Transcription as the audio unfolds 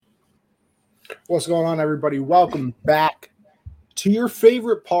What's going on, everybody? Welcome back to your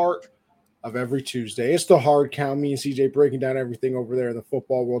favorite part of every Tuesday. It's the Hard Count. Me and CJ breaking down everything over there in the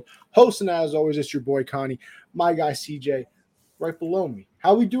football world. Hosting, as always, it's your boy Connie, my guy CJ, right below me.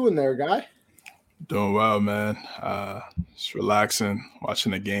 How we doing there, guy? Doing well, man. Just relaxing,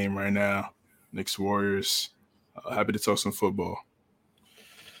 watching the game right now. Knicks Warriors. Happy to talk some football.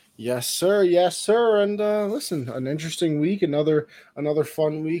 Yes, sir. Yes, sir. And listen, an interesting week, another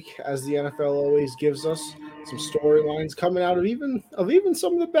fun week, as the NFL always gives us some storylines coming out of even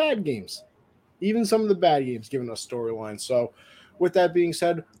some of the bad games. Even some of the bad games giving us storylines. So, with that being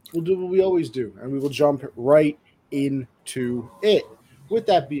said, we'll do what we always do, and we will jump right into it. With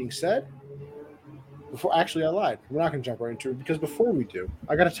that being said, I lied. We're not going to jump right into it because before we do,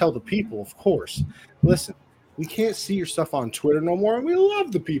 I got to tell the people, of course. Listen, we can't see your stuff on Twitter no more, and we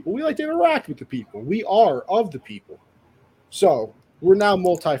love the people. We like to interact with the people. We are of the people. So, we're now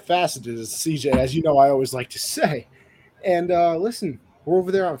multifaceted, as CJ, as you know, I always like to say. And listen, we're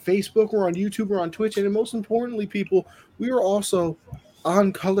over there on Facebook, we're on YouTube, we're on Twitch, and most importantly, people, we are also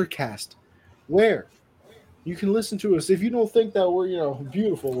on Colorcast, where you can listen to us. If you don't think that we're,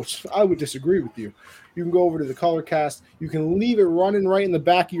 beautiful, which I would disagree with you, you can go over to the Colorcast. You can leave it running right in the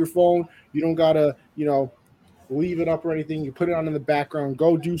back of your phone. You don't gotta, leave it up or anything. You put it on in the background.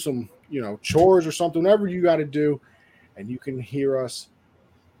 Go do some, chores or something, whatever you got to do, and you can hear us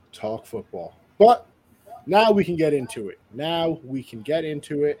talk football. But now we can get into it.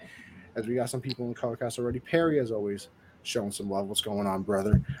 As we got some people in the Colorcast already. Perry, as always, showing some love. What's going on,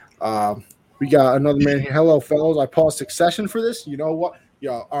 brother? We got another man here. Hello, fellas. I paused Succession for this. You know what?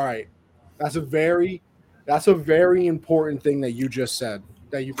 Yo, all right. That's a very important thing that you just said.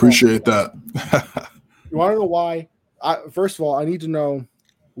 That you appreciate that. You want to know why? First of all, I need to know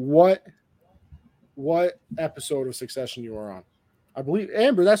what episode of Succession you are on. I believe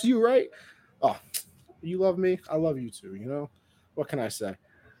Amber, that's you, right? Oh, you love me. I love you too. You know what can I say?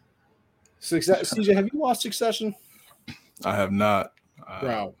 CJ, have you watched Succession? I have not,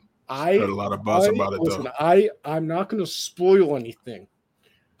 bro. I heard a lot of buzz about it. Listen, I'm not going to spoil anything.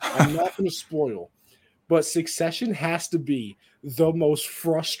 I'm not going to spoil, but Succession has to be the most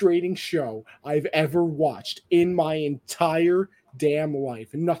frustrating show I've ever watched in my entire damn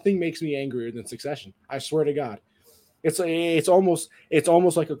life. Nothing makes me angrier than Succession. I swear to God. It's almost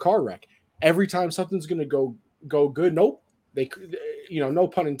like a car wreck. Every time something's gonna go good, nope. No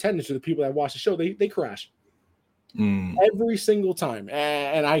pun intended to the people that watch the show, they crash. Every single time,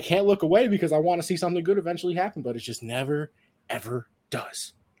 and I can't look away because I want to see something good eventually happen, but it just never ever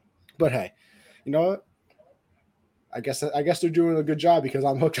does. But hey, you know what? I guess they're doing a good job because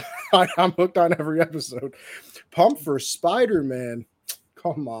I'm hooked. I'm hooked on every episode. Pumped for Spider-Man.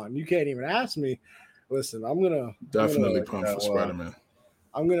 Come on, you can't even ask me. Listen, I'm gonna definitely pumped for Spider-Man.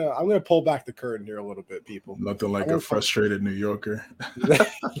 I'm gonna pull back the curtain here a little bit, people. Nothing like a frustrated New Yorker.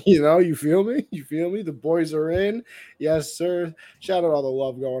 You feel me? You feel me? The boys are in. Yes, sir. Shout out all the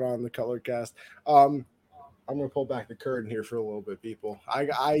love going on in the Colorcast. I'm gonna pull back the curtain here for a little bit, people.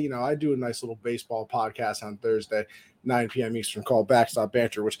 I do a nice little baseball podcast on Thursday, 9 p.m. Eastern, called Backstop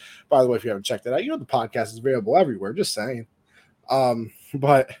Banter, which, by the way, if you haven't checked it out, the podcast is available everywhere. Just saying.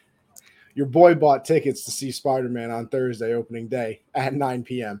 But your boy bought tickets to see Spider-Man on Thursday, opening day at 9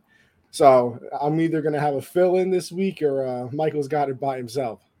 p.m. So I'm either going to have a fill-in this week or Michael's got it by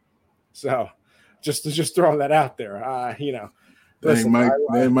himself. So just throwing that out there. Listen,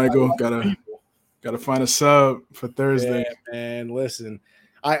 Michael, gotta find a sub for Thursday. Yeah, man, listen.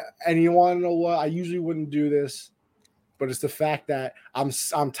 And you want to know what? I usually wouldn't do this, but it's the fact that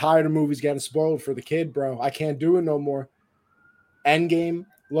I'm tired of movies getting spoiled for the kid, bro. I can't do it no more. Endgame,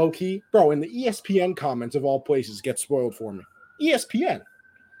 low key, bro. In the ESPN comments of all places, get spoiled for me. ESPN.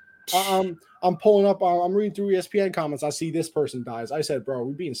 I'm pulling up. I'm reading through ESPN comments. I see this person dies. I said, bro, are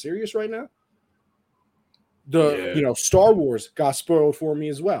we being serious right now? Star Wars got spoiled for me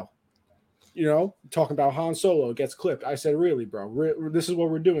as well. Talking about Han Solo gets clipped. I said, really, bro? This is what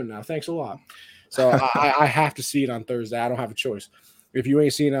we're doing now. Thanks a lot. So I have to see it on Thursday. I don't have a choice. If you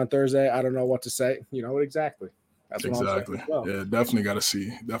ain't seen it on Thursday, I don't know what to say. You know what exactly. That's what exactly. I'm saying. Well. Yeah, definitely got to see.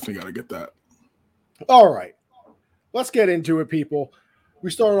 Definitely got to get that. All right. Let's get into it, people.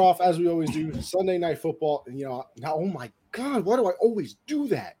 We start off, as we always do, Sunday Night Football. Now, oh, my God, why do I always do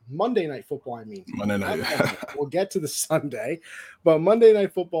that? Monday Night Football, I mean. Monday night. We'll get to the Sunday. But Monday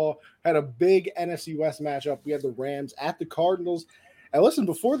Night Football had a big NFC West matchup. We had the Rams at the Cardinals. And listen,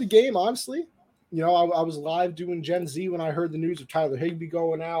 before the game, honestly, I was live doing Gen Z when I heard the news of Tyler Higbee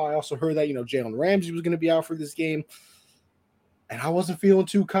going out. I also heard that, Jalen Ramsey was going to be out for this game. and I wasn't feeling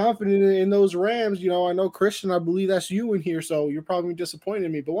too confident in those Rams. I know Christian, I believe that's you in here, so you're probably disappointed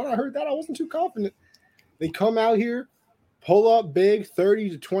in me. But when I heard that, I wasn't too confident. They come out here, pull up big,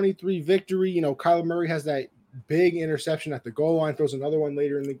 30-23 victory. Kyler Murray has that big interception at the goal line, throws another one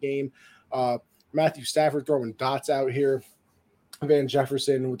later in the game. Matthew Stafford throwing dots out here. Van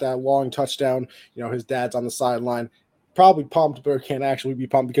Jefferson with that long touchdown. His dad's on the sideline. Probably pumped, but can't actually be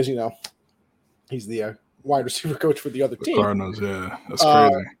pumped because, he's the wide receiver coach for the other team. Cardinals, yeah. That's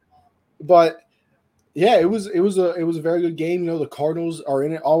crazy. But yeah, it was a very good game. The Cardinals are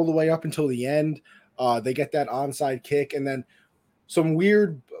in it all the way up until the end. They get that onside kick, and then some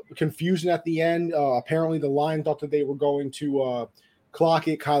weird confusion at the end. Apparently, the line thought that they were going to clock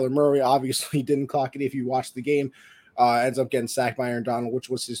it. Kyler Murray obviously didn't clock it if you watched the game. Ends up getting sacked by Aaron Donald, which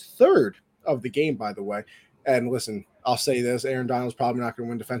was his third of the game, by the way. And listen, I'll say this: Aaron Donald's probably not going to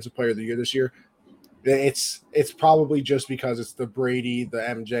win Defensive Player of the Year this year. It's probably just because it's the Brady, the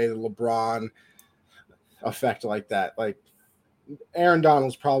MJ, the LeBron effect like that. Like Aaron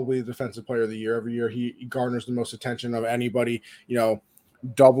Donald's probably the Defensive Player of the Year every year. He garners the most attention of anybody.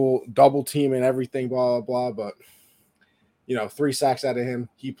 Double team and everything, blah blah blah. But 3 sacks out of him.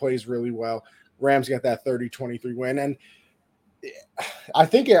 He plays really well. Rams get that 30-23 win. And I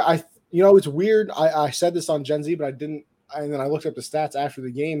think it's weird. I said this on Gen Z, but I didn't. And then I looked up the stats after the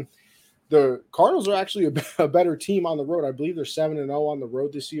game. The Cardinals are actually a better team on the road. I believe they're 7-0 on the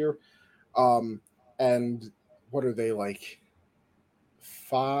road this year. And what are they like?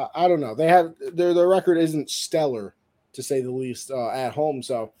 5? I don't know. They have their record isn't stellar, to say the least, at home.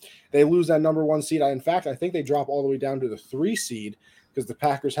 So they lose that number 1 seed. In fact, I think they drop all the way down to the 3 seed. Because the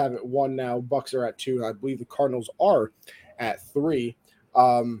Packers have it 1 now, Bucks are at 2, and I believe the Cardinals are at 3.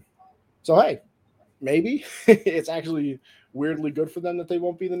 So hey, maybe it's actually weirdly good for them that they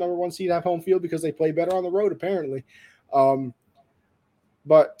won't be the number 1 seed, have home field because they play better on the road apparently.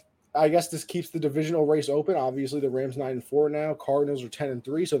 But I guess this keeps the divisional race open. Obviously, the Rams 9-4 now, Cardinals are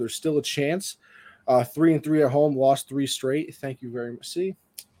 10-3, so there's still a chance. 3-3 at home, lost 3 straight. Thank you very much. See.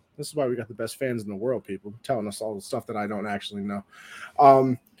 This is why we got the best fans in the world, people telling us all the stuff that I don't actually know.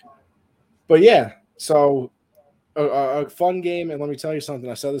 But yeah, so a fun game. And let me tell you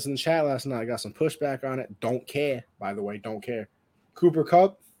something. I said this in the chat last night. I got some pushback on it. Don't care, by the way. Don't care. Cooper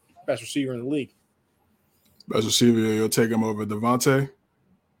Kupp, best receiver in the league. Best receiver, you'll take him over Devontae?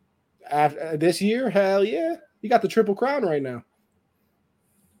 After this year, hell yeah. You got the triple crown right now.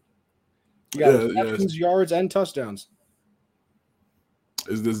 You got receptions, yards, and touchdowns.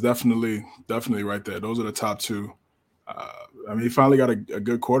 Is definitely right there. Those are the top 2. He finally got a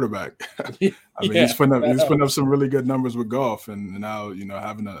good quarterback. He's putting up some really good numbers with Goff, and now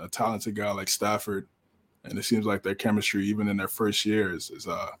having a talented guy like Stafford, and it seems like their chemistry, even in their first year, is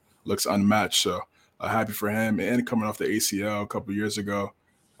looks unmatched. So happy for him, and coming off the ACL a couple years ago,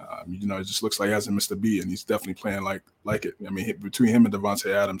 it just looks like he hasn't missed a beat, and he's definitely playing like it. Between him and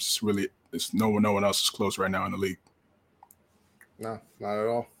Devontae Adams, it's no one else is close right now in the league. No, not at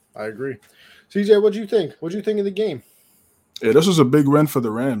all. I agree. CJ, what do you think? What do you think of the game? Yeah, this was a big win for the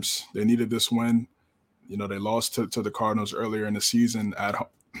Rams. They needed this win. They lost to the Cardinals earlier in the season at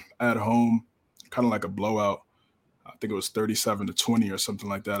home, kind of like a blowout. I think it was 37-20 or something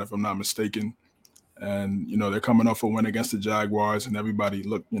like that, if I'm not mistaken. And, they're coming off a win against the Jaguars, and everybody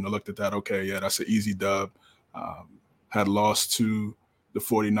looked at that. Okay, yeah, that's an easy dub. Had lost to the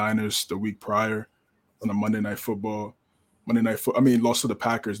 49ers the week prior on a Monday Night Football. Lost to the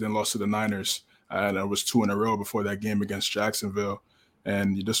Packers, then lost to the Niners, and it was 2 in a row before that game against Jacksonville.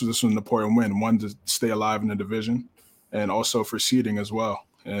 And this was an important win, one to stay alive in the division, and also for seeding as well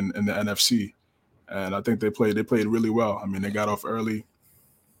in the NFC. And I think they played really well. They got off early.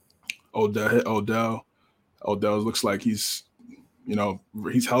 Odell looks like he's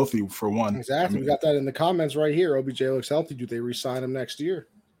healthy for one. Exactly. We got that in the comments right here. OBJ looks healthy. Do they re-sign him next year?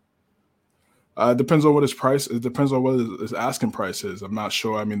 It depends on what his price. It depends on what his asking price is. I'm not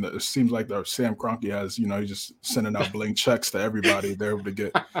sure. It seems like the Sam Kroenke has, he's just sending out blank checks to everybody. They're able to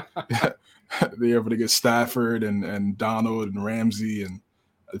get Stafford and Donald and Ramsey and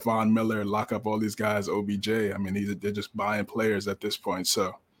Von Miller, lock up all these guys. OBJ. They're just buying players at this point.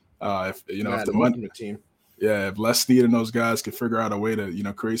 So if the money team, if Les Snead and those guys could figure out a way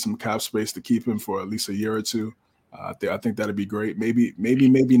to create some cap space to keep him for at least a year or two. I think that'd be great. Maybe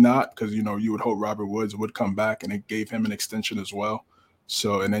not, because you would hope Robert Woods would come back, and it gave him an extension as well.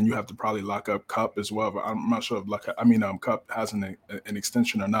 So, and then you have to probably lock up Kupp as well. But I'm not sure if Kupp has an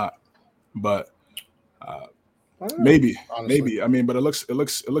extension or not. But maybe. But it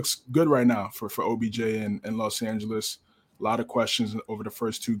looks good right now for OBJ in Los Angeles. A lot of questions over the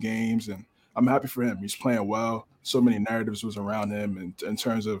first 2 games, and I'm happy for him. He's playing well. So many narratives was around him in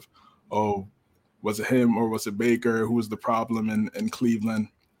terms of, oh, was it him or was it Baker? Who was the problem in Cleveland?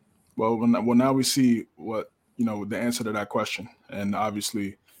 Well, now we see what, the answer to that question. And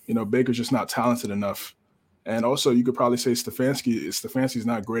obviously, Baker's just not talented enough. And also, you could probably say Stefanski's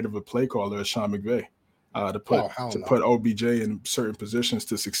not great of a play caller as Sean McVay to put OBJ in certain positions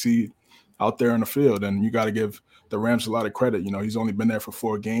to succeed out there in the field. And you got to give the Rams a lot of credit. He's only been there for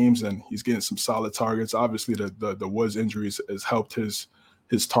 4 games and he's getting some solid targets. Obviously, the Woods injuries has helped his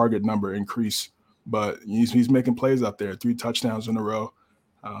target number increase, but he's making plays out there. 3 touchdowns in a row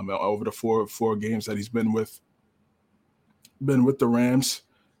over the four games that he's been with the Rams.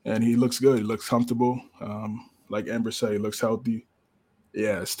 And he looks good. He looks comfortable. Like Amber said, he looks healthy.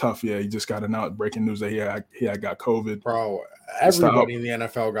 Yeah, it's tough. Yeah, he just got breaking news that he had got COVID. Bro, everybody in the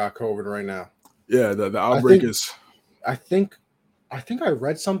NFL got COVID right now. Yeah, the outbreak is. I think I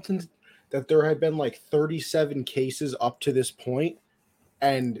read something that there had been like 37 cases up to this point,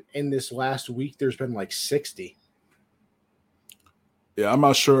 and in this last week there's been like 60. Yeah, I'm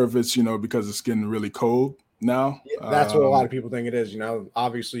not sure if it's because it's getting really cold now. Yeah, that's what a lot of people think it is.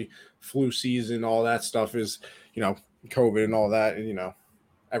 Obviously flu season, all that stuff is COVID and all that, and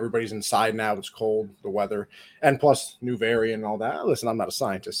everybody's inside now. It's cold, the weather, and plus new variant and all that. Listen, I'm not a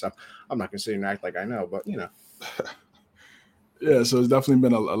scientist, so I'm not going to sit and act like I know, but Yeah, so it's definitely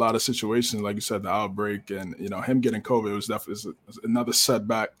been a lot of situations, like you said, the outbreak and him getting COVID was definitely another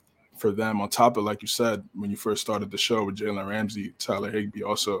setback for them. On top of, like you said, when you first started the show with Jalen Ramsey, Tyler Higbee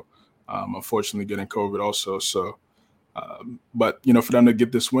also, unfortunately getting COVID also. So, but for them to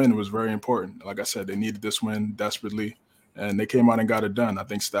get this win, it was very important. Like I said, they needed this win desperately, and they came out and got it done. I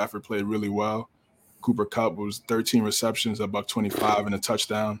think Stafford played really well. Cooper Kupp was 13 receptions, $125 and a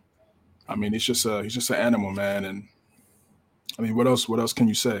touchdown. I mean, he's just an animal, man. And I mean, what else can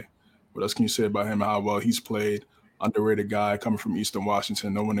you say? What else can you say about him? How well he's played? Underrated guy coming from Eastern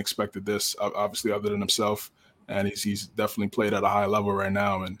Washington. No one expected this, obviously, other than himself. And he's definitely played at a high level right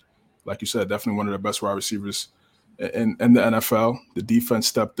now. And like you said, definitely one of the best wide receivers in the NFL. The defense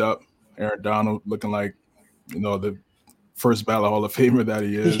stepped up. Aaron Donald looking like, the first ballot Hall of Famer that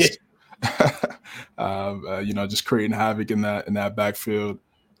he is. Just creating havoc in that backfield.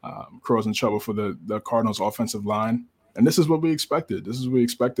 Crow's in trouble for the Cardinals offensive line. And this is what we expected. This is what we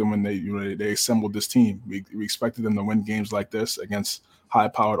expected when they assembled this team. We expected them to win games like this against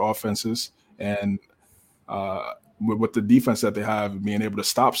high-powered offenses. And with the defense that they have, being able to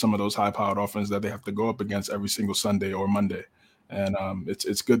stop some of those high-powered offenses that they have to go up against every single Sunday or Monday. And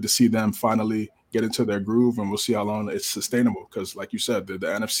it's good to see them finally get into their groove, and we'll see how long it's sustainable. Because, like you said, the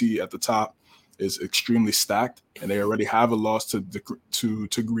NFC at the top is extremely stacked, and they already have a loss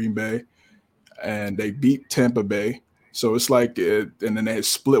to Green Bay, and they beat Tampa Bay. So it's like, and then they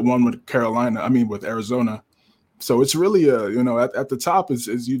split one with with Arizona. So it's really at the top is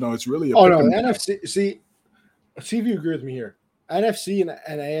it's really. The NFC. See if you agree with me here. NFC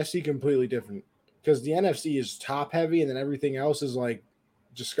and AFC completely different, because the NFC is top heavy, and then everything else is like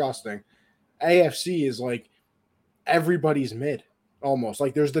disgusting. AFC is like everybody's mid, almost.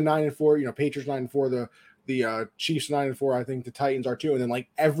 Like there's the 9-4, Patriots 9-4, the Chiefs 9-4. I think the Titans are too, and then like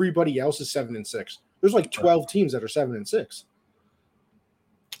everybody else is 7-6. There's like 12 teams that are 7-6.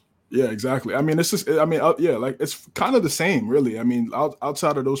 Yeah, exactly. I mean, it's just, like it's kind of the same, really. I mean,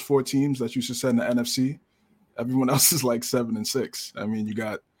 outside of those 4 teams that you just said in the NFC, everyone else is like 7-6. I mean, you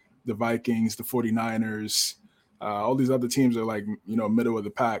got the Vikings, the 49ers, all these other teams are like, middle of the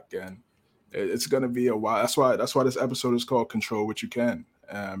pack, and it's going to be a while. That's why this episode is called Control What You Can,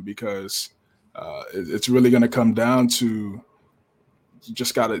 because it's really going to come down to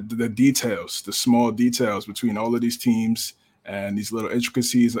just the details, the small details between all of these teams and these little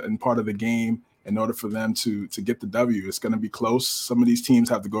intricacies and part of the game in order for them to get the W. It's going to be close. Some of these teams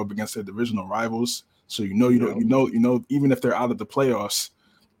have to go up against their divisional rivals. So even if they're out of the playoffs,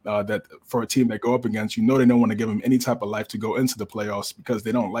 that for a team they go up against, they don't want to give them any type of life to go into the playoffs because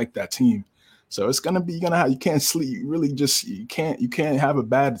they don't like that team. So it's going to be, you can't sleep. Really, you can't have a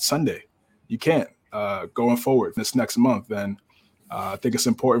bad Sunday. You can't going forward this next month. And I think it's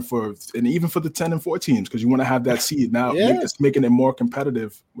important and even for the 10 and 4 teams, because you want to have that seed now. Yeah. It's making it more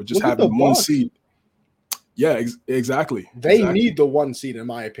competitive with just having one seed. Yeah, exactly. They need the 1 seed, in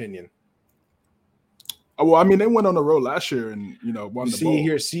my opinion. Well, I mean, they went on the road last year and won the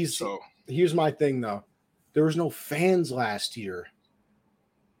bowl. So here's my thing though. There was no fans last year.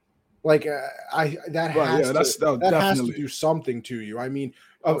 Like that has to do something to you. I mean,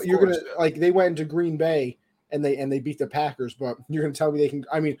 you're gonna they went into Green Bay and they beat the Packers, but you're gonna tell me they can?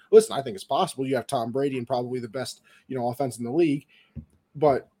 I mean, listen, I think it's possible. You have Tom Brady and probably the best offense in the league,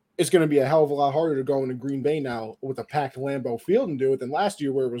 but it's going to be a hell of a lot harder to go into Green Bay now with a packed Lambeau Field and do it than last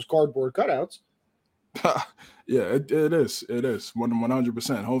year where it was cardboard cutouts. Yeah, it is. It is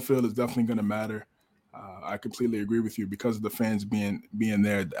 100%. Home field is definitely going to matter. I completely agree with you because of the fans being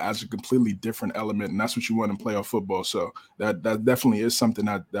there as a completely different element, and that's what you want in playoff football. So that definitely is something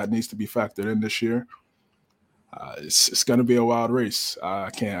that needs to be factored in this year. It's going to be a wild race. I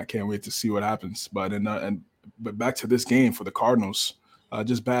can't wait to see what happens. But but back to this game for the Cardinals,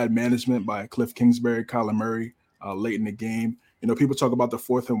 just bad management by Cliff Kingsbury, Kyler Murray, late in the game. People talk about the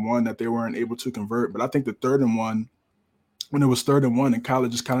 4th and 1 that they weren't able to convert, but I think the 3rd and 1, when it was 3rd and 1, and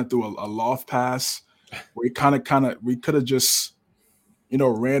Kyler just kind of threw a loft pass where we could have just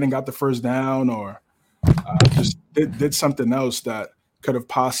ran and got the first down, or just did something else that could have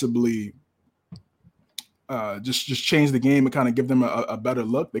possibly just changed the game and kind of give them a better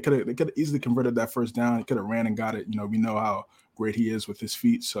look. They could have easily converted that first down. He could have ran and got it. We know how great he is with his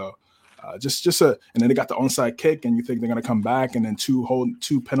feet. So and then they got the onside kick, and you think they're going to come back, and then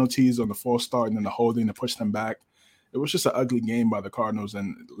two penalties on the false start, and then the holding to push them back. It was just an ugly game by the Cardinals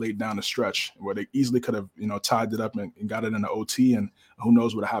and laid down the stretch where they easily could have, tied it up and got it in the OT, and who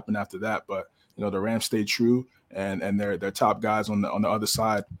knows what happened after that. But, the Rams stayed true, and their top guys on the other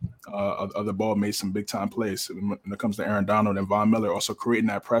side of the ball made some big time plays. When it comes to Aaron Donald and Von Miller also creating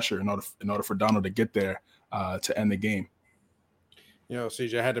that pressure in order for Donald to get there to end the game.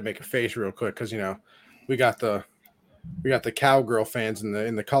 CJ, I had to make a face real quick because we got the cowgirl fans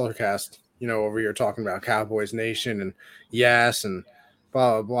in the color cast, over here talking about Cowboys Nation and yes and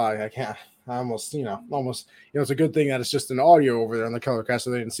blah blah blah. I almost it's a good thing that it's just an audio over there on the color cast, so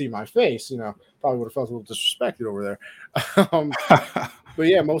they didn't see my face. Probably would have felt a little disrespected over there. But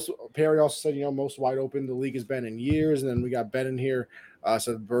yeah, Perry also said most wide open the league has been in years, and then we got Ben in here,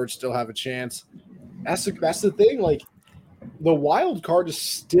 so the Birds still have a chance. That's the thing, like. The wild card is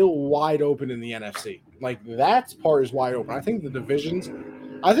still wide open in the NFC. Like, that part is wide open. I think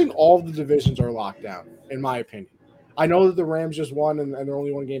all of the divisions are locked down, in my opinion. I know that the Rams just won and they're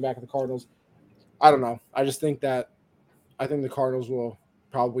only one game back of the Cardinals. I don't know. I think the Cardinals will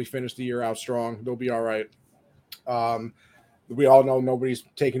probably finish the year out strong. They'll be all right. We all know nobody's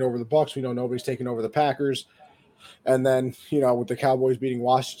taking over the Bucs. We know nobody's taking over the Packers. And then, with the Cowboys beating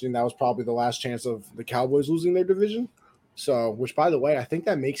Washington, that was probably the last chance of the Cowboys losing their division. So, which, by the way, I think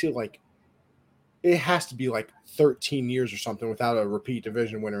that makes it it has to be 13 years or something without a repeat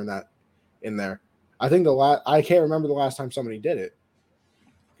division winner in there. I think I can't remember the last time somebody did it.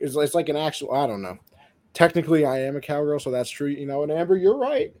 It's like an actual, I don't know. Technically, I am a cowgirl, so that's true. And Amber, you're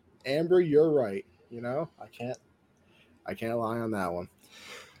right. I can't lie on that one.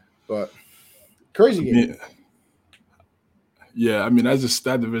 But crazy game. Yeah, I mean, that's just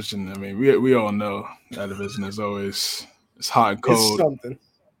that division. I mean, we all know that division is always. It's hot and cold. It's something.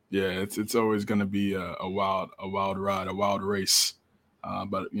 Yeah, it's always going to be a wild ride, a wild race.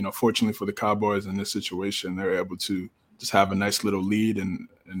 But fortunately for the Cowboys in this situation, they're able to just have a nice little lead, and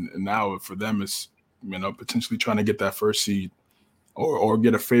now for them it's potentially trying to get that first seed or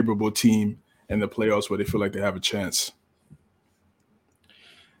get a favorable team in the playoffs where they feel like they have a chance.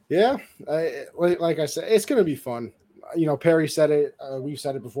 Yeah, like I said, it's going to be fun. Perry said it. We've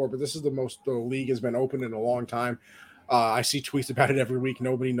said it before, but this is the most the league has been open in a long time. I see tweets about it every week.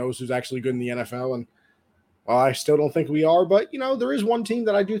 Nobody knows who's actually good in the NFL, and I still don't think we are. But, there is one team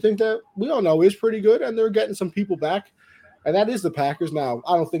that I do think that we all know is pretty good, and they're getting some people back, and that is the Packers. Now,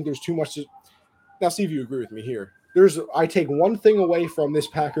 I don't think there's too much to – now, see if you agree with me here. I take one thing away from this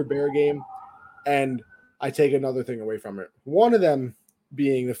Packer-Bear game, and I take another thing away from it. One of them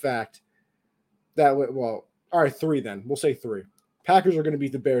being the fact that – well, all right, 3 then. We'll say 3. Packers are going to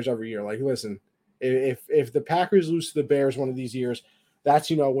beat the Bears every year. Listen – If the Packers lose to the Bears one of these years, that's,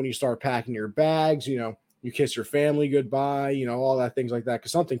 when you start packing your bags, you kiss your family goodbye, all that things like that,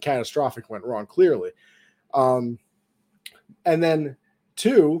 because something catastrophic went wrong, clearly. And then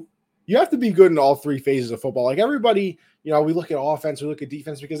 2, you have to be good in all 3 phases of football. Like everybody, we look at offense, we look at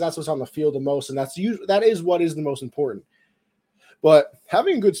defense because that's what's on the field the most, and that is what is the most important. But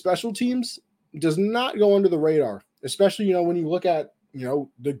having good special teams does not go under the radar, especially, when you look at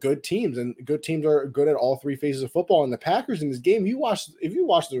the good teams, and good teams are good at all 3 phases of football. And the Packers in this game, if you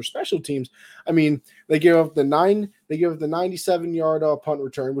watch their special teams, I mean, they give up the 97-yard punt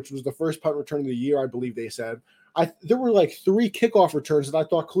return, which was the first punt return of the year, I believe they said. There were 3 kickoff returns that I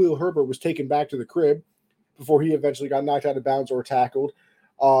thought Khalil Herbert was taken back to the crib before he eventually got knocked out of bounds or tackled.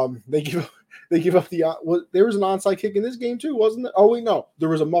 They give up there was an onside kick in this game too, wasn't there? Oh wait, no, there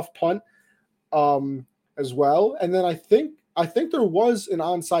was a muff punt as well, and then I think there was an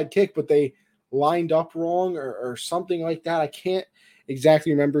onside kick, but they lined up wrong or something like that.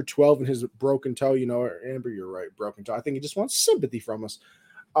 exactly remember 12 and his broken toe. Amber, you're right, broken toe. I think he just wants sympathy from us.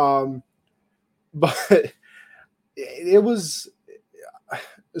 But it was.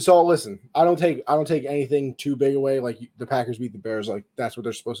 So listen, I don't take anything too big away. Like the Packers beat the Bears, like that's what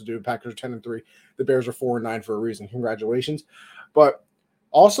they're supposed to do. The Packers are 10-3. The Bears are 4-9 for a reason. Congratulations. But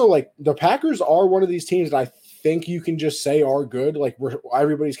also, like the Packers are one of these teams that I think you can just say are good. Like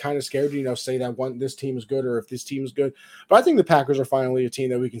everybody's kind of scared to say that this team is good or if this team is good. But I think the Packers are finally a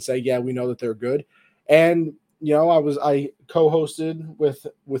team that we can say, yeah, we know that they're good. And I co-hosted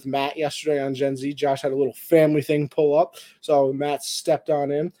with Matt yesterday on Gen Z. Josh had a little family thing pull up, so Matt stepped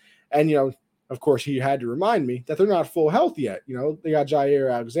on in, and of course, he had to remind me that they're not full health yet. They got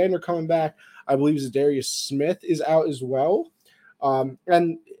Jair Alexander coming back. I believe Zadarius Smith is out as well,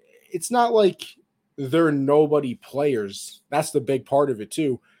 and it's not like they're nobody players. That's the big part of it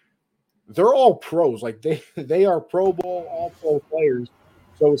too. They're all pros. Like they are Pro Bowl, all pro players.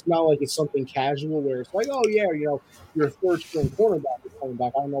 So it's not like it's something casual where it's like, oh yeah, your third string cornerback is coming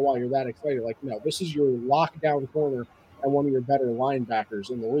back. I don't know why you're that excited. Like, no, this is your lockdown corner and one of your better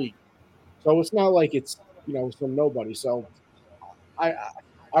linebackers in the league. So it's not like it's some nobody. So I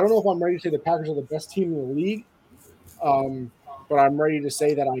don't know if I'm ready to say the Packers are the best team in the league, but I'm ready to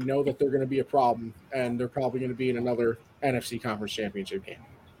say that I know that they're going to be a problem, and they're probably going to be in another NFC Conference Championship game.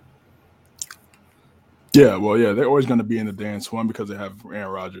 Yeah, well, yeah, they're always going to be in the dance. One, because they have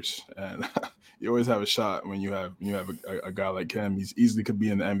Aaron Rodgers, and you always have a shot when you have a guy like him. He's easily could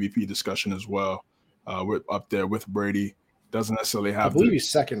be in the MVP discussion as well. With up there with Brady, doesn't necessarily have. I believe he's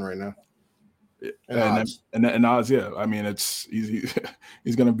second right now. And odds, yeah. I mean, it's easy.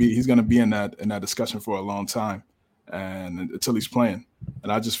 He's gonna be in that discussion for a long time, and until he's playing.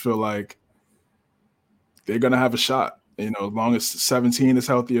 And I just feel like they're gonna have a shot. As long as 17 is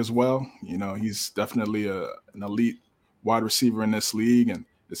healthy as well, he's definitely an elite wide receiver in this league, and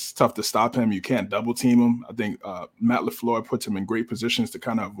it's tough to stop him. You can't double team him. I think Matt LaFleur puts him in great positions to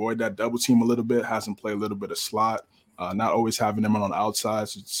kind of avoid that double team a little bit, has him play a little bit of slot, not always having him on the outside,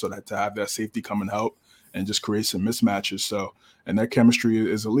 so that to have that safety come and help and just create some mismatches. So, and their chemistry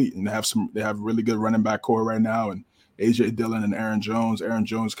is elite, and they have really good running back core right now, and A.J. Dillon and Aaron Jones. Aaron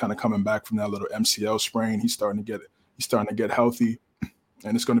Jones kind of coming back from that little MCL sprain. He's starting to get healthy,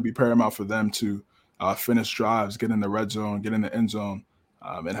 and it's going to be paramount for them to finish drives, get in the red zone, get in the end zone,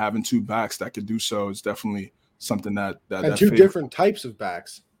 and having two backs that could do so is definitely something that two different types of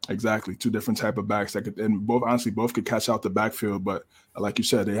backs. Exactly, two different type of backs that could, and both could catch out the backfield. But like you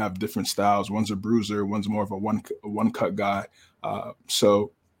said, they have different styles. One's a bruiser, one's more of a one cut guy.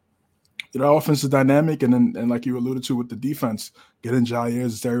 So offense is dynamic, and like you alluded to with the defense, getting Jair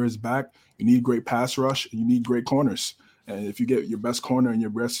Zadarius back, you need great pass rush, and you need great corners. And if you get your best corner and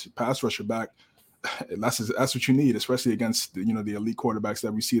your best pass rusher back, that's what you need, especially against the elite quarterbacks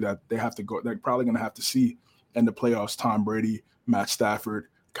that we see that they have to go. They're probably going to have to see in the playoffs: Tom Brady, Matt Stafford,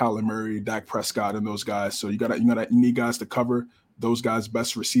 Kyler Murray, Dak Prescott, and those guys. So you need guys to cover those guys'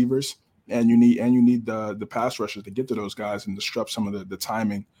 best receivers, and you need the pass rushers to get to those guys and disrupt some of the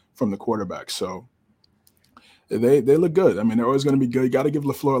timing from the quarterback. So they look good. I mean, they're always going to be good. You got to give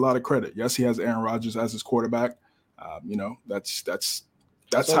LaFleur a lot of credit. Yes, he has Aaron Rodgers as his quarterback. That's so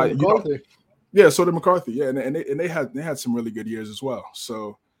how McCarthy. Yeah, so did McCarthy. Yeah, and they had some really good years as well.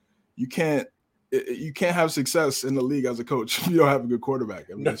 So you can't have success in the league as a coach if you don't have a good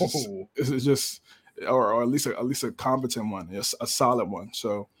quarterback. I mean, No. it's just or at least a competent one, a solid one.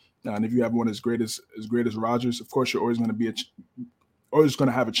 So and if you have one as great as Rodgers, of course you're always going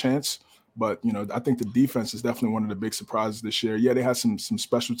to have a chance. But I think the defense is definitely one of the big surprises this year. Yeah, they had some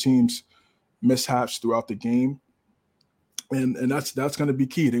special teams mishaps throughout the game, and that's going to be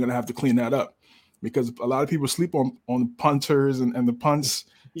key. They're going to have to clean that up because a lot of people sleep on punters and the punts.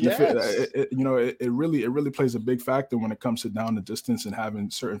 Yes. It really plays a big factor when it comes to down the distance and having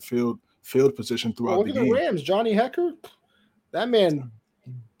certain field position throughout the game. Look at the Rams, Johnny Hekker, that man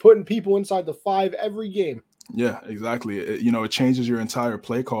putting people inside the 5 every game. Yeah, exactly. It changes your entire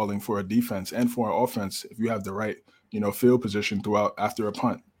play calling for a defense and for an offense if you have the right, field position throughout after a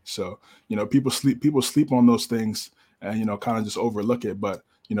punt. So, people sleep on those things and, kind of just overlook it. But,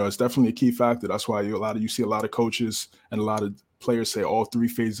 it's definitely a key factor. That's why you see a lot of coaches and a lot of players say all 3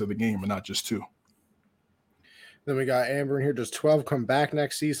 phases of the game and not just 2. Then we got Amber in here. Does 12 come back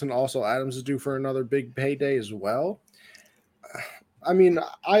next season? Also, Adams is due for another big payday as well. I mean,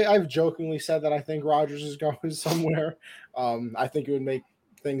 I've jokingly said that I think Rodgers is going somewhere. I think it would make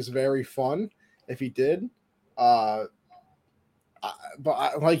things very fun if he did. But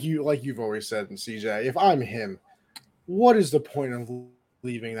like you've always said, and CJ, if I'm him, what is the point of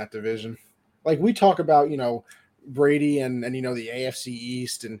leaving that division? Like we talk about, Brady and the AFC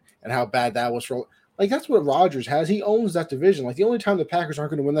East and how bad that was for. Like, that's what Rodgers has. He owns that division. Like, the only time the Packers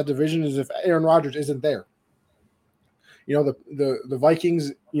aren't going to win that division is if Aaron Rodgers isn't there. The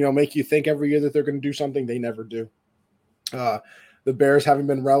Vikings, make you think every year that they're going to do something. They never do. The Bears haven't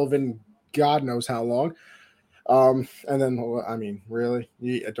been relevant God knows how long. And then, I mean, really?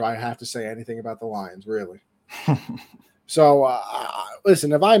 Do I have to say anything about the Lions, really? So,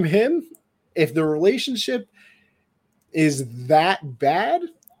 listen, if I'm him, if the relationship is that bad,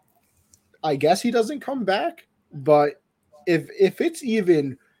 I guess he doesn't come back. But if it's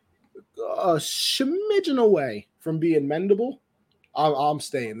even a smidgen away from being mendable, I'm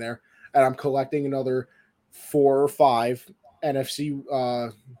staying there, and I'm collecting another 4 or 5 NFC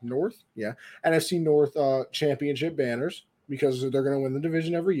NFC North championship banners, because they're going to win the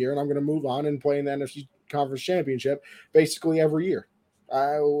division every year, and I'm going to move on and play in the NFC Conference Championship basically every year.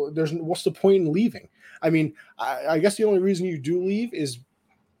 What's the point in leaving? I mean, I guess the only reason you do leave is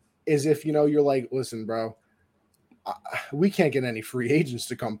if you're like, listen, bro, we can't get any free agents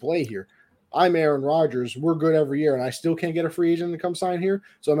to come play here. I'm Aaron Rodgers. We're good every year, and I still can't get a free agent to come sign here.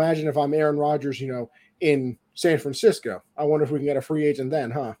 So imagine if I'm Aaron Rodgers, in San Francisco. I wonder if we can get a free agent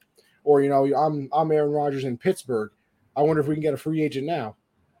then, huh? Or I'm Aaron Rodgers in Pittsburgh. I wonder if we can get a free agent now.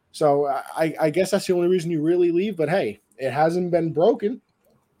 So I guess that's the only reason you really leave. But hey, it hasn't been broken.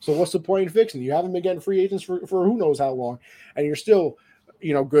 So what's the point in fixing it? You haven't been getting free agents for who knows how long, and you're still,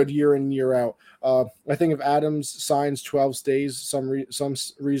 good year in, year out. I think if Adams signs 12 stays, some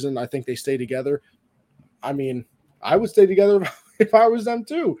reason, I think they stay together. I mean, I would stay together if I was them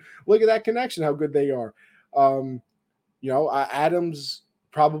too. Look at that connection, how good they are. Adams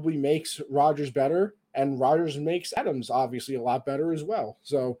probably makes Rodgers better, and Rodgers makes Adams obviously a lot better as well.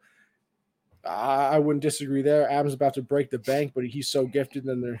 So I wouldn't disagree there. Adams is about to break the bank, but he's so gifted,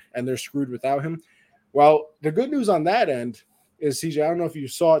 and they're screwed without him. Well, the good news on that end is, CJ, I don't know if you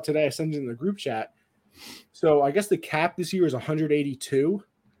saw it today. I sent it in the group chat. So I guess the cap this year is 182,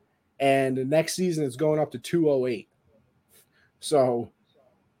 and the next season it's going up to 208. So,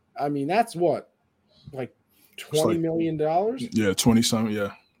 I mean, that's what, like $20 million? Yeah, 20 something.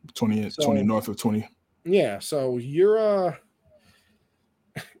 Yeah, 20 north of 20. Yeah, so you're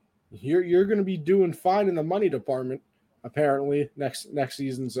going to be doing fine in the money department apparently next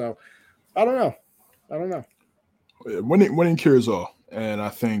season. So I don't know. Winning cures all, and I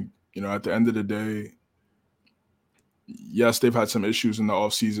think at the end of the day, yes, they've had some issues in the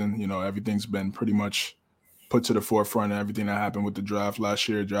offseason. Everything's been pretty much put to the forefront, and everything that happened with the draft last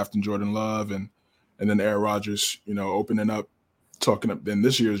year, drafting Jordan Love, and then Aaron Rodgers, opening up, talking up in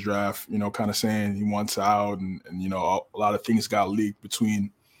this year's draft, kind of saying he wants out, and a lot of things got leaked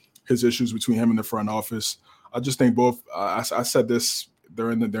between his issues between him and the front office. I just think both. I said this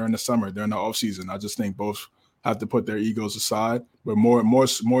during the summer, during the offseason. I just think both have to put their egos aside, but more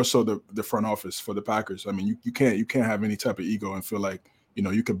so the front office for the Packers. I mean, you can't have any type of ego and feel like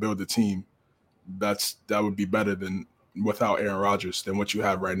you could build a team that would be better than without Aaron Rodgers than what you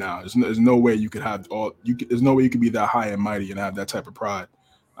have right now. There's no way you could have there's no way you could be that high and mighty and have that type of pride.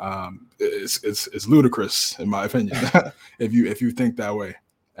 It's ludicrous in my opinion if you think that way.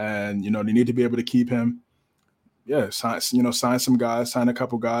 And they need to be able to keep him. Yeah, sign some guys, sign a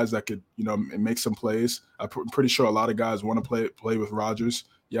couple guys that could, make some plays. I'm pretty sure a lot of guys want to play with Rodgers.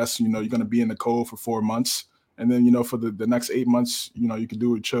 Yes, you're going to be in the cold for 4 months, and then for the next 8 months, you can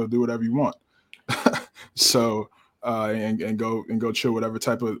do whatever you want. So and go chill whatever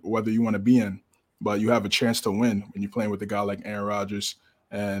type of weather you want to be in, but you have a chance to win when you're playing with a guy like Aaron Rodgers.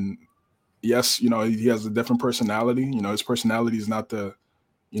 And yes, he has a different personality. His personality is not the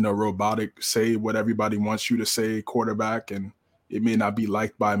robotic, say what everybody wants you to say quarterback, and it may not be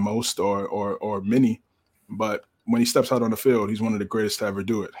liked by most or many, but when he steps out on the field, he's one of the greatest to ever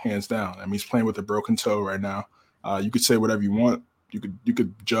do it, hands down. I mean, he's playing with a broken toe right now. You could say whatever you want. You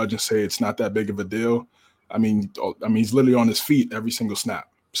could judge and say it's not that big of a deal. I mean, he's literally on his feet every single snap.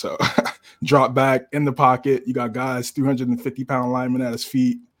 So drop back in the pocket. You got guys, 350-pound linemen at his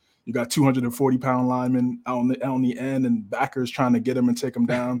feet. You got 240-pound linemen out on the end and backers trying to get him and take him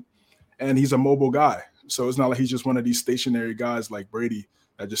down. And he's a mobile guy. So it's not like he's just one of these stationary guys like Brady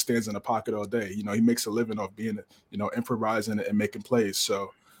that just stands in the pocket all day. He makes a living off being, improvising and making plays.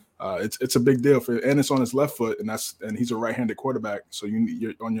 So it's a big deal and it's on his left foot, and he's a right-handed quarterback. So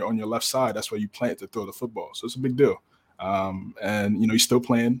you're on your left side. That's where you plant to throw the football. So it's a big deal. And he's still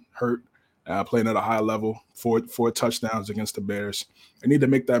playing hurt. Playing at a high level, four touchdowns against the Bears. They need to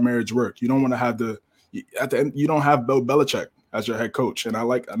make that marriage work. You don't want to have at the end. You don't have Bill Belichick as your head coach, and I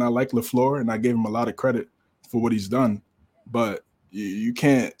like LaFleur, and I gave him a lot of credit for what he's done. But you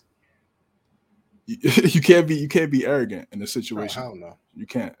can't. you can't be arrogant in this Oh, situation. hell no. You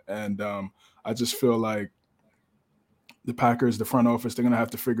can't. And I just feel like the Packers, the front office, they're gonna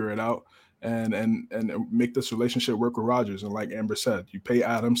have to figure it out and make this relationship work with Rodgers. And like Amber said, you pay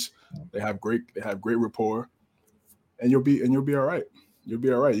Adams, they have great rapport, and you'll be all right. You'll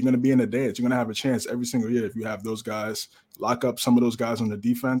be all right. You're gonna be in the dance. You're gonna have a chance every single year if you have those guys. Lock up some of those guys on the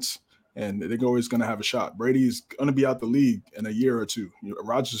defense, and they're always gonna have a shot. Brady's gonna be out the league in a year or two.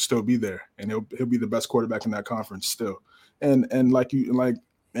 Rodgers will still be there, and he'll be the best quarterback in that conference still. And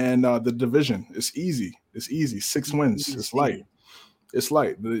the division, it's easy. It's easy. 6 wins. It's light. It's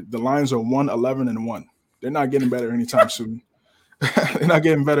light. The Lions are 1-11-1. They're not getting better anytime soon. They're not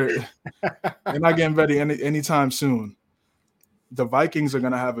getting better. They're not getting better anytime soon. The Vikings are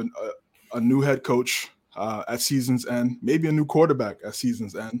going to have a new head coach at season's end, maybe a new quarterback at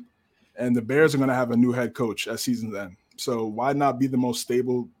season's end, and the Bears are going to have a new head coach at season's end. So why not be the most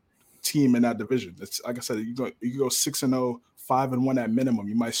stable team in that division? It's like I said, you go 6-0, 5-1 at minimum.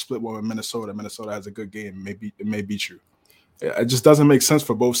 You might split one with Minnesota. Minnesota has a good game. It may beat you. It just doesn't make sense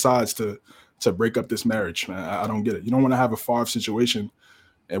for both sides to break up this marriage, man. I don't get it. You don't want to have a Favre situation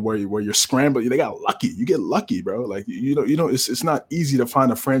and where you're scrambling. They got lucky. You get lucky, bro. Like it's not easy to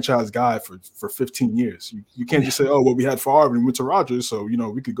find a franchise guy for 15 years. You can't just say, oh well, we had Favre and went to Rodgers, so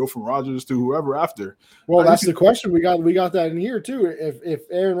we could go from Rodgers to whoever after. Well, that's the question. We got that in here too. If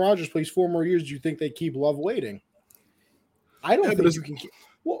Aaron Rodgers plays 4 more years, do you think they keep Love waiting? I don't think you can keep.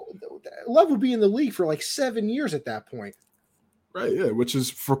 Well, Love would be in the league for like 7 years at that point. Right, yeah, which is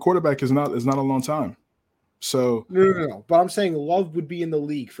for quarterback is not a long time. So no. But I'm saying Love would be in the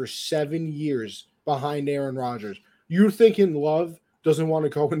league for 7 years behind Aaron Rodgers. You're thinking Love doesn't want to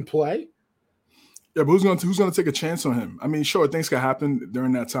go and play? Yeah, but who's gonna take a chance on him? I mean, sure, things can happen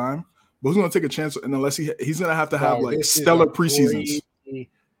during that time, but who's gonna take a chance? And unless he's gonna have to have stellar preseasons.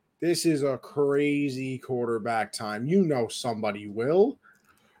 This is a crazy quarterback time. Somebody will.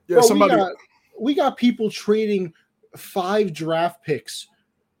 Yeah, Bro, somebody. We got people trading 5 draft picks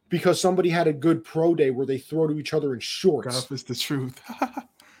because somebody had a good pro day where they throw to each other in shorts. Goff is the truth.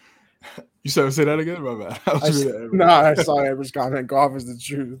 You say that again? My bad. I saw Amber's comment. Goff is the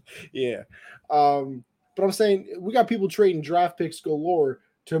truth. Yeah. But I'm saying we got people trading draft picks galore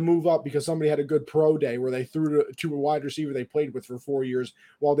to move up because somebody had a good pro day where they threw to a wide receiver they played with for 4 years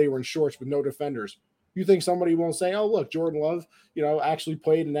while they were in shorts with no defenders. You think somebody won't say, oh, look, Jordan Love, actually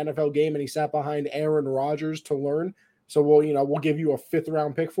played an NFL game and he sat behind Aaron Rodgers to learn. So we'll give you a 5th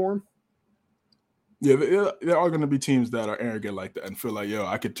round pick for him. Yeah, there are going to be teams that are arrogant like that and feel like,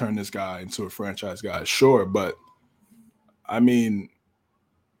 I could turn this guy into a franchise guy. Sure, but I mean,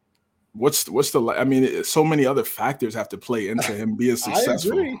 so many other factors have to play into him being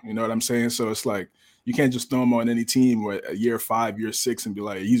successful. You know what I'm saying? So it's like you can't just throw him on any team with a year 5, year 6 and be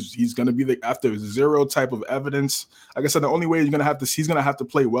like, he's going to be after zero type of evidence. Like I said, the only way he's going to have to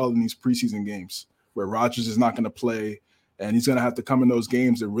play well in these preseason games where Rodgers is not going to play. And he's going to have to come in those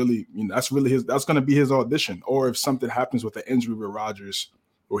games and really, that's going to be his audition. Or if something happens with the injury with Rodgers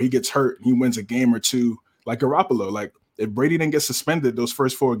or he gets hurt, he wins a game or two, like Garoppolo. Like if Brady didn't get suspended those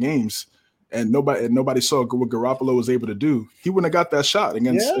first 4 games and nobody saw what Garoppolo was able to do, he wouldn't have got that shot to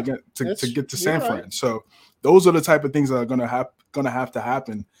get to San Fran. Right. So those are the type of things that are going to have to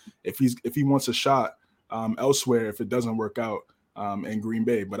happen if he wants a shot elsewhere if it doesn't work out. In Green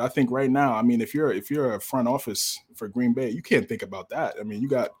Bay. But I think right now, I mean, if you're a front office for Green Bay, you can't think about that. I mean, you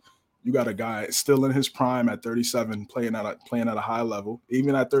got a guy still in his prime at 37 playing at a high level,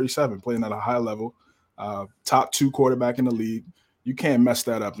 even at 37 playing at a high level, top 2 quarterback in the league. You can't mess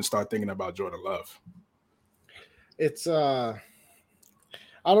that up and start thinking about Jordan Love. It's I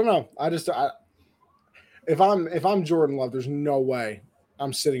don't know. If I'm Jordan Love, there's no way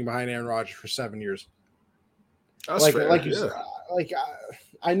I'm sitting behind Aaron Rodgers for 7 years. That's fair.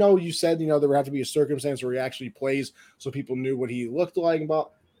 I know you said, there would have to be a circumstance where he actually plays so people knew what he looked like, but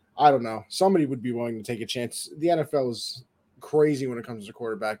I don't know. Somebody would be willing to take a chance. The NFL is crazy when it comes to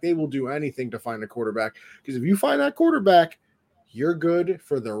quarterback. They will do anything to find a quarterback because if you find that quarterback, you're good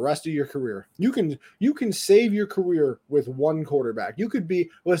for the rest of your career. You can save your career with one quarterback.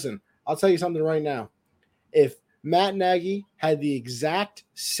 Listen, I'll tell you something right now. If Matt Nagy had the exact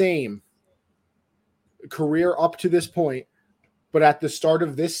same career up to this point, but at the start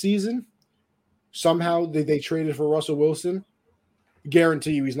of this season, somehow they traded for Russell Wilson,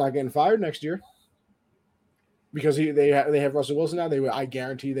 guarantee you he's not getting fired next year because they have Russell Wilson now. I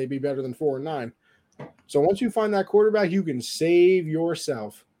guarantee they'd be better than 4-9. So once you find that quarterback, you can save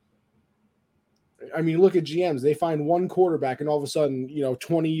yourself. I mean, look at GMs. They find one quarterback, and all of a sudden,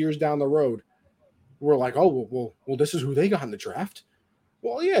 20 years down the road, we're like, oh, well, this is who they got in the draft.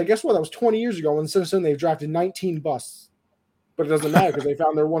 Well, yeah, guess what? That was 20 years ago, and since then they've drafted 19 busts. But it doesn't matter because they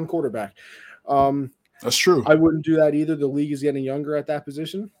found their one quarterback. That's true. I wouldn't do that either. The league is getting younger at that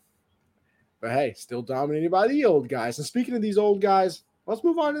position. But hey, still dominated by the old guys. And speaking of these old guys, let's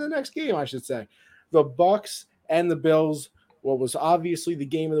move on to the next game, I should say. The Bucks and the Bills, what was obviously the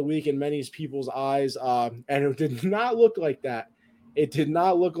game of the week in many people's eyes. And it did not look like that. It did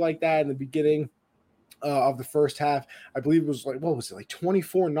not look like that in the beginning of the first half. I believe it was like, what was it, like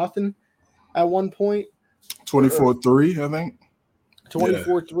 24-0 at one point? 24-3, I think.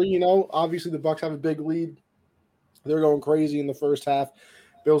 24-3, you know. Obviously, the Bucks have a big lead. They're going crazy in the first half.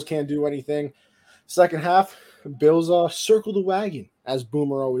 Bills can't do anything. Second half, Bills circle the wagon, as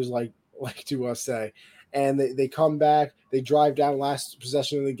Boomer always like to say. And they come back. They drive down last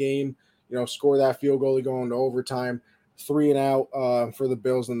possession of the game, you know, score that field goal. They go into overtime. 3-and-out for the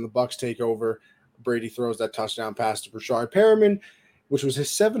Bills, and the Bucks take over. Brady throws that touchdown pass to Brashard Perriman, which was his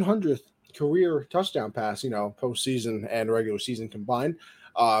 700th career touchdown pass, you know, postseason and regular season combined.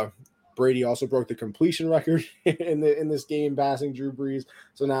 Brady also broke the completion record in this game, passing Drew Brees.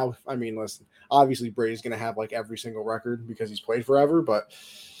 So now, I mean, listen, obviously Brady's going to have like every single record because he's played forever, but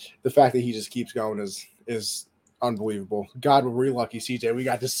the fact that he just keeps going is unbelievable. God, we're really lucky, CJ. We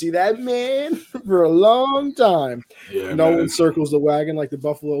got to see that man for a long time. Yeah, no man. one circles the wagon like the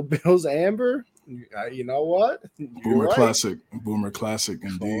Buffalo Bills. Amber, you know what? Boomer Classic. Boomer Classic,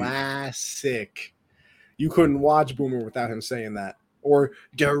 indeed. Classic. You couldn't watch Boomer without him saying that. Or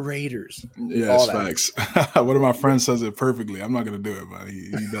the Raiders. Yes, facts. One of my friends says it perfectly. I'm not gonna do it, but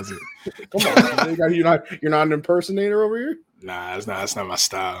he does it. Come on, you're not an impersonator over here. Nah, that's not my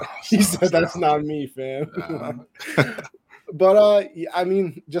style. He said that's not me, fam. But I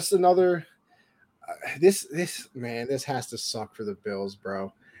mean, just another. This man, this has to suck for the Bills,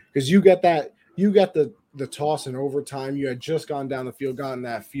 bro, because you get the toss in overtime. You had just gone down the field, gotten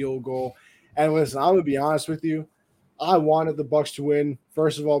that field goal, and listen, I'm gonna be honest with you. I wanted the Bucks to win,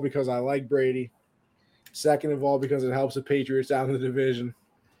 first of all, because I like Brady. Second of all, because it helps the Patriots out in the division.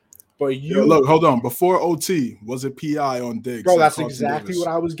 But look, hold on. Before OT, was it PI on Diggs? Bro, that's exactly what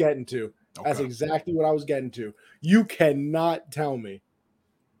I was getting to. Okay. That's exactly what I was getting to. You cannot tell me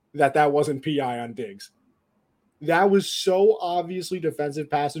that wasn't PI on Diggs. That was so obviously defensive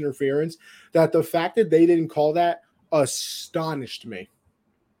pass interference that the fact that they didn't call that astonished me.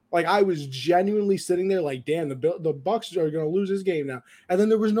 Like, I was genuinely sitting there like, damn, the Bucks are going to lose this game now. And then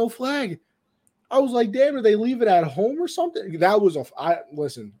there was no flag. I was like, damn, did they leave it at home or something? That was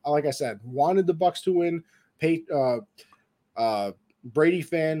listen, like I said, wanted the Bucks to win. Brady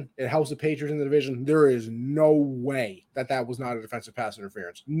fan, it helps the Patriots in the division. There is no way that was not a defensive pass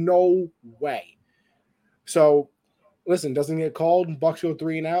interference. No way. So, listen, doesn't get called. Bucks go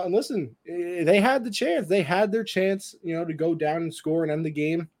 3-and-out. And listen, they had the chance. They had their chance, you know, to go down and score and end the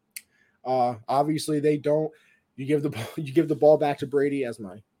game. Obviously they don't. You give the ball back to Brady, as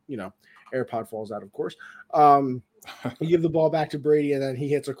my, you know, AirPod falls out, of course. You give the ball back to Brady, and then he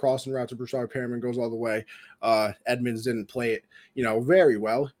hits a crossing route to Brashard Perriman, goes all the way. Edmonds didn't play it, you know, very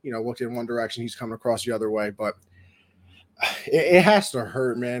well. You know, looked in one direction, he's coming across the other way, but it has to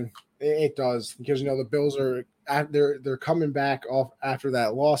hurt, man. It does, because, you know, the Bills are they're coming back off after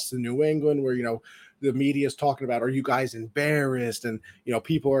that loss to New England, where, you know, the media is talking about, are you guys embarrassed? And, you know,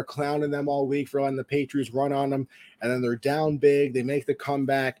 people are clowning them all week for letting the Patriots run on them. And then they're down big. They make the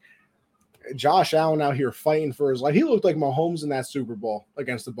comeback. Josh Allen out here fighting for his life. He looked like Mahomes in that Super Bowl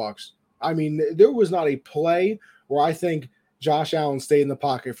against the Bucs. I mean, there was not a play where I think Josh Allen stayed in the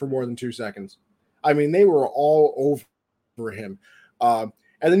pocket for more than 2 seconds. I mean, they were all over him. And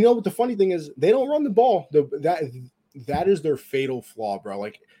then, you know what the funny thing is? They don't run the ball. That is their fatal flaw, bro.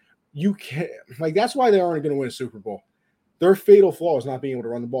 Like, you can't, like, that's why they aren't going to win a Super Bowl. Their fatal flaw is not being able to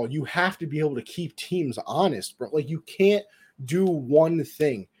run the ball. You have to be able to keep teams honest, bro. Like, you can't do one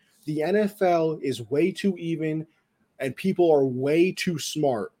thing. The NFL is way too even, and people are way too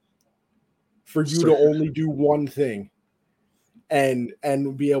smart for you to only do one thing and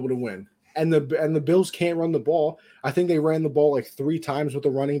be able to win. And the Bills can't run the ball. I think they ran the ball like 3 times with the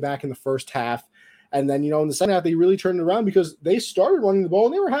running back in the first half. And then, you know, in the second half, they really turned it around because they started running the ball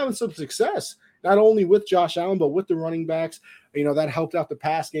and they were having some success, not only with Josh Allen, but with the running backs. You know, that helped out the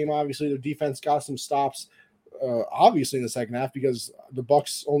pass game. Obviously, the defense got some stops, obviously, in the second half, because the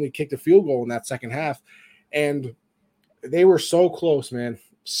Bucs only kicked a field goal in that second half. And they were so close, man.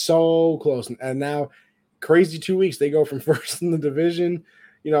 So close. And now, crazy 2 weeks, they go from first in the division,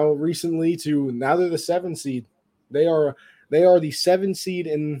 you know, recently, to now they're the 7 seed. They are the 7 seed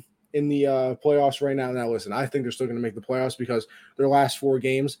in the playoffs right now. Now, listen, I think they're still going to make the playoffs because their last 4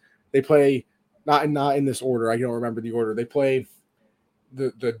 games, they play not in this order. I don't remember the order. They play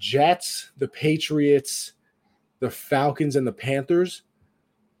the Jets, the Patriots, the Falcons, and the Panthers.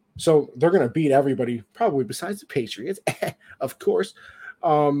 So they're going to beat everybody, probably besides the Patriots, of course.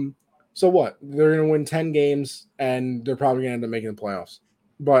 So what? They're going to win 10 games, and they're probably going to end up making the playoffs.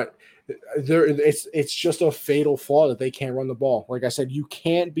 But it's just a fatal flaw that they can't run the ball. Like I said, you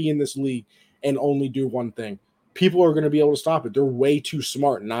can't be in this league and only do one thing. People are going to be able to stop it. They're way too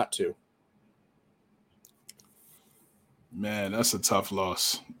smart not to. Man, that's a tough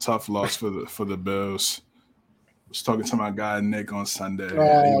loss. Tough loss for the Bills. I was talking to my guy Nick on Sunday.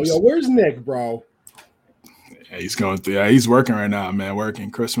 Yo, where's Nick, bro? Yeah, he's going through. Yeah, he's working right now, man. Working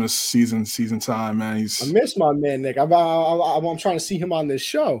Christmas season time, man. I miss my man Nick. I'm trying to see him on this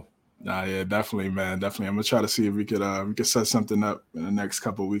show. Nah, yeah, definitely, man. Definitely. I'm gonna try to see if we could set something up in the next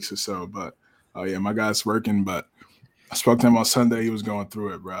couple of weeks or so. But yeah, my guy's working. But I spoke to him on Sunday. He was going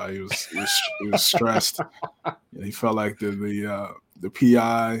through it, bro. He was stressed. Yeah, he felt like the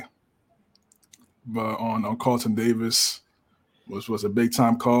PI, but on Carlton Davis was a big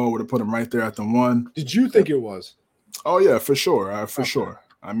time call. Would have put him right there at the one. Did you think it was? Oh yeah, for sure, sure.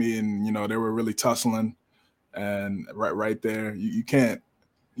 I mean, they were really tussling, and right there, you can't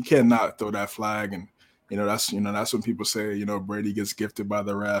not throw that flag. And that's when people say Brady gets gifted by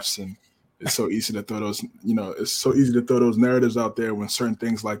the refs, and it's so easy to throw those narratives out there when certain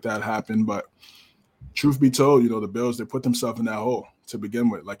things like that happen. But truth be told, the Bills, they put themselves in that hole to begin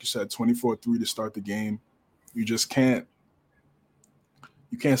with. Like you said, 24-3 to start the game. You just can't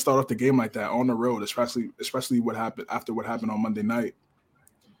start off the game like that on the road, especially what happened after what happened on Monday night.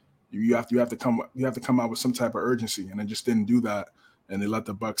 You have to come out with some type of urgency, and they just didn't do that. And they let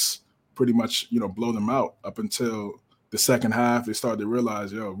the Bucs pretty much, blow them out up until the second half. They started to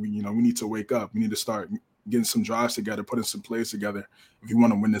realize, we need to wake up. We need to start getting some drives together, putting some plays together if you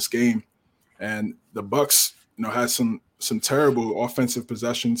want to win this game. And the Bucs, had some terrible offensive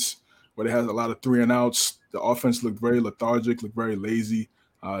possessions where they had a lot of 3-and-outs. The offense looked very lethargic, looked very lazy.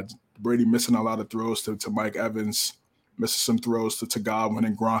 Brady missing a lot of throws to Mike Evans, missing some throws to Godwin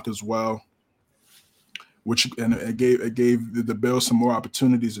and Gronk as well. It gave the Bills some more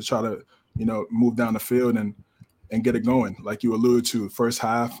opportunities to try to, move down the field and get it going. Like you alluded to, first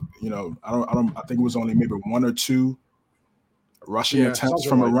half, I think it was only maybe one or two rushing attempts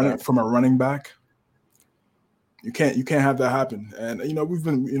from a running back. You can't have that happen. And we've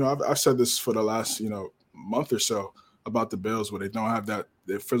been, I've said this for the last month or so about the Bills, where they don't have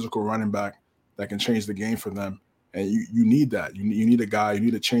their physical running back that can change the game for them. And you need that. You need a guy. You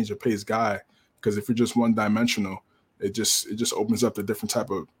need a change of pace guy. Because if you're just one dimensional, it just opens up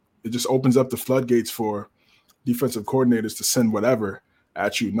opens up the floodgates for defensive coordinators to send whatever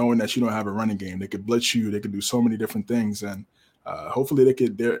at you, knowing that you don't have a running game. They could blitz you. They could do so many different things, and hopefully they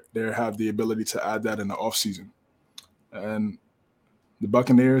could have the ability to add that in the offseason. And the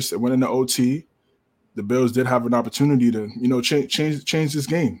Buccaneers, they went into OT. The Bills did have an opportunity to change this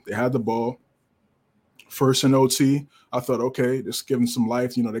game. They had the ball. First in OT, I thought, okay, just give them some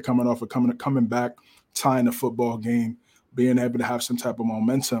life. They're coming off of coming back, tying the football game, being able to have some type of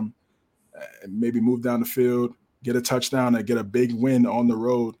momentum, and maybe move down the field, get a touchdown, and get a big win on the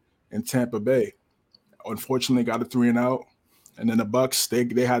road in Tampa Bay. Unfortunately, got a 3-and-out. And then the Bucs,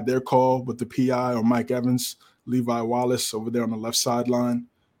 they had their call with the PI or Mike Evans, Levi Wallace over there on the left sideline,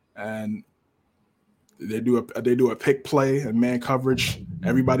 and they do a pick play and man coverage.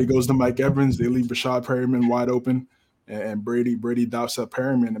 Everybody goes to Mike Evans. They leave Rashad Perriman wide open, and Brady doubts up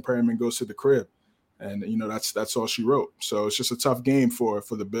Perriman, and Perriman goes to the crib. And that's all she wrote. So it's just a tough game for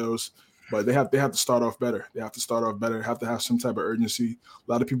the Bills, but they have to start off better. They have to have some type of urgency.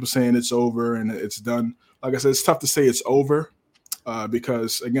 A lot of people saying it's over and it's done. Like I said, it's tough to say it's over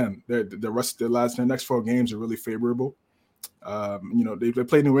because again, the rest of their next 4 games are really favorable. They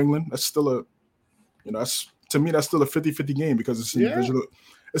play New England. That's still to me, that's still a 50-50 game because it's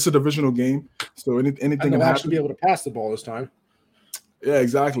a divisional game. So anything can happen. Actually be able to pass the ball this time. Yeah,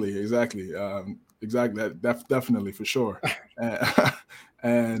 exactly. That definitely for sure.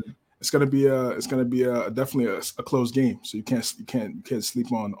 And it's gonna be definitely a close game. So you can't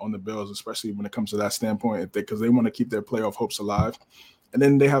sleep on the Bills, especially when it comes to that standpoint, because they want to keep their playoff hopes alive. And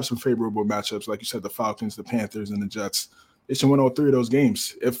then they have some favorable matchups, like you said, the Falcons, the Panthers, and the Jets. They should win all 3 of those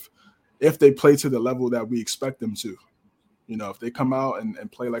games if they play to the level that we expect them to. If they come out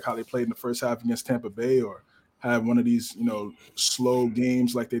and play like how they played in the first half against Tampa Bay, or have one of these, slow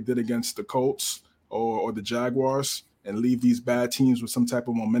games like they did against the Colts or the Jaguars, and leave these bad teams with some type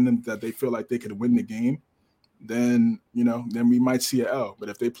of momentum that they feel like they could win the game, then we might see an L. But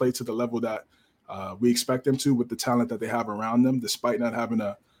if they play to the level that we expect them to, with the talent that they have around them, despite not having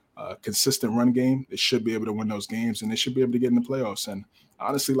a consistent run game, they should be able to win those games, and they should be able to get in the playoffs. And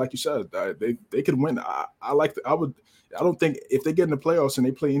honestly, like you said, they could win. I don't think if they get in the playoffs and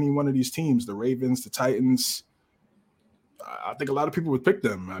they play any one of these teams, the Ravens, the Titans, I think a lot of people would pick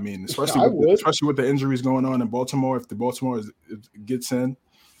them. I mean, especially with the injuries going on in Baltimore. If the Baltimore gets in,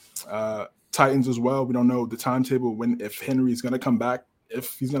 Titans as well. We don't know the timetable if Henry's going to come back.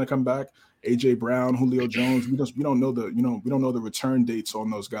 If he's going to come back, AJ Brown, Julio Jones. We don't know the return dates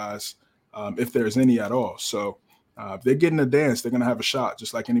on those guys, if there's any at all. So if they get in the dance, they're going to have a shot,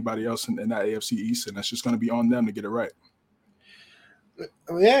 just like anybody else in that AFC East, and that's just going to be on them to get it right.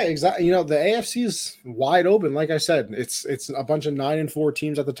 Yeah, exactly. The AFC is wide open. Like I said, it's a bunch of 9-4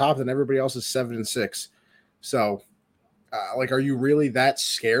 teams at the top, and everybody else is 7-6. So, are you really that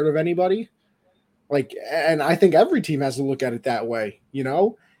scared of anybody? And I think every team has to look at it that way.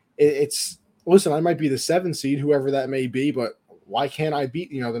 Listen, I might be the 7 seed, whoever that may be, but why can't I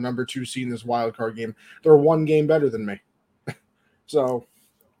beat the number 2 seed in this wild card game? They're one game better than me. So,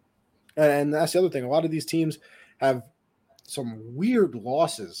 and that's the other thing. A lot of these teams have some weird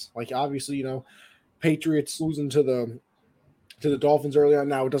losses. Obviously, Patriots losing to the Dolphins early on.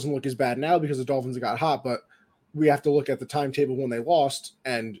 Now it doesn't look as bad now because the Dolphins got hot, but we have to look at the timetable when they lost,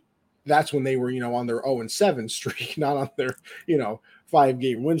 and that's when they were, on their 0-7 streak, not on their,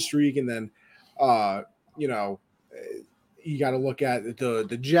 5-game win streak. And then, you got to look at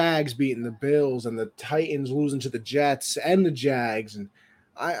the Jags beating the Bills and the Titans losing to the Jets and the Jags. And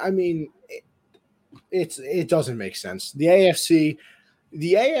I mean, it doesn't make sense. The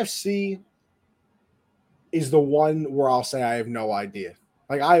AFC is the one where I'll say I have no idea.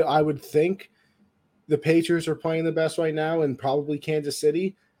 I would think the Patriots are playing the best right now, and probably Kansas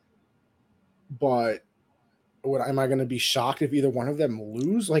City. But am I going to be shocked if either one of them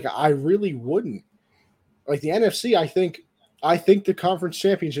lose? I really wouldn't. The NFC, I think the conference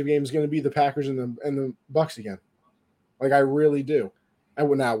championship game is going to be the Packers and the Bucs again. I really do. And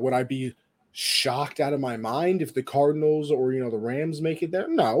would I be shocked out of my mind if the Cardinals or the Rams make it there?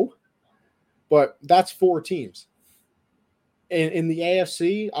 No. But that's 4 teams. In the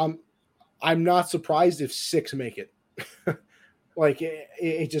AFC, I'm not surprised if 6 make it.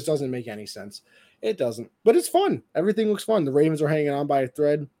 It just doesn't make any sense. It doesn't. But it's fun. Everything looks fun. The Ravens are hanging on by a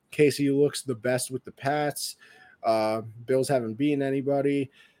thread. Casey looks the best with the Pats. Bills haven't beaten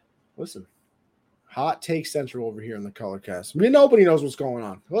anybody. Listen, hot take central over here in the Colorcast. I mean, nobody knows what's going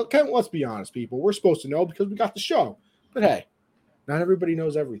on. Well, let's be honest, people. We're supposed to know because we got the show. But hey, not everybody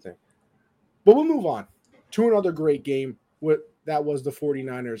knows everything. But we'll move on to another great game. That was the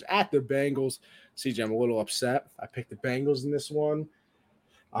 49ers at the Bengals. CJ, I'm a little upset. I picked the Bengals in this one.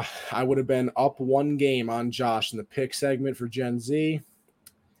 I would have been up 1 game on Josh in the pick segment for Gen Z.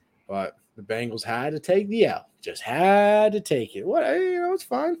 But the Bengals had to take the L. Just had to take it. It's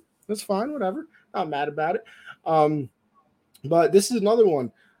fine. It's fine. Whatever. Not mad about it. But this is another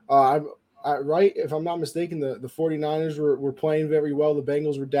one. Right, if I'm not mistaken, the 49ers were playing very well. The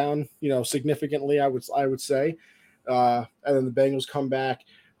Bengals were down, significantly, I would say. And then the Bengals come back.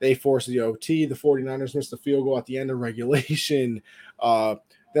 They force the OT. The 49ers missed the field goal at the end of regulation.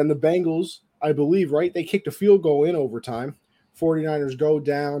 Then the Bengals, I believe, right, they kicked a field goal in overtime. 49ers go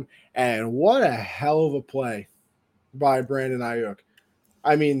down, and what a hell of a play by Brandon Ayuk.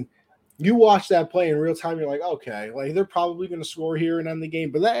 I mean, you watch that play in real time, you're like, okay, they're probably going to score here and end the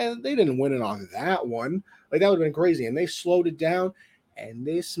game, but they didn't win it on that one. That would have been crazy, and they slowed it down, and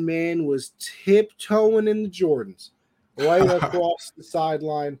this man was tiptoeing in the Jordans right across the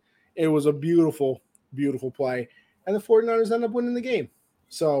sideline. It was a beautiful, beautiful play, and the 49ers end up winning the game.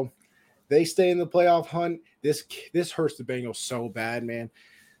 So they stay in the playoff hunt. This hurts the Bengals so bad, man.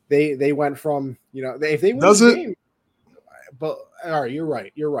 They went from, if they win the game, but all right, you're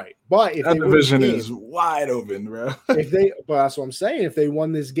right. But if that division is wide open, bro. But that's what I'm saying. If they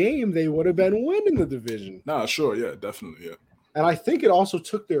won this game, they would have been winning the division. Nah, sure, yeah, definitely, yeah. And I think it also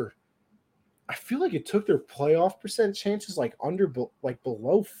took their playoff percent chances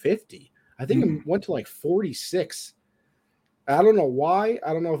below 50. I think it went to 46. I don't know why.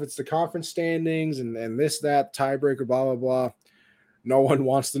 I don't know if it's the conference standings and this, that, tiebreaker, blah, blah, blah. No one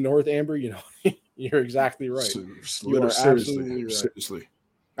wants the North, Amber. You're exactly right. You are absolutely right. Seriously.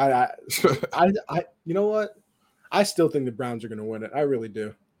 I you know what? I still think the Browns are going to win it. I really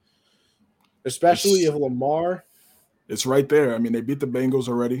do. Especially if Lamar. It's right there. I mean, they beat the Bengals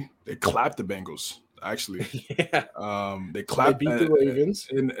already. They clapped the Bengals, actually. Yeah. They clapped. They beat the Ravens.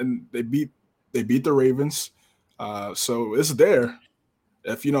 And they beat the Ravens. So it's there.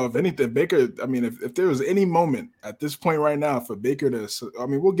 If anything, Baker, I mean, if there was any moment at this point right now for Baker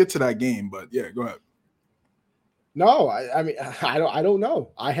we'll get to that game, but yeah, go ahead. No, I mean I don't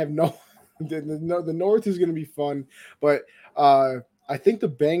know. I have no the North is going to be fun, but I think the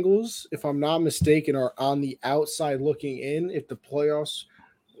Bengals, if I'm not mistaken, are on the outside looking in. If the playoffs,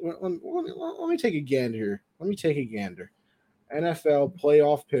 let me take a gander here. Let me take a gander. NFL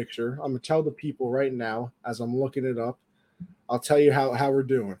playoff picture. I'm gonna tell the people right now as I'm looking it up. I'll tell you how we're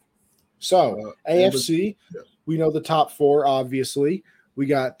doing. So And but AFC, yeah, we know the top four. Obviously, we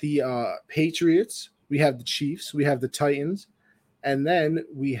got the Patriots. We have the Chiefs. We have the Titans, and then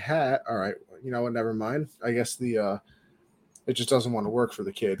we had. All right, you know what? Never mind. I guess the it just doesn't want to work for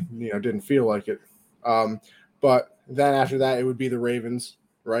the kid. You know, didn't feel like it. Um, but then after that, it would be the Ravens,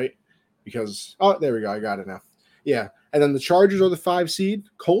 right? Because there we go. I got it now. Yeah, and then the Chargers are the 5 seed.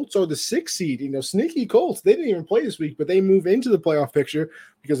 Colts are the 6 seed. You know, sneaky Colts. They didn't even play this week, but they move into the playoff picture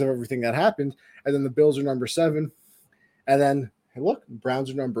because of everything that happened. And then the Bills are number 7. And then hey, look, Browns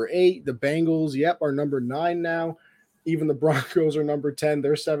are number 8. The Bengals, yep, are number 9 now. Even the Broncos are number 10.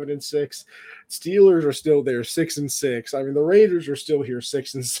 They're 7-6. Steelers are still there, 6-6. I mean, the Raiders are still here,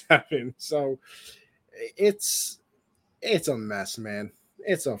 6-7. So it's a mess, man.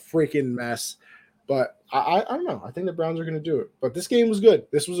 It's a freaking mess. But I don't know. I think the Browns are going to do it. But this game was good.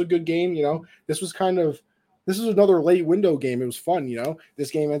 This was a good game. You know, this was another late window game. It was fun. You know, this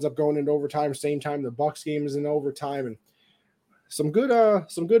game ends up going into overtime. Same time the Bucks game is in overtime, and some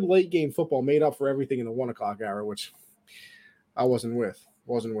good late game football made up for everything in the 1 o'clock hour, which I wasn't with.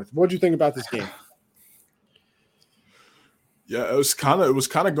 What do you think about this game? yeah, it was kind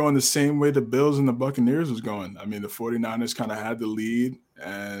of going the same way the Bills and the Buccaneers was going. I mean, the 49ers kind of had the lead,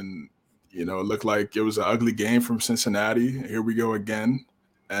 and it looked like it was an ugly game from Cincinnati. Here we go again,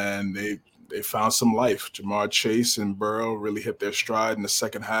 and they found some life. Jamar Chase and Burrow really hit their stride in the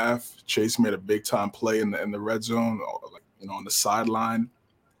second half. Chase made a big time play in the red zone, like on the sideline,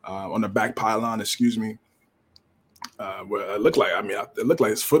 on the back pylon, excuse me. Where it looked like, it looked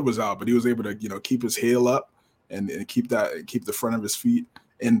like his foot was out, but he was able to, keep his heel up and keep the front of his feet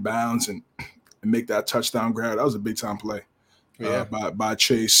in bounds and make that touchdown grab. That was a big time play Yeah. by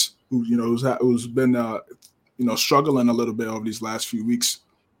Chase, who's been struggling a little bit over these last few weeks.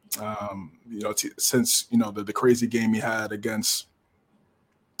 Since the crazy game he had against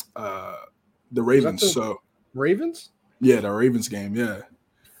the Ravens. Ravens? Yeah, the Ravens game. Yeah,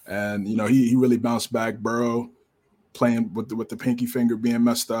 and he really bounced back. Burrow playing with the pinky finger being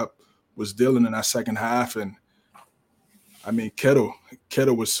messed up was dealing in that second half, and I mean Kittle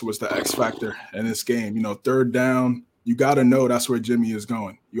was the X factor in this game. Third down, you got to know that's where Jimmy is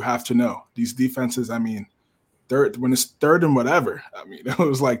going. You have to know these defenses. I mean, when it's third and whatever. I mean, it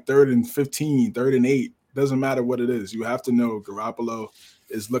was like 3rd and 15, 3rd and 8. Doesn't matter what it is. You have to know Garoppolo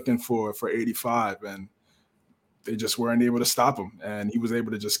is looking for 85, and they just weren't able to stop him. And he was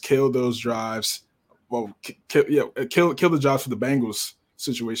able to just kill those drives. Well, kill the drives for the Bengals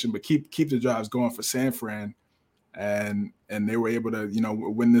situation, but keep the drives going for San Fran. And they were able to,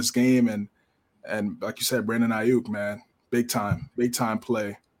 win this game. And like you said, Brandon Ayuk, man, big time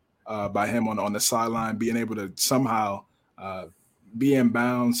play by him on the sideline, being able to somehow be in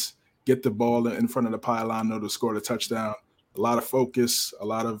bounds, get the ball in front of the pylon, know to score the touchdown. A lot of focus, a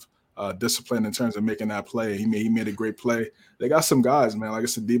lot of discipline in terms of making that play. He made a great play. They got some guys, man. Like I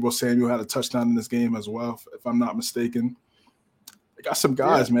said, Deebo Samuel had a touchdown in this game as well, if I'm not mistaken. They got some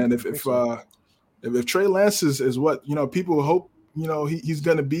guys, man. If Trey Lance is what people hope he's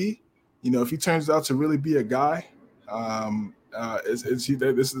going to be, if he turns out to really be a guy,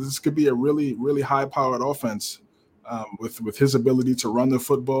 this could be a really, really high powered offense with his ability to run the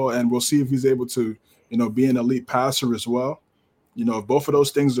football, and we'll see if he's able to be an elite passer as well. If both of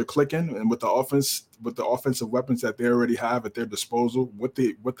those things are clicking, and with the offensive weapons that they already have at their disposal, with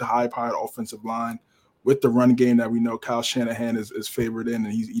the high powered offensive line, with the run game that we know Kyle Shanahan is favored in,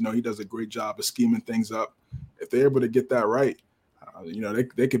 and he does a great job of scheming things up. If they're able to get that right,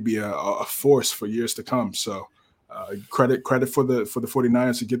 they could be a force for years to come. So credit for the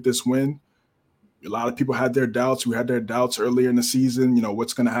 49ers to get this win. A lot of people had their doubts. We had their doubts earlier in the season.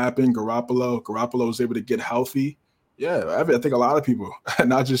 What's going to happen? Garoppolo was able to get healthy. Yeah, I think a lot of people,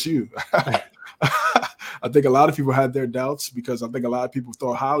 not just you. I think a lot of people had their doubts because I think a lot of people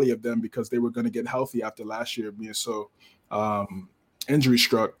thought highly of them because they were going to get healthy after last year being so injury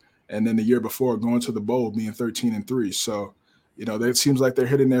struck, and then the year before going to the bowl being 13-3. So, it seems like they're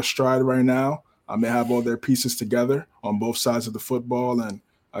hitting their stride right now. They have all their pieces together on both sides of the football, and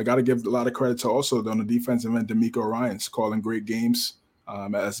I got to give a lot of credit to also on the defensive end, D'Amico Ryans calling great games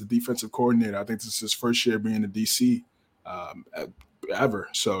as a defensive coordinator. I think this is his first year being a DC ever.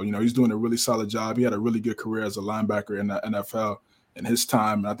 So, he's doing a really solid job. He had a really good career as a linebacker in the NFL in his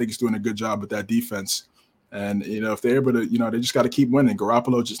time. And I think he's doing a good job with that defense. And, if they're able to, they just got to keep winning.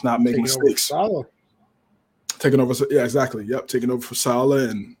 Garoppolo just not making mistakes. Taking over. Yeah, exactly. Yep. Taking over for Saleh.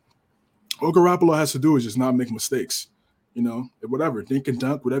 And all Garoppolo has to do is just not make mistakes. Whatever, dink and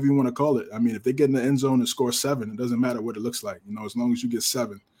dunk, whatever you want to call it. I mean, if they get in the end zone and score 7, it doesn't matter what it looks like. As long as you get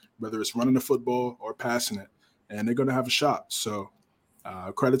 7, whether it's running the football or passing it, and they're going to have a shot. So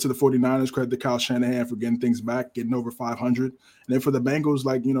credit to the 49ers, credit to Kyle Shanahan for getting things back, getting over 500. And then for the Bengals,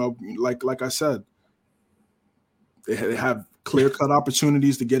 like I said, they have clear-cut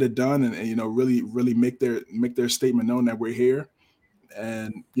opportunities to get it done and really, really make their statement known that we're here.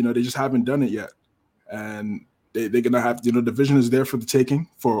 And, they just haven't done it yet. And they're going to have, the division is there for the taking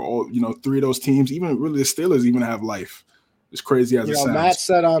for all, 3 of those teams. Even really the Steelers even have life. As crazy as it sounds. Matt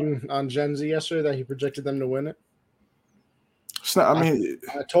said on Gen Z yesterday that he projected them to win it. It's not,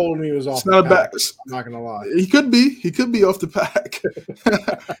 I told him he was off the pack. I'm not going to lie. He could be off the pack.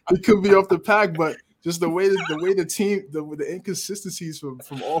 He could be off the pack, but just the way the team, the inconsistencies from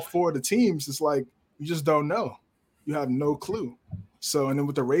all 4 of the teams, it's like you just don't know. You have no clue. So, and then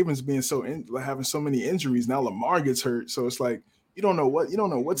with the Ravens being having so many injuries, now Lamar gets hurt. So it's like you don't know what's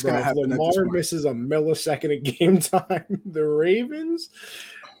going to happen. Lamar misses a millisecond of game time. The Ravens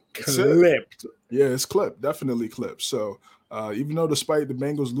clipped. Yeah, it's clipped. Definitely clipped. So even though despite the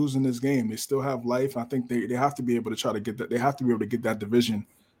Bengals losing this game, they still have life. I think they have to be able to try to get that. They have to be able to get that division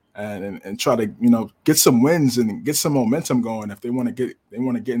and try to get some wins and get some momentum going if they want to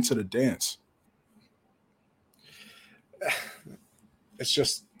get into the dance. It's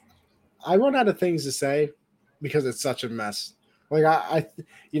just I run out of things to say because it's such a mess. Like I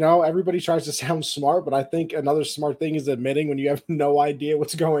everybody tries to sound smart, but I think another smart thing is admitting when you have no idea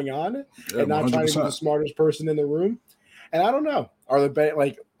what's going on and not 100%. Trying to be the smartest person in the room. And I don't know, are the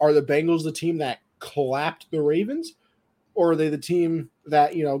Bengals the team that clapped the Ravens, or are they the team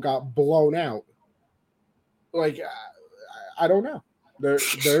that got blown out? Like I don't know.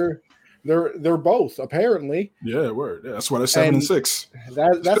 They're both apparently. Yeah, word. Yeah, that's why they're 7-6.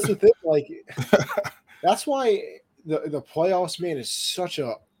 That's the thing. Like that's why the playoffs, man, is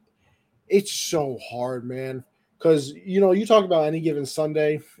it's so hard, man. Because you talk about any given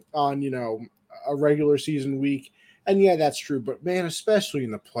Sunday on a regular season week, and yeah, that's true. But man, especially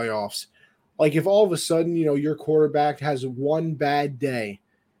in the playoffs, like if all of a sudden your quarterback has one bad day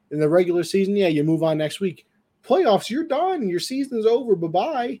in the regular season, yeah, you move on next week. Playoffs, you're done. Your season's over.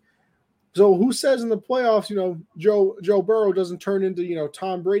 Bye-bye. So who says in the playoffs, Joe Burrow doesn't turn into,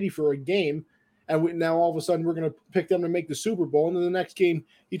 Tom Brady for a game, and now all of a sudden we're going to pick them to make the Super Bowl, and then the next game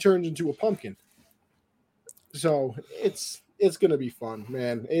he turns into a pumpkin. So it's going to be fun,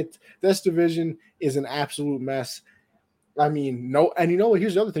 man. This division is an absolute mess. I mean, no, and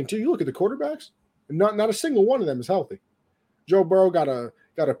here's the other thing too. You look at the quarterbacks, not a single one of them is healthy. Joe Burrow got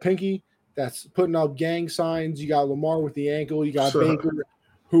a pinky that's putting up gang signs. You got Lamar with the ankle. You got Baker,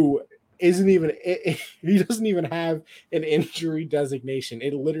 who he doesn't even have an injury designation.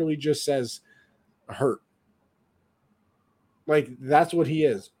 It literally just says hurt. Like that's what he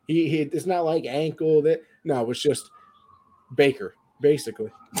is. He it's not like ankle it's just Baker, basically.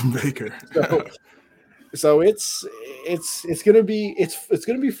 Baker. So it's gonna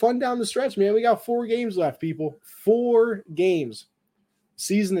be fun down the stretch, man. We got 4 games left, people. 4 games.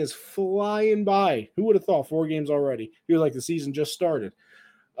 Season is flying by. Who would have thought 4 games already? Feels like the season just started.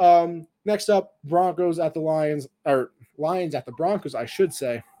 Next up, Broncos at the Lions, or Lions at the Broncos, I should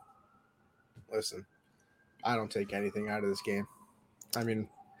say. Listen, I don't take anything out of this game. I mean,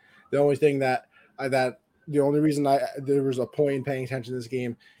 the only thing the only reason there was a point in paying attention to this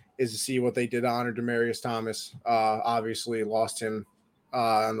game is to see what they did to honor Demaryius Thomas. Obviously lost him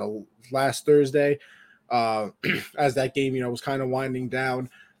on the last Thursday as that game, was kind of winding down.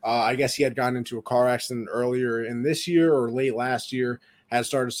 I guess he had gotten into a car accident earlier in this year or late last year, had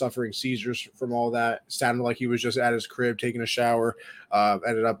started suffering seizures from all that. Sounded like he was just at his crib taking a shower.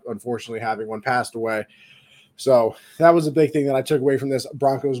 Ended up, unfortunately, having one passed away. So that was a big thing that I took away from this.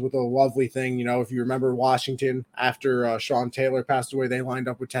 Broncos with a lovely thing. If you remember Washington, after Sean Taylor passed away, they lined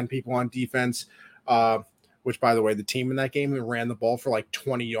up with 10 people on defense, which, by the way, the team in that game ran the ball for like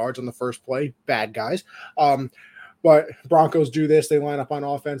 20 yards on the first play. Bad guys. But Broncos do this. They line up on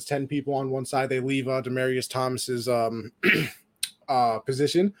offense, 10 people on one side. They leave Demaryius Thomas's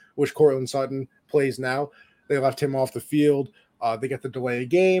position, which Courtland Sutton plays now. They left him off the field. They get the delay of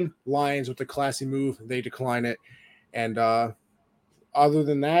game. Lions with the classy move. They decline it. And other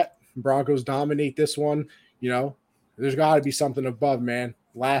than that, Broncos dominate this one. There's got to be something above, man.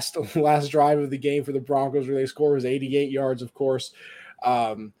 Last drive of the game for the Broncos where they score was 88 yards, of course.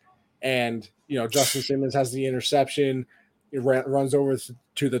 And Justin Simmons has the interception. runs over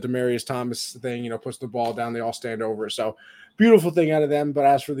to the Demaryius Thomas thing, puts the ball down. They all stand over it. So beautiful thing out of them. But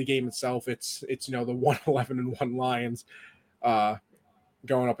as for the game itself, it's the 1-11-1 Lions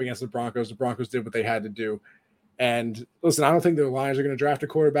going up against the Broncos. The Broncos did what they had to do. And listen, I don't think the Lions are going to draft a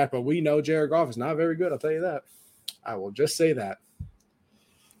quarterback, but we know Jared Goff is not very good. I'll tell you that. I will just say that.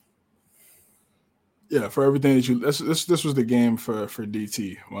 Yeah, for everything that this was the game for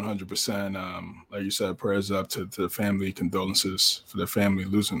DT, 100%. Like you said, prayers up to the family, condolences for their family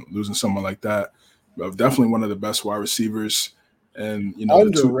losing someone like that. But definitely one of the best wide receivers, and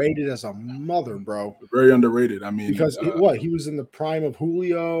underrated as a mother, bro. Very underrated. I mean, because he was in the prime of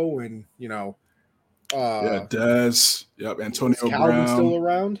Julio, and Dez, yep, Antonio Calvin Brown still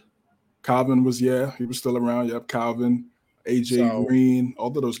around. Calvin was he was still around. Yep, Calvin. AJ Green, all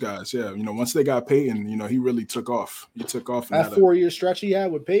of those guys. Yeah, once they got Peyton, he really took off. He took off. That 4-year stretch he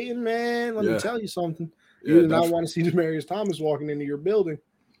had with Peyton, man, let me tell you something. You did not want to see Demaryius Thomas walking into your building.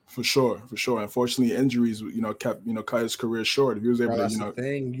 For sure. Unfortunately, injuries, kept, cut his career short. If he was able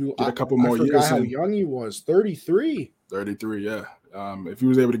to, get a couple more years. How young he was, 33. 33, yeah. If he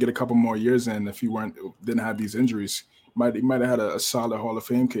was able to get a couple more years in, if he didn't have these injuries, he might have had a solid Hall of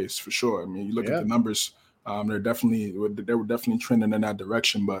Fame case for sure. I mean, you look at the numbers. They were definitely trending in that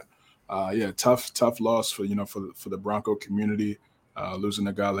direction, but tough loss for the Bronco community. Losing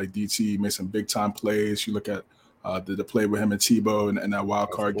a guy like DT, made some big time plays. You look at the play with him and Tebow and that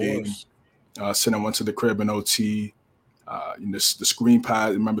wild card game. Sending one to the crib in OT. The screen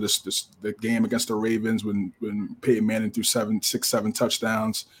pass. Remember the game against the Ravens when Peyton Manning threw 7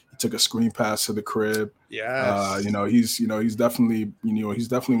 touchdowns. He took a screen pass to the crib. Yeah. He's definitely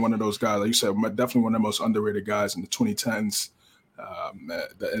one of those guys, like you said, definitely one of the most underrated guys in the 2010s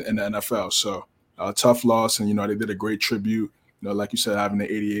in the NFL. So tough loss, and they did a great tribute. Like you said, having the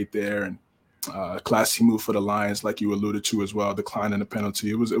 88 there, and classy move for the Lions, like you alluded to as well, declining the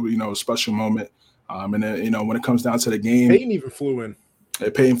penalty. It was a special moment. And then, when it comes down to the game, Peyton even flew in.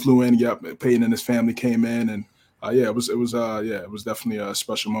 Peyton flew in. Yep, Peyton and his family came in, and it was definitely a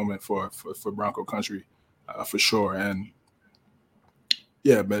special moment for Bronco country, for sure. And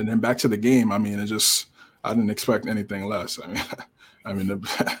but then back to the game. I mean, I didn't expect anything less. I mean, the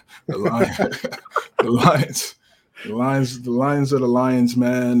Lions, the Lions are the Lions,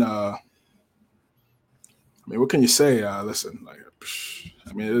 man. I mean, what can you say? Listen,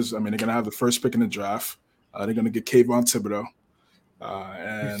 they're gonna have the first pick in the draft. They're gonna get Kayvon Thibodeau.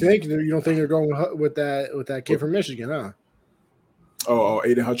 And you don't think they're going with that kid from Michigan, huh? Oh,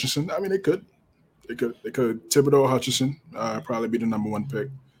 Aiden Hutchinson. I mean, they could. Thibodeau or Hutchinson probably be the number one pick.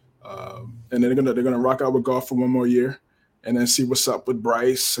 And then they're gonna rock out with Goff for one more year, and then see what's up with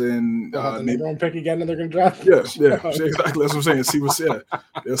Bryce and the number one pick again, and they're gonna draft. Yeah, exactly. That's what I'm saying.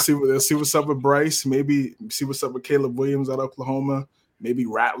 They'll see what's up with Bryce. Maybe see what's up with Caleb Williams out of Oklahoma. Maybe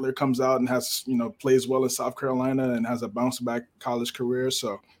Rattler comes out and has plays well in South Carolina and has a bounce back college career.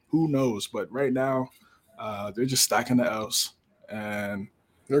 So who knows? But right now, they're just stacking the L's, and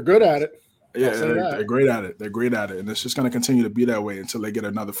they're good at it. Yeah, they're great at it. They're great at it, and it's just going to continue to be that way until they get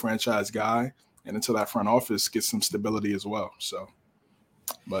another franchise guy, and until that front office gets some stability as well. So,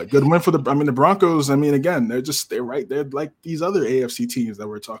 but good win for the Broncos. I mean, again, they're right. They're like these other AFC teams that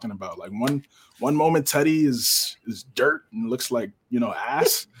we're talking about. Like one moment Teddy is dirt and looks like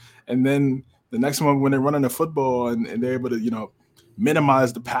ass, and then the next moment when they're running the football and they're able to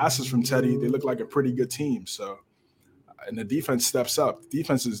minimize the passes from Teddy, they look like a pretty good team. So. And the defense steps up. The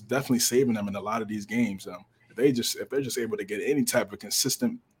defense is definitely saving them in a lot of these games. If they're just able to get any type of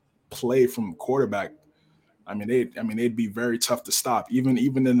consistent play from quarterback, they'd be very tough to stop, even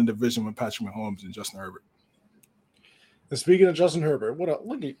in the division with Patrick Mahomes and Justin Herbert. And speaking of Justin Herbert,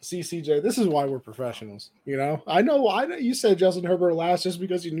 look at CJ. This is why we're professionals. I know you said Justin Herbert last just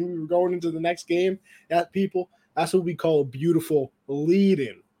because you knew we were going into the next game. That's what we call a beautiful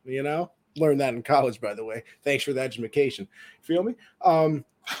lead-in. Learned that in college, by the way. Thanks for the education. Feel me?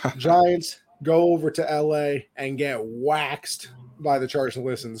 Giants go over to LA and get waxed by the Chargers. And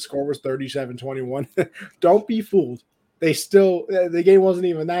listen, the score was 37-21. Don't be fooled. The game wasn't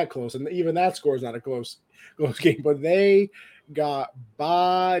even that close, and even that score is not a close game, but they got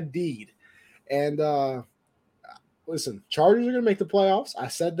bodied. And listen, Chargers are going to make the playoffs. I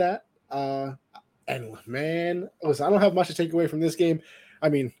said that. And man, listen, I don't have much to take away from this game. I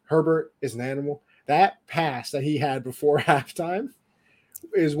mean, Herbert is an animal. That pass that he had before halftime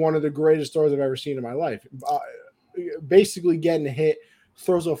is one of the greatest throws I've ever seen in my life. Basically getting hit,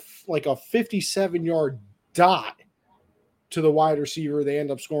 throws a 57-yard dot to the wide receiver. They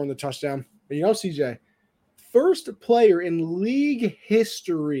end up scoring the touchdown. But CJ, first player in league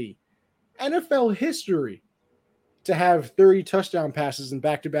history, NFL history, to have 30 touchdown passes in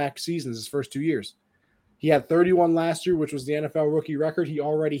back-to-back seasons his first 2 years. He had 31 last year, which was the NFL rookie record. He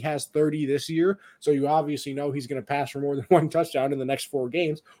already has 30 this year. So you obviously know he's going to pass for more than one touchdown in the next 4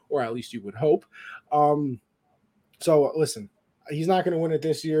 games, or at least you would hope. So listen, he's not going to win it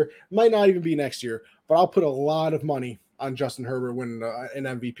this year. Might not even be next year, but I'll put a lot of money on Justin Herbert winning an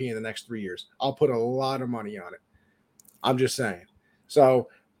MVP in the next 3 years. I'll put a lot of money on it. I'm just saying. So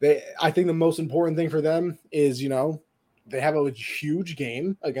I think the most important thing for them is, they have a huge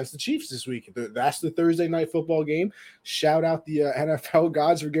game against the Chiefs this week. That's the Thursday night football game. Shout out the NFL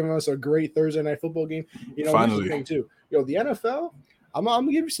gods for giving us a great Thursday night football game. Finally. Here's the thing too. The NFL, I'm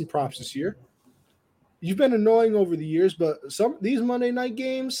gonna give you some props this year. You've been annoying over the years, but these Monday night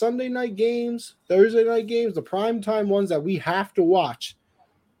games, Sunday night games, Thursday night games, the primetime ones that we have to watch,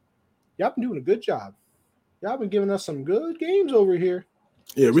 y'all been doing a good job. Y'all been giving us some good games over here.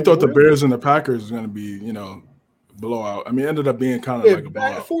 Yeah, we thought the Bears and the Packers was going to be, blowout. I mean, it ended up being kind of like a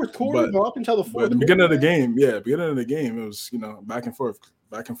blowout. Fourth quarter, but up until the fourth. At the beginning of the game, it was, back and forth.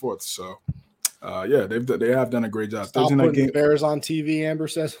 So, they have done a great job. Stop putting the Bears on TV. Amber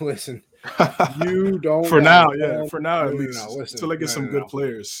says, "Listen, you don't." For now, at least, until they get some good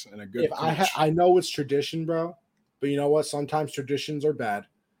players and a good. I know it's tradition, bro, but you know what? Sometimes traditions are bad.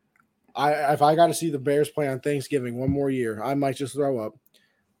 If I got to see the Bears play on Thanksgiving one more year, I might just throw up.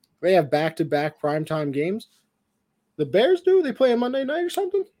 They have back-to-back primetime games. The Bears do? They play on Monday night or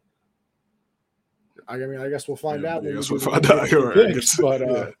something? I mean, I guess we'll find out. I guess we'll find out. Right.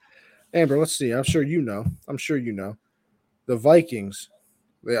 But Amber, let's see. I'm sure you know. The Vikings.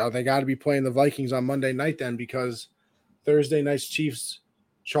 They got to be playing the Vikings on Monday night then, because Thursday night's Chiefs,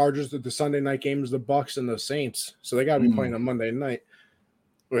 Chargers. The Sunday night game is the Bucks and the Saints. So they got to be playing on Monday night,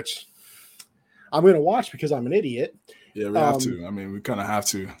 which I'm going to watch because I'm an idiot. Yeah, we have to. I mean, we kind of have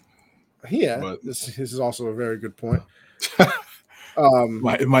to. Yeah, but this is also a very good point.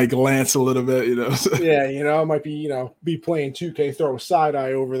 It might glance a little bit, Yeah, it might be playing 2K, throw a side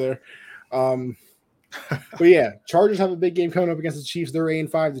eye over there. But yeah, Chargers have a big game coming up against the Chiefs. They're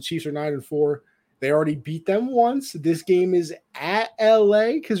 8-5. The Chiefs are 9-4. They already beat them once. This game is at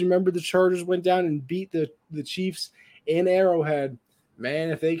LA, because remember the Chargers went down and beat the Chiefs in Arrowhead. Man,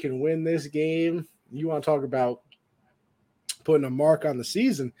 if they can win this game, you want to talk about putting a mark on the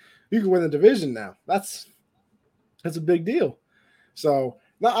season. You can win the division now. That's a big deal. So,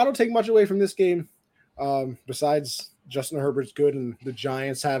 no, I don't take much away from this game. Besides Justin Herbert's good, and the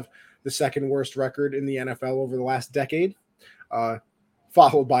Giants have the second worst record in the NFL over the last decade.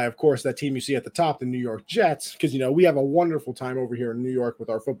 Followed by, of course, that team you see at the top, the New York Jets, because, we have a wonderful time over here in New York with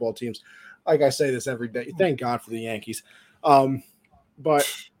our football teams. Like I say this every day. Thank God for the Yankees. But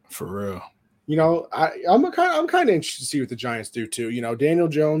for real, I'm kind of interested to see what the Giants do too. Daniel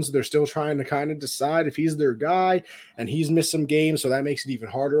Jones, they're still trying to kind of decide if he's their guy, and he's missed some games, so that makes it even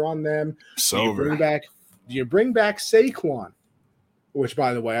harder on them. Do you bring back Saquon? Which,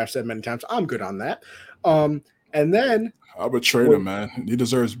 by the way, I've said many times, I'm good on that. And then I would trade him, man. He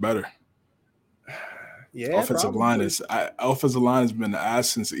deserves better. Yeah, offensive line has been the ass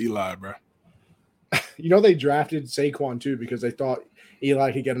since Eli, bro. They drafted Saquon too because they thought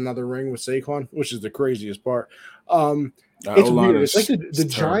Eli could get another ring with Saquon, which is the craziest part. It's weird. It's like the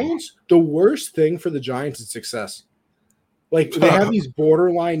Giants, the worst thing for the Giants is success. Like, they have these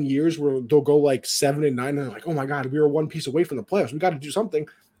borderline years where they'll go like 7-9, and they're like, oh my God, we were one piece away from the playoffs. We got to do something.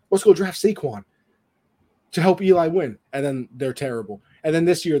 Let's go draft Saquon to help Eli win. And then they're terrible. And then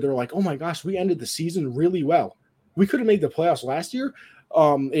this year they're like, oh my gosh, we ended the season really well. We could have made the playoffs last year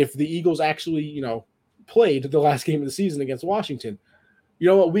if the Eagles actually, played the last game of the season against Washington. You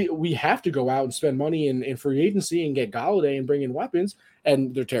know what? We have to go out and spend money in free agency and get Golladay and bring in weapons,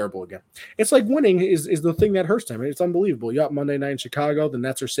 and they're terrible again. It's like winning is the thing that hurts them. It's unbelievable. You got Monday night in Chicago. The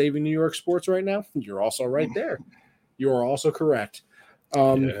Nets are saving New York sports right now. You're also right there. You are also correct.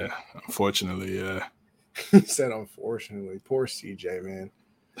 Yeah, unfortunately, yeah. He said, unfortunately. Poor CJ, man.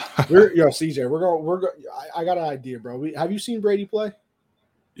 CJ, we're going. I got an idea, bro. Have you seen Brady play?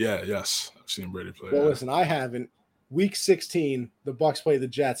 Yes, I've seen Brady play. Well, listen, I haven't. Week 16, the Bucks play the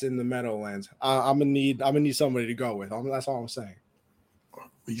Jets in the Meadowlands. I'm gonna need somebody to go with. That's all I'm saying.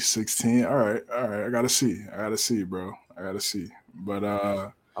 Week 16. All right. I gotta see, bro. But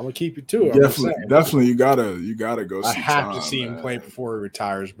I'm gonna keep you to it. Definitely, you gotta go. I have to see him play before he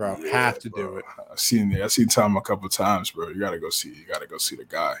retires, bro. Yeah, have to do it. I've seen Tom a couple times, bro. You gotta go see the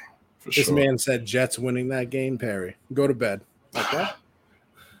guy for sure. This man said Jets winning that game. Perry, go to bed. Okay.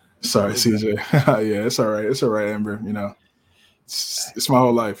 Sorry, CJ. Yeah, it's all right, Amber. It's my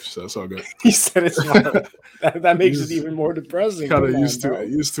whole life, so it's all good. He said it's my life. That makes it even more depressing. Kind of used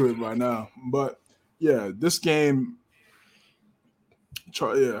to it by now. But yeah, this game.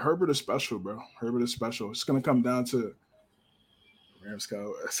 Yeah, Herbert is special, bro. Herbert is special. It's gonna come down to Rams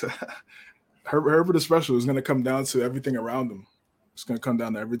Cowboys. Herbert is special. It's gonna come down to everything around him. It's gonna come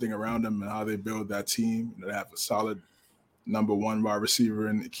down to everything around him and how they build that team. They have a solid number one wide receiver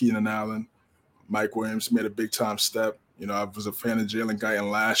in Keenan Allen. Mike Williams made a big time step. I was a fan of Jalen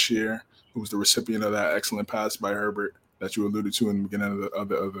Guyton last year, who was the recipient of that excellent pass by Herbert that you alluded to in the beginning of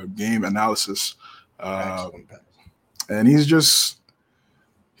the game analysis. Excellent pass. And he's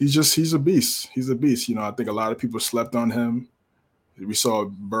a beast. He's a beast. I think a lot of people slept on him. We saw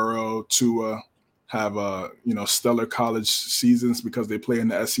Burrow, Tua have stellar college seasons because they play in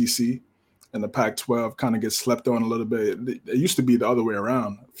the SEC, and the Pac-12 kind of gets slept on a little bit. It used to be the other way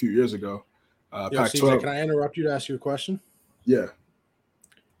around a few years ago. Pac-12. CJ, can I interrupt you to ask you a question? Yeah.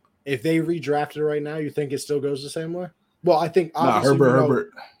 If they redrafted it right now, you think it still goes the same way? Well, I think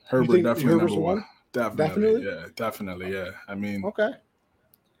Herbert definitely Herbert's number one. Definitely. Yeah, definitely. Yeah. I mean, okay.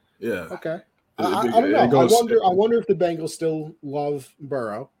 Yeah. Okay. I don't know. I wonder if the Bengals still love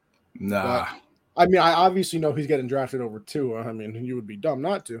Burrow. Nah. I mean, I obviously know he's getting drafted over Tua. I mean, you would be dumb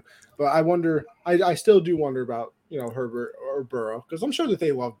not to. But I wonder. I still do wonder about Herbert or Burrow, because I'm sure that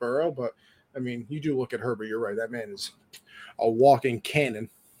they love Burrow. But I mean, you do look at Herbert. You're right. That man is a walking cannon.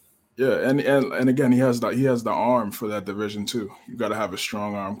 Yeah, and again, he has the arm for that division too. You got to have a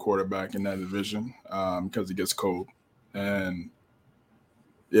strong arm quarterback in that division because he gets cold. And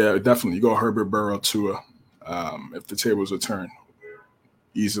yeah, definitely, you go Herbert, Burrow, Tua. If the tables are turned,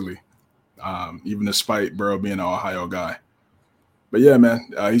 easily. Even despite Burrow being an Ohio guy. But yeah,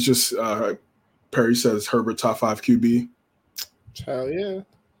 man, he's just Perry says Herbert top 5 QB. Hell yeah.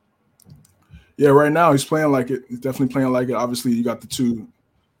 Yeah, right now he's playing like it. He's definitely playing like it. Obviously, you got the two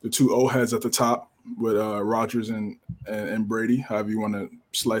old heads at the top with Rodgers and Brady. However you want to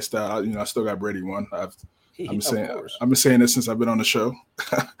slice that out. I still got Brady one. I've been saying this since I've been on the show.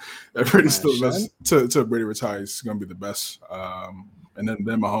 That Brady's still the best. Till Brady retires, it's gonna be the best. And then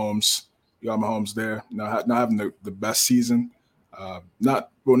Mahomes. You got Mahomes there. Not having the best season.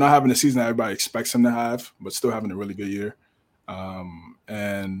 Not having the season that everybody expects him to have, but still having a really good year.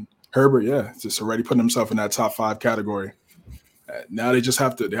 And Herbert, yeah, just already putting himself in that top 5 category. Now they just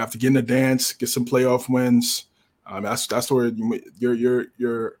have to get in the dance, get some playoff wins. That's where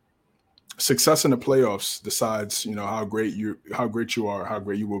your success in the playoffs decides, how great you are, how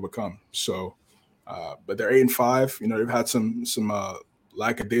great you will become. So, but they're 8-5. They've had some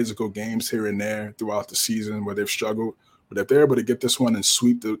lackadaisical games here and there throughout the season where they've struggled. But if they're able to get this one and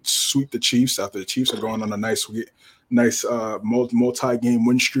sweep the Chiefs after the Chiefs are going on a nice multi-game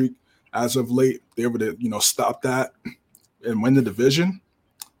win streak as of late, they're able to stop that and win the division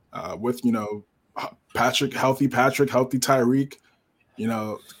with Patrick, healthy Tyreek,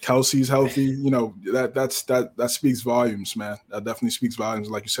 Kelsey's healthy. That speaks volumes, man. That definitely speaks volumes.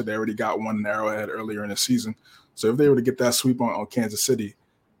 Like you said, they already got one in Arrowhead earlier in the season. So if they were to get that sweep on Kansas City,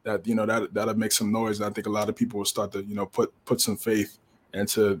 that'll make some noise. I think a lot of people will start to put some faith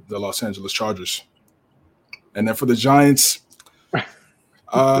into the Los Angeles Chargers. And then for the Giants,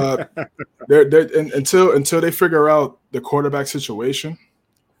 until they figure out the quarterback situation,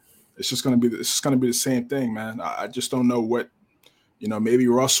 it's just gonna be the same thing, man. I just don't know what, maybe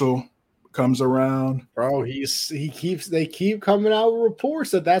Russell comes around. Bro, they keep coming out with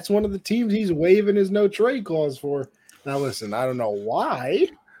reports that that's one of the teams he's waiving his no trade clause for. Now listen, I don't know why.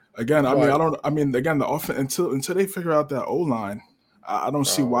 Again, the offense until they figure out that O-line, I don't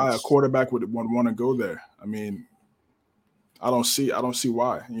see why a quarterback would want to go there. I mean, I don't see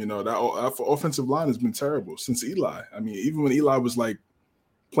why. That offensive line has been terrible since Eli. I mean, even when Eli was like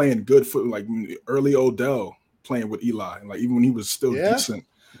playing good foot, like early Odell playing with Eli, like even when he was still decent,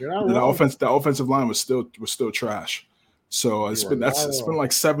 the offensive line was still trash. So it's been like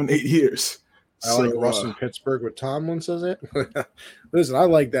 7-8 years. I like Russ in Pittsburgh with Tomlin says it. Listen, I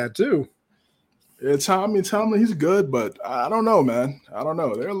like that too. Yeah, Tomlin, he's good, but I don't know, man. I don't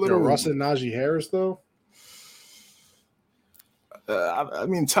know. They're a little Russ and Najee Harris though. The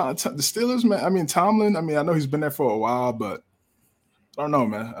Steelers, man. Tomlin. I know he's been there for a while, but I don't know,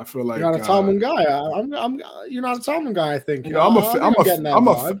 man. I feel like you're not a Tomlin guy. You're not a Tomlin guy. I think. I'm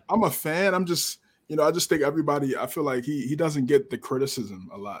a fan. I'm just, I just think everybody. I feel like he doesn't get the criticism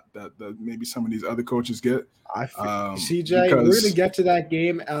a lot that maybe some of these other coaches get. CJ, we're gonna get to that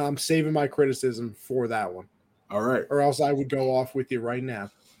game. I'm saving my criticism for that one. All right. Or else I would go off with you right now.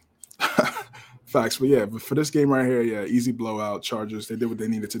 Facts, but for this game right here, yeah, easy blowout. Chargers, they did what they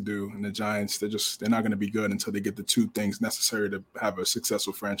needed to do, and the Giants, they're not going to be good until they get the 2 things necessary to have a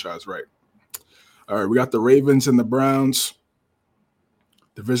successful franchise, right? All right, we got the Ravens and the Browns,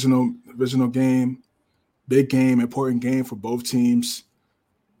 divisional game. big game, important game for both teams.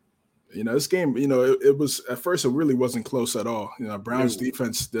 This game, it was at first it really wasn't close at all. Browns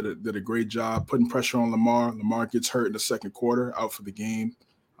defense did a great job putting pressure on Lamar. Lamar gets hurt in the second quarter, out for the game.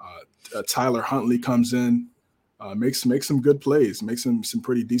 Tyler Huntley comes in, makes some good plays, makes some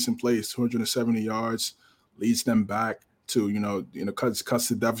pretty decent plays. 270 yards, leads them back to cuts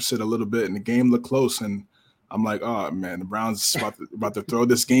the deficit a little bit, and the game looked close. And I'm like, oh man, the Browns about to throw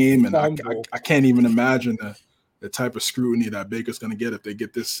this game, and I can't even imagine the type of scrutiny that Baker's going to get if they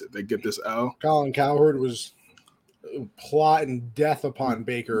get this L. Colin Cowherd was plotting death upon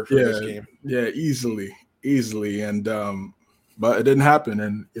Baker for this game. Yeah, easily, and but it didn't happen,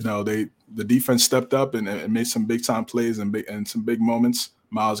 and the defense stepped up and made some big time plays and some big moments.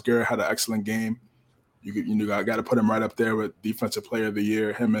 Myles Garrett had an excellent game. You got to put him right up there with Defensive Player of the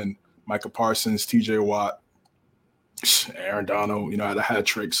Year. Him and Micah Parsons, T.J. Watt. Aaron Donald, had a hat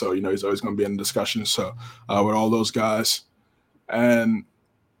trick, so he's always going to be in the discussion. So with all those guys, and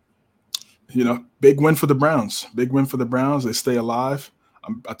big win for the Browns. Big win for the Browns. They stay alive.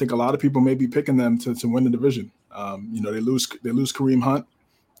 I think a lot of people may be picking them to win the division. They lose Kareem Hunt.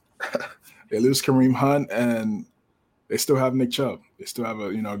 They lose Kareem Hunt, and they still have Nick Chubb. They still have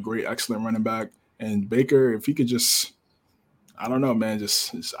a great, excellent running back. And Baker, if he could just, I don't know, man,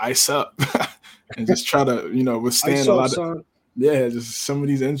 just ice up. And just try to, withstand a lot of, just some of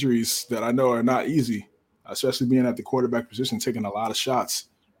these injuries that I know are not easy, especially being at the quarterback position, taking a lot of shots.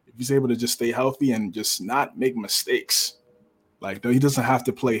 If he's able to just stay healthy and just not make mistakes, like he doesn't have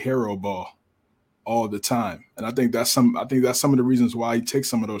to play hero ball all the time. And I think that's some of the reasons why he takes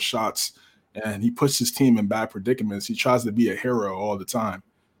some of those shots and he puts his team in bad predicaments. He tries to be a hero all the time.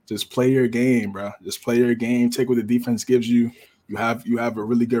 Just play your game, bro. Just play your game. Take what the defense gives you. You have a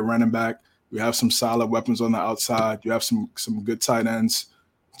really good running back. You have some solid weapons on the outside. You have some good tight ends.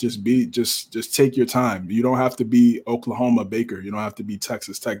 Just take your time. You don't have to be Oklahoma Baker. You don't have to be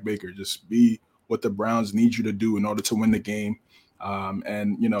Texas Tech Baker. Just be what the Browns need you to do in order to win the game.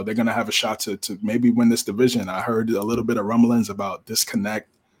 And they're gonna have a shot to maybe win this division. I heard a little bit of rumblings about disconnect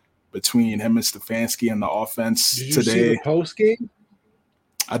between him and Stefanski and the offense today. Did you see the post game?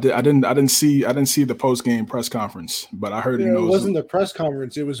 I didn't see the post game press conference, but I heard it wasn't the press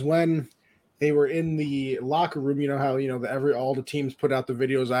conference. It was when they were in the locker room. You know how all the teams put out the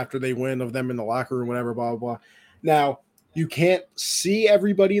videos after they win of them in the locker room, whatever, blah blah blah. Now you can't see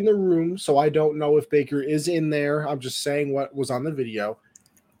everybody in the room, so I don't know if Baker is in there. I'm just saying what was on the video.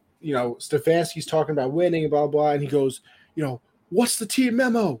 Stefanski's talking about winning, blah blah, and he goes, what's the team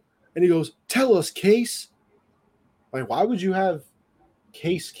memo? And he goes, tell us, Case. Like, why would you have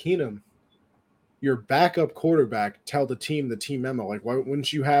Case Keenum, your backup quarterback, tell the team memo? Like, why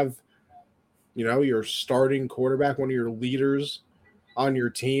wouldn't you have, your starting quarterback, one of your leaders on your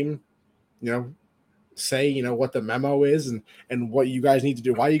team, say, what the memo is and what you guys need to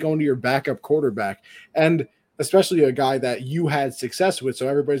do? Why are you going to your backup quarterback? And especially a guy that you had success with, so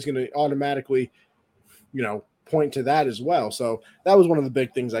everybody's going to automatically, point to that as well. So that was one of the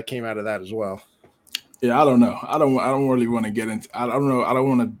big things that came out of that as well. Yeah, I don't know. I don't really want to get into. I don't know. I don't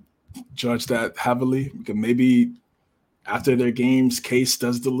want to judge that heavily because maybe after their games, Case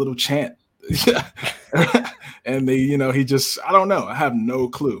does the little chant, and he just. I don't know. I have no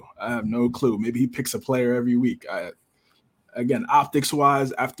clue. Maybe he picks a player every week. Again, optics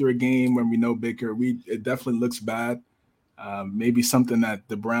wise, after a game when we know Baker, it definitely looks bad. Maybe something that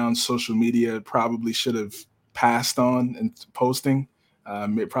the Browns social media probably should have passed on and posting.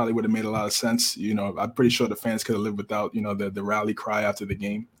 It probably would have made a lot of sense. I'm pretty sure the fans could have lived without, the rally cry after the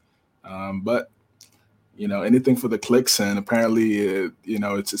game. But anything for the clicks, and apparently,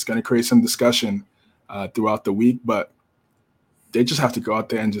 it's going to create some discussion throughout the week. But they just have to go out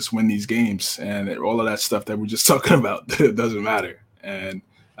there and just win these games, and all of that stuff that we're just talking about doesn't matter. And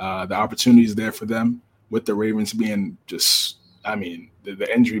the opportunity is there for them with the Ravens being just. I mean,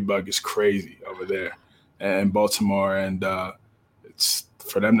 the injury bug is crazy over there in Baltimore, and it's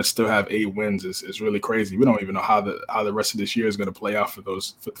for them to still have 8 wins is really crazy. We don't even know how the rest of this year is going to play out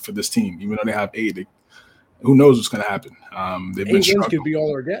for this team. Even though they have 8, who knows what's going to happen? They've 8 wins could be all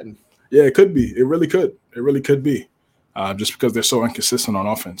they're getting. Yeah, it could be. It really could. It really could be. Just because they're so inconsistent on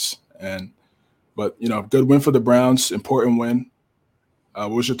offense. But good win for the Browns. Important win.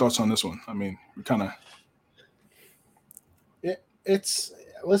 What was your thoughts on this one? I mean, we kind of. It's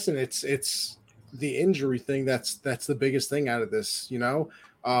the injury thing that's the biggest thing out of this,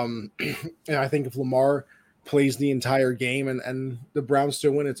 I think if Lamar plays the entire game and the Browns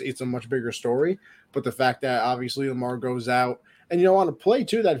still win, it's a much bigger story. But the fact that obviously Lamar goes out, and on a play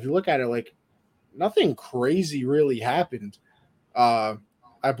too, that if you look at it, like nothing crazy really happened.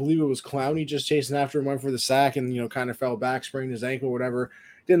 I believe it was Clowney just chasing after him, went for the sack, and kind of fell back, sprained his ankle, whatever.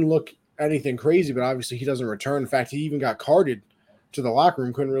 Didn't look anything crazy, but obviously he doesn't return. In fact, he even got carted to the locker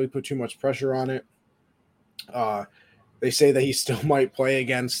room. Couldn't really put too much pressure on it. They say that he still might play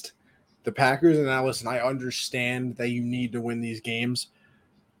against the Packers. And now, listen, I understand that you need to win these games,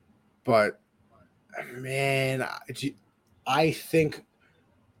 but man, I think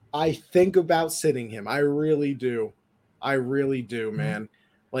about sitting him. I really do, man.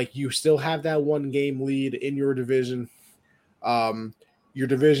 Like, you still have that 1-game lead in your division. Your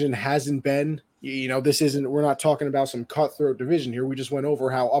division hasn't been, this isn't, we're not talking about some cutthroat division here. We just went over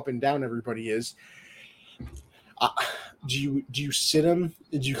how up and down everybody is. Do you sit him?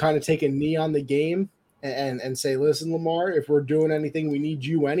 Did you kind of take a knee on the game and say, listen, Lamar, if we're doing anything, we need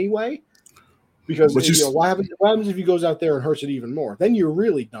you anyway? Because what happens if he goes out there and hurts it even more? Then you're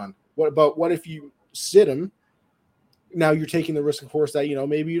really done. What if you sit him? Now you're taking the risk, of course, that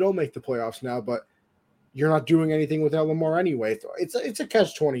maybe you don't make the playoffs now, but you're not doing anything without Lamar anyway. It's a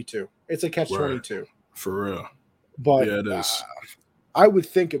catch-22. It's a catch-22 for real. But yeah, it is. I would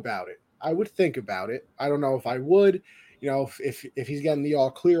think about it. I don't know if I would. If he's getting the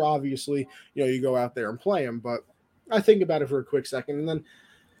all clear, obviously, you go out there and play him. But I think about it for a quick second, and then,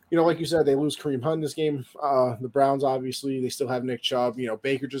 like you said, they lose Kareem Hunt this game. The Browns, obviously, they still have Nick Chubb.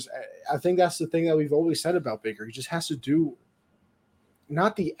 Baker I think that's the thing that we've always said about Baker. He just has to do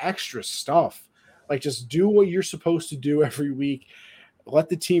not the extra stuff. Like, just do what you're supposed to do every week. Let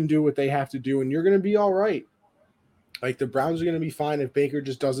the team do what they have to do, and you're going to be all right. Like, the Browns are going to be fine if Baker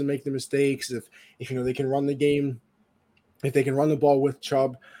just doesn't make the mistakes, if they can run the game, if they can run the ball with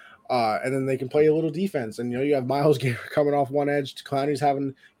Chubb, and then they can play a little defense. And, you have Myles Garrett coming off one edge. Clowney's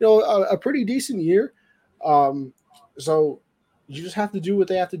having, a pretty decent year. So you just have to do what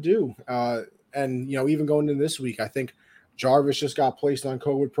they have to do. And, even going into this week, I think Jarvis just got placed on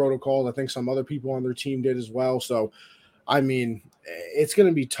COVID protocols. I think some other people on their team did as well. So, I mean, it's going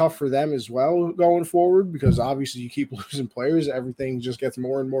to be tough for them as well going forward, because obviously you keep losing players. Everything just gets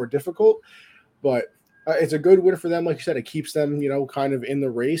more and more difficult. But it's a good win for them. Like you said, it keeps them, kind of in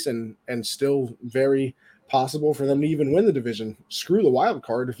the race and still very possible for them to even win the division. Screw the wild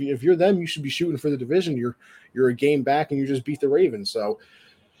card. If you're them, you should be shooting for the division. You're a game back and you just beat the Ravens. So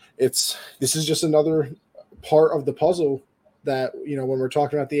this is just another part of the puzzle that, when we're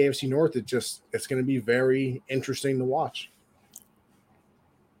talking about the AFC North, it's going to be very interesting to watch.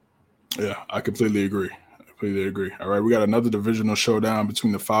 Yeah, I completely agree. All right, we got another divisional showdown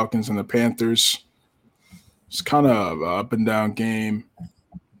between the Falcons and the Panthers. It's kind of an up and down game.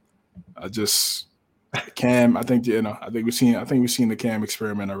 Cam, I think we've seen the Cam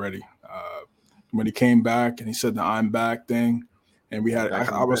experiment already. When he came back and he said the "I'm back" thing, and we had,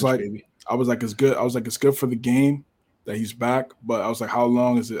 I was like, it's good. I was like, it's good for the game that he's back, but I was like, how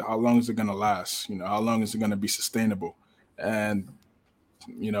long is it going to last? How long is it going to be sustainable? And,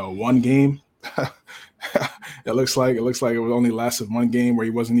 one game, it looks like it was only lasted one game where he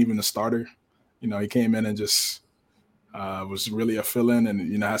wasn't even a starter. He came in and just was really a fill-in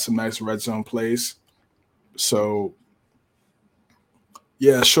and, had some nice red zone plays. So,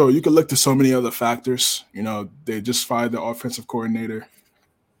 yeah, sure, you could look to so many other factors. They just fired the offensive coordinator.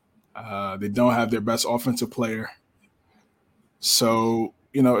 They don't have their best offensive player. So,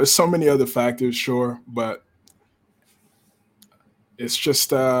 it's so many other factors, sure, but it's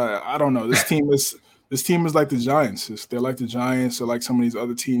just I don't know. This team is like the Giants. They're like the Giants or like some of these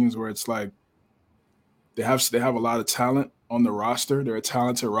other teams where it's like they have a lot of talent on the roster. They're a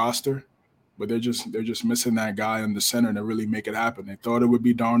talented roster, but they're just missing that guy in the center to really make it happen. They thought it would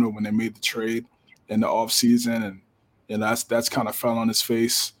be Darnold when they made the trade in the offseason, and that's kind of fell on his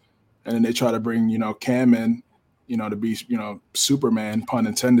face. And then they try to bring, Cam in, to be, Superman, pun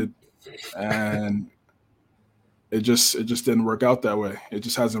intended. And it just didn't work out that way. It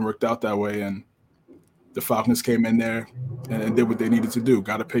just hasn't worked out that way. And the Falcons came in there and did what they needed to do.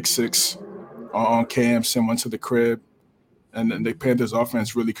 Got a pick six on Cam, sent one to the crib. And then the Panthers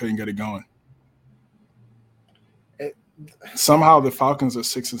offense really couldn't get it going. Somehow the Falcons are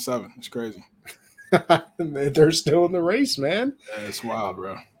 6-7. It's crazy. They're still in the race, man. Yeah, it's wild,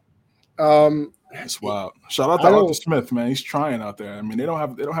 bro. It's wild. Shout out to Arthur Smith, man. He's trying out there. I mean, they don't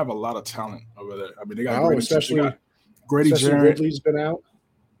have a lot of talent over there. I mean, they got Grady Jarrett. Ridley's been out.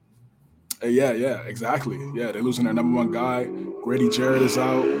 Yeah, exactly. Yeah, they're losing their number one guy. Grady Jarrett is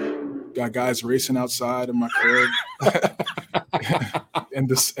out. Got guys racing outside in my crib in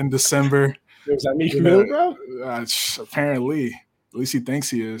December. Was that Meek Mill, bro? Apparently, at least he thinks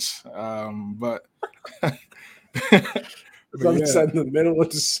he is. But. Said in the middle of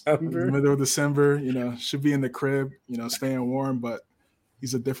December. Should be in the crib, staying warm. But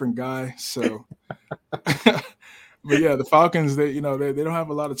He's a different guy. So, but yeah, the Falcons, they don't have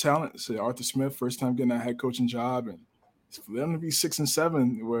a lot of talent. So Arthur Smith, first time getting that head coaching job, and for them to be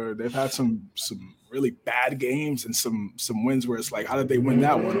 6-7, where they've had some really bad games and some wins where it's like, how did they win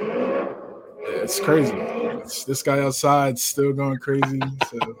that one? It's crazy. This guy outside still going crazy.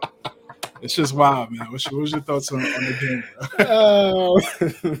 So it's just wild, man. What was your thoughts on the game, bro? Oh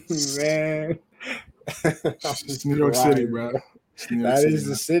man, It's New York City, bro. That is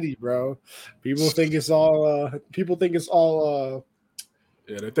the city, bro. People think it's all.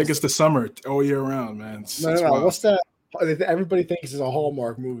 Yeah, they think it's the summer all year round, man. No. What's that? Everybody thinks it's a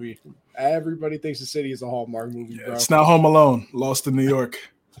Hallmark movie. Everybody thinks the city is a Hallmark movie, bro. It's not Home Alone. Lost in New York.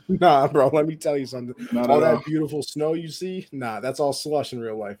 Nah, bro. Let me tell you something. All that beautiful snow you see, that's all slush in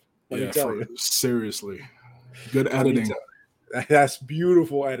real life. Let me tell you. Seriously, good editing. That's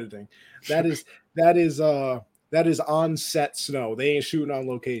beautiful editing. That is on set snow. They ain't shooting on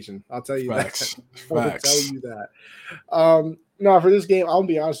location. I'll tell you Facts. that. I'll tell you that. No, for this game, I'll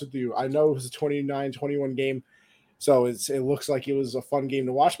be honest with you. I know it was a 29-21 game, so it looks like it was a fun game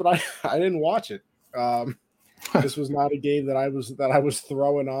to watch, but I didn't watch it. This was not a game that I was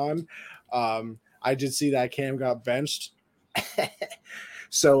throwing on. I did see that Cam got benched.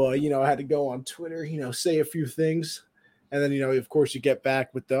 So, I had to go on Twitter, say a few things. And then, of course, you get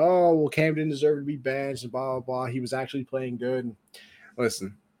back with Cam didn't deserve to be benched and blah, blah, blah. He was actually playing good. And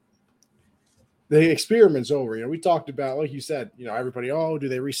listen, the experiment's over. We talked about, like you said, everybody, do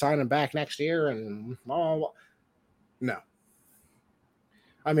they re-sign him back next year? And no.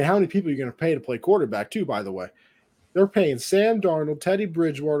 I mean, how many people are you going to pay to play quarterback, too, by the way? They're paying Sam Darnold, Teddy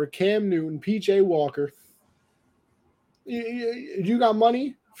Bridgewater, Cam Newton, P.J. Walker. You got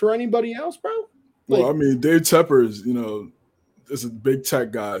money for anybody else, bro? Well, I mean, Dave Tepper is a big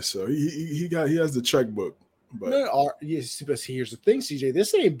tech guy, so he has the checkbook. But yes, but here's the thing, CJ.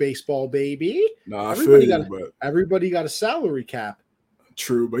 This ain't baseball, baby. Nah, everybody got a salary cap.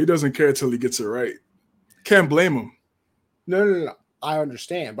 True, but he doesn't care until he gets it right. Can't blame him. No. I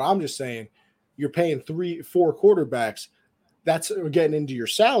understand, but I'm just saying you're paying 3-4 quarterbacks. That's getting into your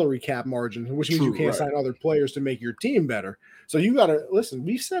salary cap margin, which means you can't sign other players to make your team better. So you got to listen.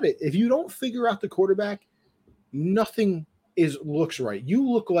 We've said it. If you don't figure out the quarterback, nothing looks right. You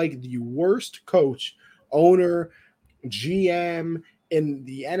look like the worst coach, owner, GM in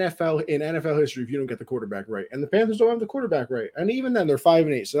the NFL history if you don't get the quarterback right. And the Panthers don't have the quarterback right. And even then, they're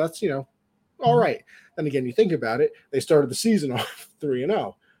 5-8. So that's all right. Then again, you think about it. They started the season off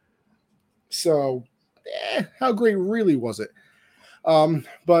 3-0. So, how great really was it?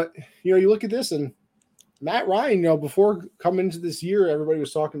 But you look at this and Matt Ryan, before coming into this year, everybody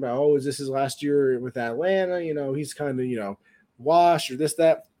was talking about, is this his last year with Atlanta? He's kind of, washed or this,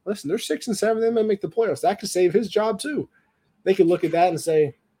 that. Listen, they're 6-7. They may make the playoffs. That could save his job too. They could look at that and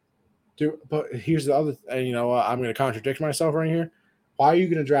say, but here's the other thing, I'm going to contradict myself right here. Why are you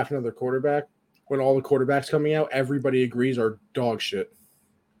going to draft another quarterback when all the quarterbacks coming out, everybody agrees are dog shit?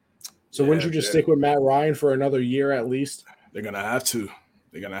 So wouldn't you just stick with Matt Ryan for another year at least? They're gonna have to.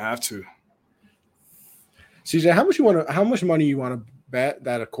 CJ, how much money you want to bet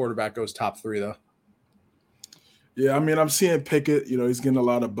that a quarterback goes top 3 though? Yeah, I mean, I'm seeing Pickett. He's getting a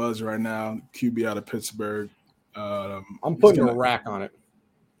lot of buzz right now. QB out of Pittsburgh. I'm putting a rack on it.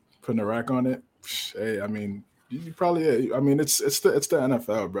 Putting a rack on it. Hey, I mean, you probably. I mean, it's the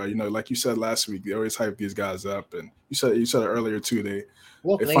NFL, bro. Like you said last week, they always hype these guys up, and you said it earlier too. They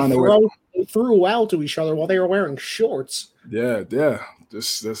threw out to each other while they were wearing shorts. Yeah.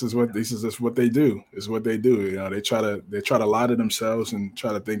 This is what they do. Is what they do. They try to lie to themselves and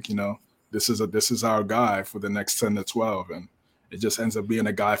try to think, this is our guy for the next 10 to 12, and it just ends up being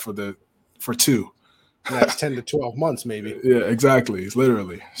a guy for 2. Next 10 to 12 months, maybe. Yeah, exactly. It's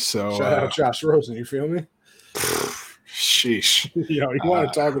literally. So shout out Josh Rosen. You feel me? Sheesh. You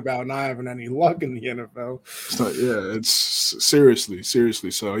want to talk about not having any luck in the NFL? It's seriously.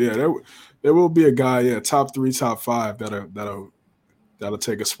 So there will be a guy, top 3, top 5 that'll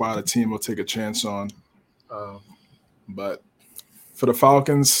take a spot a team will take a chance on. But for the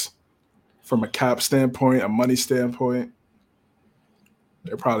Falcons, from a cap standpoint, a money standpoint,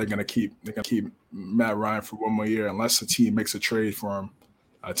 they're probably gonna keep Matt Ryan for 1 more year unless a team makes a trade for him,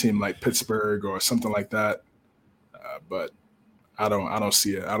 a team like Pittsburgh or something like that. But I don't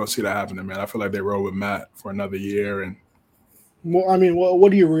see it. I don't see that happening, man. I feel like they roll with Matt for another year. And well, I mean,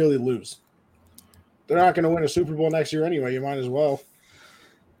 what do you really lose? They're not going to win a Super Bowl next year anyway. You might as well.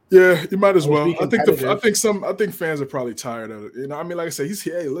 Yeah, you might as well. I think fans are probably tired of it. I mean, like I said, he's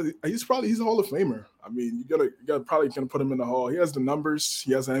a Hall of Famer. I mean, you gotta probably gonna put him in the Hall. He has the numbers.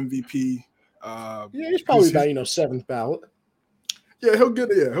 He has an MVP. He's probably about 7th ballot. Yeah, he'll get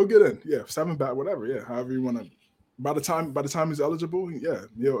in. Yeah, 7 back, whatever. Yeah, however you want to. By the time he's eligible, yeah,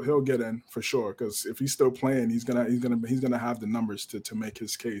 he'll get in for sure. Because if he's still playing, he's gonna have the numbers to make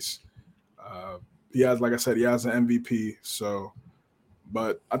his case. He has, like I said, he has an MVP. So,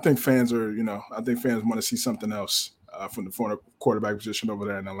 but I think fans want to see something else from the quarterback position over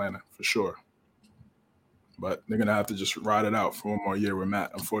there in Atlanta for sure. But they're gonna have to just ride it out for one more year with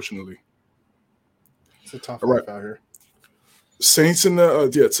Matt, unfortunately. It's a tough life out here. Saints in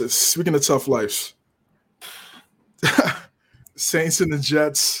the speaking of tough lives, Saints and the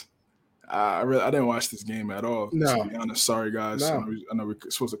Jets. I didn't watch this game at all. No. To be honest, sorry guys. No. I know we're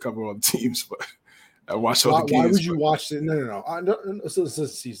supposed to cover all the teams, but I watched all the games. Why would you watch it? No. Listen,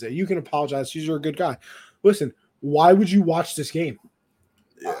 CJ, you can apologize. You're a good guy. Listen, why would you watch this game?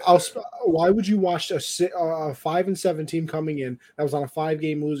 Yeah. Why would you watch a 5-7 team coming in that was on a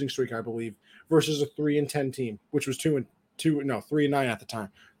 5-game losing streak, I believe, versus a 3-10 team, which was 3-9 at the time?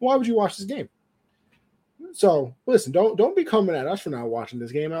 Why would you watch this game? So listen, don't be coming at us for not watching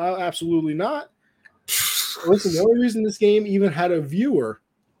this game. Absolutely not. Listen, the only reason this game even had a viewer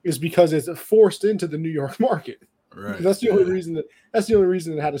is because it's forced into the New York market. Right. That's the only reason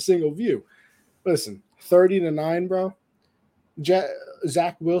it had a single view. Listen, 30-9, bro.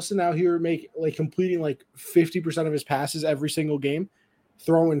 Zach Wilson out here completing 50% of his passes every single game,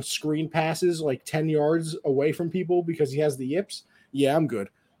 throwing screen passes 10 yards away from people because he has the yips. Yeah, I'm good.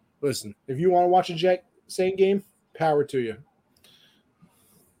 Listen, if you want to watch a Saint game, power to you.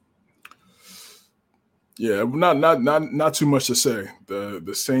 Yeah, not too much to say.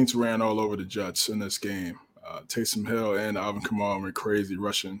 The Saints ran all over the Jets in this game. Taysom Hill and Alvin Kamara went crazy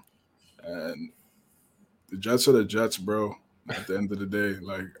rushing, and the Jets are the Jets, bro. At the end of the day,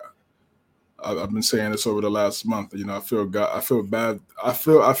 I've been saying this over the last month. I feel bad. I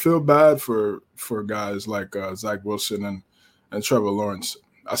feel bad for guys like Zach Wilson and Trevor Lawrence.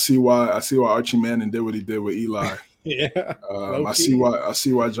 I see why Archie Manning did what he did with Eli. Yeah. I see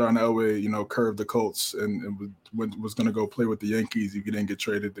why John Elway, curved the Colts and was going to go play with the Yankees if he didn't get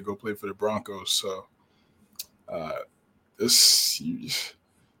traded to go play for the Broncos. So, you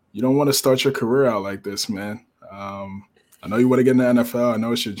don't want to start your career out like this, man. I know you want to get in the NFL. I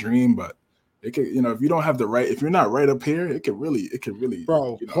know it's your dream, but it could, if you don't have if you're not right up here, it could really.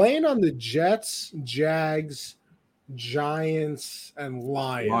 Bro, playing on the Jets, Jags, Giants, and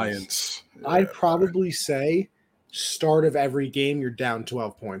Lions. Yeah, I'd probably say start of every game you're down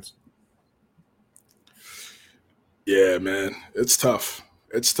 12 points. Yeah, man, it's tough.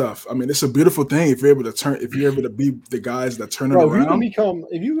 It's tough. I mean, it's a beautiful thing if you're able to be the guys that turn it around.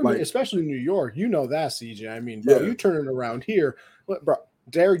 If you especially New York, that, CJ. I mean, bro, you turn it around here. Bro,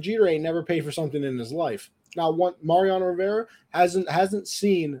 Derek Jeter ain't never paid for something in his life. Now, Mariano Rivera hasn't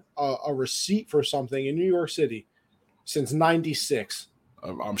seen a receipt for something in New York City since '96.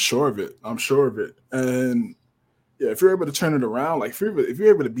 I'm sure of it. And yeah, if you're able to turn it around, if you're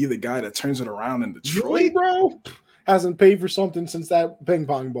able to be the guy that turns it around in Detroit, really, bro, hasn't paid for something since that ping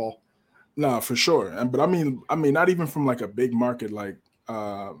pong ball. No, for sure. But I mean, not even from a big market like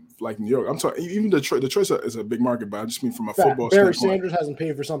New York. I'm talking even Detroit. Detroit is a big market, but I just mean from a football Barry standpoint. Sanders hasn't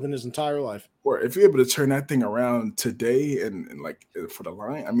paid for something his entire life. Or if you're able to turn that thing around today and for the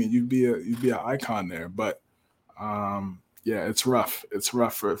line, I mean, you'd be an icon there. But yeah, it's rough. It's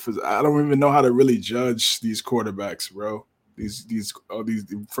rough for I don't even know how to really judge these quarterbacks, bro. These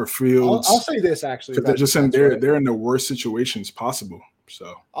for Fields. I'll say this actually. They're just they're in the worst situations possible.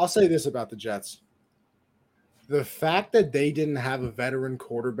 So I'll say this about the Jets. The fact that they didn't have a veteran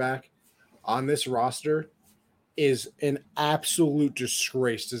quarterback on this roster is an absolute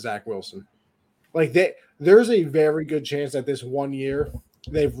disgrace to Zach Wilson. There's a very good chance that this 1 year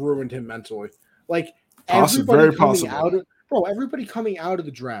they've ruined him mentally. Everybody coming out of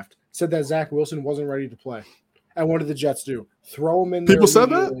the draft said that Zach Wilson wasn't ready to play. And what did the Jets do? Throw him in there. People said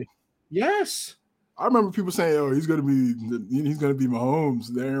that? Yes. I remember people saying, "Oh, he's gonna be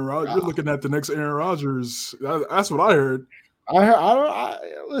Mahomes." Aaron Rodgers. You're looking at the next Aaron Rodgers. That's what I heard. I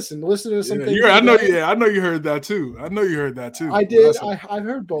listen to some things. I know you heard that too. I did. I've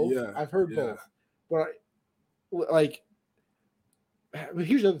heard both. Yeah, I've heard both. But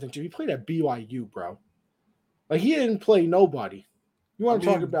here's the other thing too. He played at BYU, bro. He didn't play nobody. You want to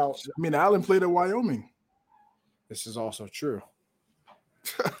talk about? I mean, Allen played at Wyoming. This is also true.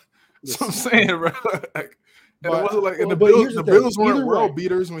 That's what I'm saying, bro. It wasn't the Bills weren't world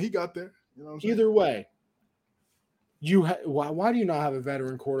beaters when he got there. You know what I'm saying? Either way, why do you not have a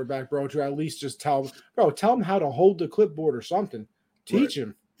veteran quarterback, bro? To at least just tell him how to hold the clipboard or something. Teach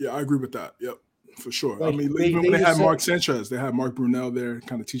him. Yeah, I agree with that. Yep, for sure. Even when they had Mark Sanchez, they had Mark Brunell there,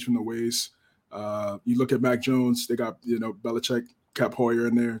 kind of teach him the ways. You look at Mac Jones, they got Belichick kept Hoyer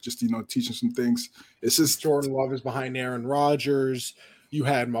in there, just teaching some things. It's just Jordan Love is behind Aaron Rodgers. You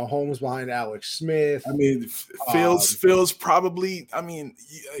had Mahomes behind Alex Smith. I mean, Phil's probably. I mean,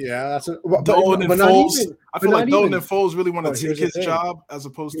 yeah, that's Dalton and Foles. I feel like Dalton and Foles really want to take his job as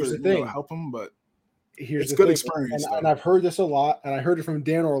opposed to help him. But here's it's good experience, and I've heard this a lot, and I heard it from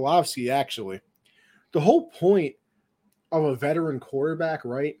Dan Orlovsky actually. The whole point of a veteran quarterback,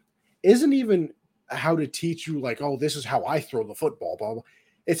 right, isn't even how to teach you like, oh, this is how I throw the football, blah, blah.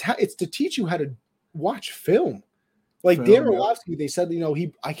 It's to teach you how to watch film. Like Dan Orlovsky, they said,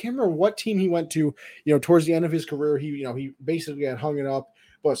 I can't remember what team he went to, towards the end of his career, he basically had hung it up,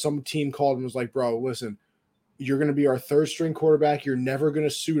 but some team called him and was like, bro, listen, you're going to be our third string quarterback. You're never going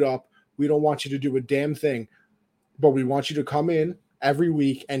to suit up. We don't want you to do a damn thing, but we want you to come in every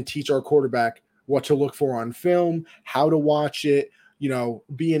week and teach our quarterback what to look for on film, how to watch it,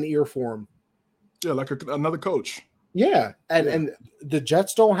 be an ear for him. Yeah, like another coach. Yeah, and the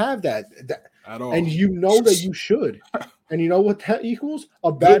Jets don't have that at all. And that you should. And you know what that equals?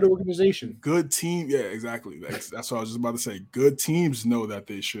 A bad organization. Good team. Yeah, exactly. That's what I was just about to say. Good teams know that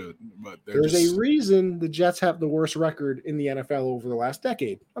they should. But there's a reason the Jets have the worst record in the NFL over the last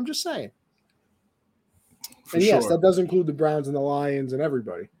decade. I'm just saying. And yes, that does include the Browns and the Lions and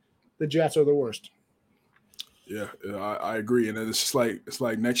everybody. The Jets are the worst. Yeah, I agree. And it's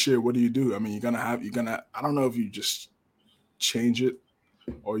like next year, what do you do? I mean, I don't know if you just change it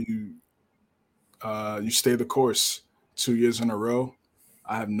or you stay the course 2 years in a row.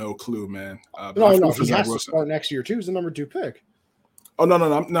 I have no clue, man. No, he has to start next year too. He's the number 2 pick. Oh, no,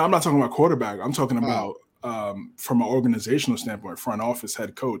 I'm not talking about quarterback. I'm talking about from an organizational standpoint, front office,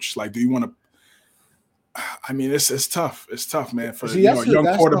 head coach. Like, do you want to? I mean, it's tough. It's tough, man, for a young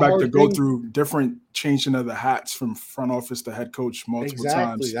quarterback to go through different changing of the hats from front office to head coach multiple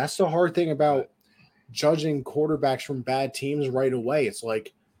times. That's the hard thing about judging quarterbacks from bad teams right away. It's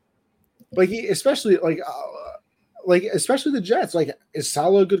especially the Jets. Like, is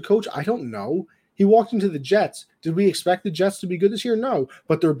Saleh a good coach? I don't know. He walked into the Jets. Did we expect the Jets to be good this year? No,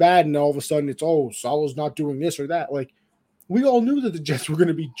 but they're bad, and all of a sudden it's Saleh's not doing this or that. Like, we all knew that the Jets were going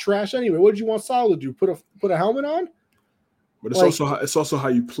to be trash anyway. What did you want Saleh to do? Put a helmet on? But it's also how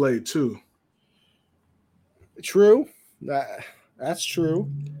you play too. True. That's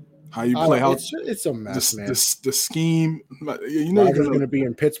true. How you play? It's a mess, man. The scheme. You're going to be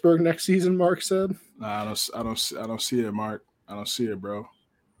in Pittsburgh next season. Mark said. Nah, I don't see it, Mark. I don't see it, bro.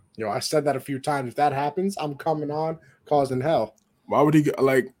 I said that a few times. If that happens, I'm coming on, causing hell. Why would he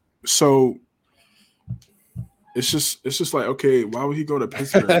so? It's just like, okay, why would he go to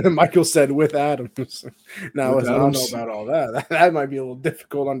Pittsburgh? Michael said with Adams. Now, I don't know about all that. That might be a little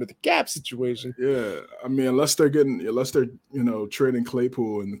difficult under the cap situation. Yeah, I mean, unless they're trading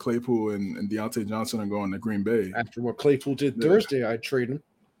Claypool and Deontay Johnson are going to Green Bay. After what Claypool did Thursday, I'd trade him.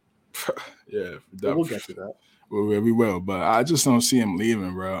 Yeah, we'll get to that. We will, but I just don't see him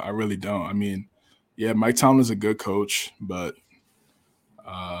leaving, bro. I really don't. I mean, yeah, Mike Tomlin's a good coach, but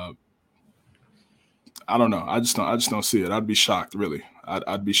I don't know. I just don't see it. I'd be shocked, really.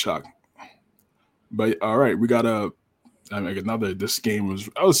 I'd be shocked. But all right, we got this game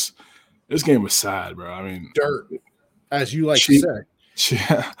was sad, bro. I mean, dirt, as you like to say.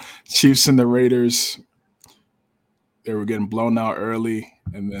 Yeah, Chiefs and the Raiders. They were getting blown out early,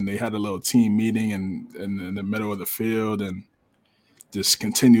 and then they had a little team meeting in the middle of the field, and just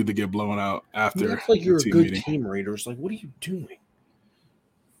continued to get blown out after. You act like you're a good team, Raiders. Like, what are you doing?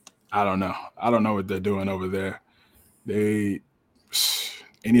 I don't know. I don't know what they're doing over there. They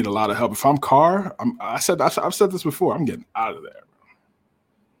need a lot of help. If I'm Carr, I've said this before. I'm getting out of there.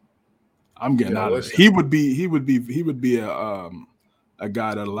 I'm getting out of there. He would be a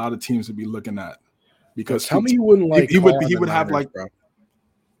guy that a lot of teams would be looking at. Because tell me you wouldn't like he would have like, bro.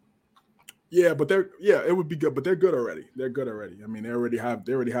 Yeah, but it would be good, but they're good already. They're good already. I mean, they already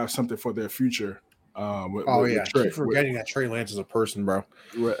have something for their future. With Trey, keep forgetting that Trey Lance is a person, bro.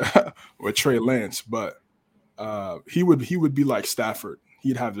 With Trey Lance, but he would be like Stafford.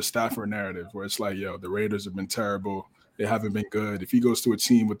 He'd have the Stafford narrative where it's like, yo, the Raiders have been terrible. They haven't been good. If he goes to a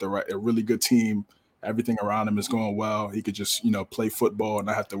team with a really good team, everything around him is going well. He could just play football and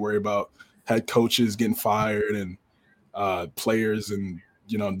not have to worry about head coaches getting fired and players and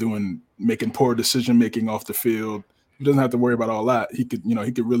making poor decision making off the field. He doesn't have to worry about all that. He could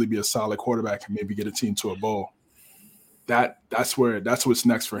really be a solid quarterback and maybe get a team to a bowl. That's what's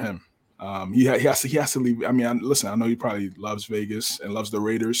next for him. He has to leave. I mean, listen, I know he probably loves Vegas and loves the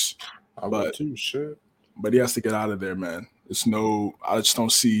Raiders. I would too, sure. But he has to get out of there, man. I just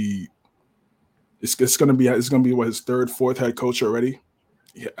don't see. It's gonna be what, his third, fourth head coach already.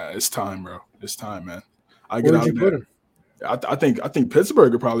 Yeah, it's time, bro. It's time, man. Where'd you put him? I think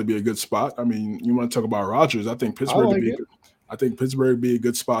Pittsburgh would probably be a good spot. I mean, you want to talk about Rodgers? I think Pittsburgh would like be. it. I think Pittsburgh would be a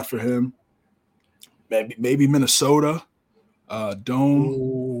good spot for him. Maybe Minnesota. Dome.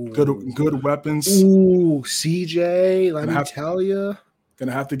 Ooh. Good weapons. Ooh, CJ. Let me tell you.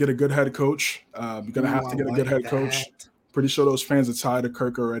 Gonna have to get a good head coach. Gonna have to get a good head coach. Pretty sure those fans are tired of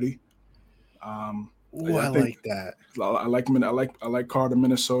Kirk already. I like that. I like Carr to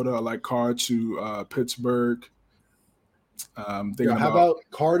Minnesota. I like Carr to Pittsburgh. How about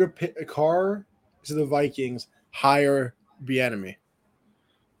Carr to the Vikings? Hire Bieniemy.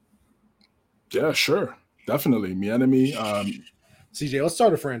 Yeah, sure, definitely Bieniemy. CJ, let's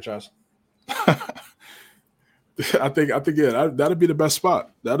start a franchise. I think yeah, that'd be the best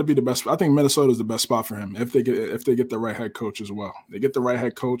spot. That'd be the best. I think Minnesota's the best spot for him if they get the right head coach as well. They get the right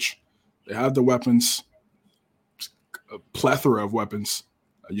head coach. They have the weapons, a plethora of weapons.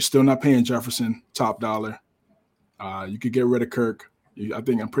 You're still not paying Jefferson top dollar. You could get rid of Kirk. I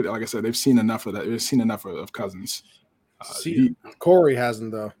think like I said, they've seen enough of that. They've seen enough of Cousins. Corey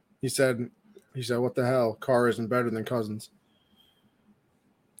hasn't though. He said, "What the hell? Carr isn't better than Cousins."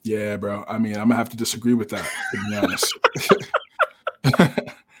 Yeah, bro. I mean, I'm gonna have to disagree with that. To be honest,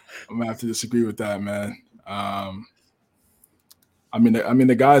 I'm gonna have to disagree with that, man. I mean,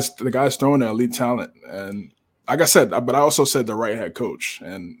 the guy's throwing an elite talent, and like I said, but I also said the right head coach,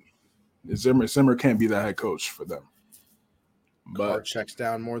 and Zimmer can't be that head coach for them. But Carr checks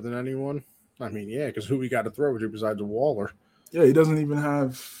down more than anyone. I mean, yeah, because who we got to throw to besides Waller? Yeah, he doesn't even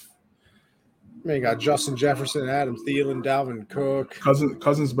have. I mean, you got Justin Jefferson, Adam Thielen, Dalvin Cook.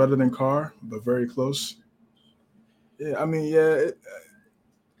 Cousins better than Carr, but very close. Yeah, I mean, yeah.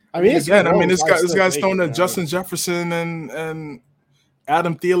 This guy's throwing to Justin Jefferson and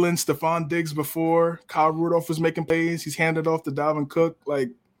Adam Thielen, Stephon Diggs before. Kyle Rudolph was making plays. He's handed off to Dalvin Cook. Like,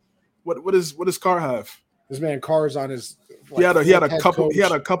 what does Carr have? This man Carr's on his. He had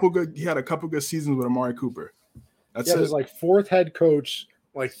a couple good seasons with Amari Cooper. That's it. His fourth head coach,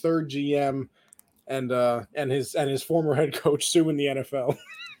 third GM, and his former head coach suing the NFL.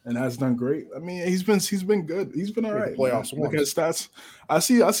 And has done great. I mean, he's been good. He's been all right. Playoffs. Look at his stats. I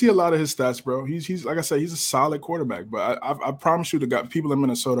see a lot of his stats, bro. He's like I said, he's a solid quarterback. But I promise you, people in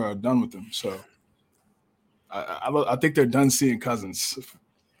Minnesota are done with him. So I think they're done seeing Cousins.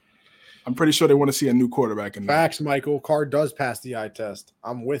 I'm pretty sure they want to see a new quarterback in there. Facts, Michael. Carr does pass the eye test.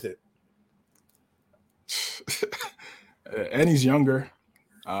 I'm with it. And he's younger.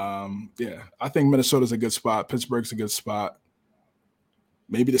 Yeah, I think Minnesota's a good spot. Pittsburgh's a good spot.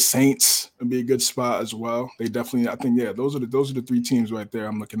 Maybe the Saints would be a good spot as well. They definitely, I think, yeah, those are the three teams right there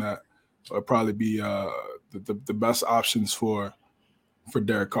I'm looking at. Would probably be the best options for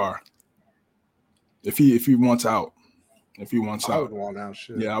Derek Carr if he wants out. If he wants out, I would want out.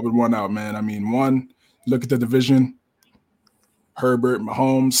 Shit. Yeah, I would want out, man. I mean, look at the division. Herbert,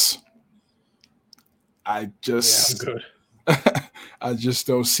 Mahomes. I'm good. I just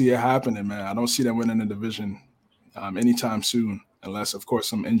don't see it happening, man. I don't see them winning the division anytime soon, unless, of course,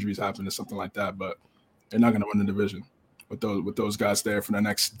 some injuries happen or something like that. But they're not going to win the division with those guys there for the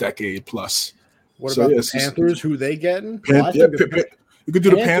next decade plus. What about the Panthers? Who they getting? You could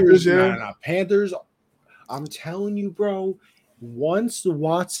do the Panthers, yeah. No. Panthers. I'm telling you, bro. Once the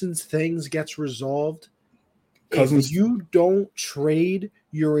Watson's things gets resolved, Cousins, if you don't trade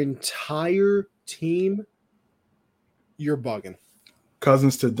your entire team, you're bugging.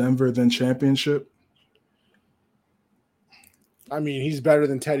 Cousins to Denver, then championship. I mean, he's better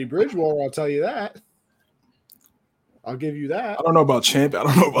than Teddy Bridgewater. I'll tell you that. I'll give you that. I don't know about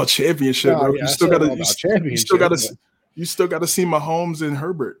championship. No, you still got to see Mahomes and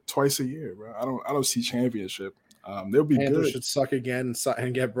Herbert twice a year, bro. I don't see championship. They'll be Panthers good. Should suck again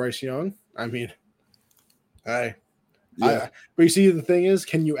and get Bryce Young. I mean, hey, yeah. But you see, the thing is,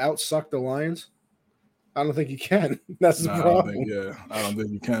 can you outsuck the Lions? I don't think you can. That's the problem. I don't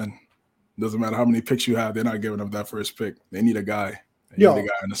think you can. Doesn't matter how many picks you have, they're not giving up that first pick. They need a guy.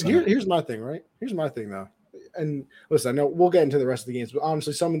 Here's my thing, right? Here's my thing, though. And listen, I know we'll get into the rest of the games, but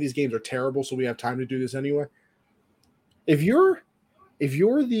honestly, some of these games are terrible, so we have time to do this anyway. If you're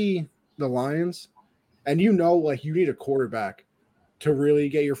the Lions, and you need a quarterback to really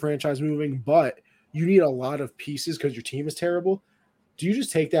get your franchise moving, but you need a lot of pieces because your team is terrible, do you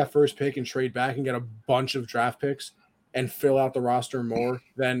just take that first pick and trade back and get a bunch of draft picks and fill out the roster more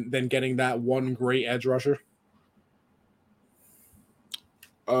than getting that one great edge rusher?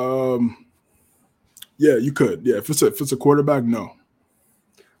 Yeah, you could. Yeah, if it's a quarterback, no.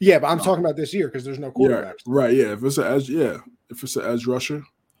 Yeah, but I'm talking about this year because there's no quarterbacks. Yeah, right. Yeah, if it's an edge rusher,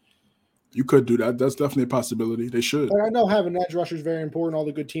 you could do that. That's definitely a possibility. They should. I know having edge rusher is very important. All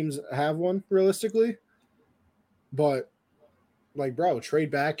the good teams have one, realistically. But Like, bro,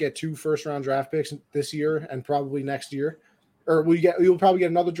 trade back, get 2 first-round draft picks this year and probably next year. Or you'll probably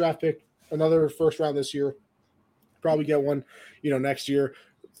get another draft pick, another first round this year. Probably get one, next year,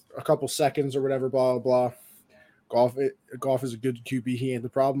 a couple seconds or whatever, blah, blah, blah. Goff is a good QB. He ain't the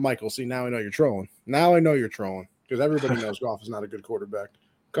problem. Michael, see, now I know you're trolling. Now I know you're trolling because everybody knows Goff is not a good quarterback.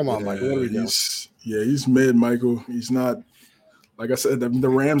 Come on, Michael. What are we doing? He's mid, Michael. He's not, like I said, the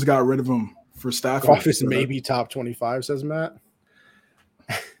Rams got rid of him for Stafford. Goff is maybe top 25, says Matt.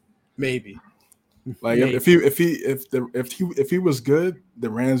 Maybe. Like maybe. if he was good, the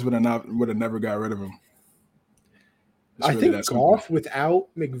Rams would have never got rid of him. I think Goff without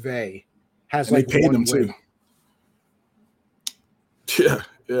McVay has and like they paid one him win. Too.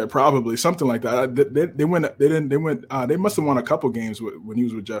 Yeah, probably something like that. They must have won a couple games when he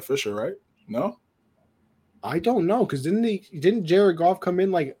was with Jeff Fisher, right? No, I don't know because didn't Jared Goff come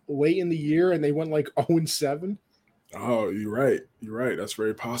in like late in the year and they went like 0-7? Oh, you're right. That's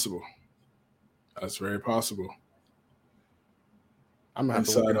very possible. I'm gonna have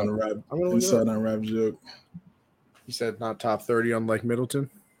to inside on rap joke. You said not top 30 on like Middleton,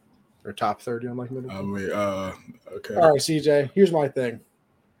 or top 30 on like Middleton. Okay. All right, CJ. Here's my thing.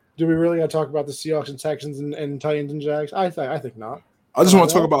 Do we really got to talk about the Seahawks and Texans and Titans and Jags? I think not. I just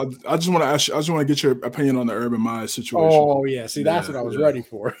want to ask you. I just want to get your opinion on the Urban Meyer situation. Oh yeah, see that's what I was ready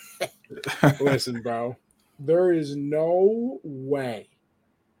for. Listen, bro, there is no way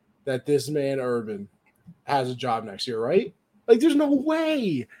that this man Urban has a job next year, right? Like, there's no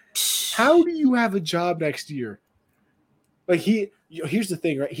way. How do you have a job next year? Like, here's the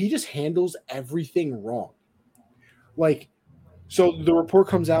thing, right? He just handles everything wrong. Like, so the report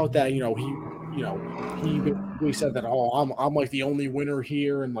comes out that, he basically said that, I'm like the only winner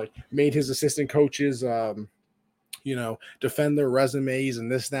here, and like made his assistant coaches, defend their resumes and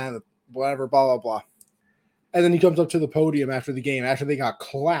this, that, and whatever, blah, blah, blah. And then he comes up to the podium after the game, after they got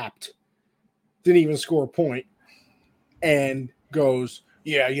clapped, didn't even score a point, and goes,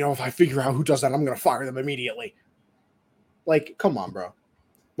 yeah, if I figure out who does that, I'm going to fire them immediately. Like, come on, bro.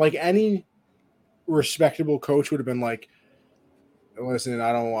 Like, any respectable coach would have been like, listen,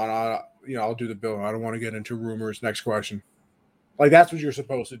 I don't want to, I'll do the bill. I don't want to get into rumors. Next question. Like, that's what you're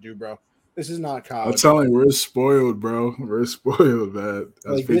supposed to do, bro. This is not college. I'm telling you, we're spoiled, bro. We're spoiled, man.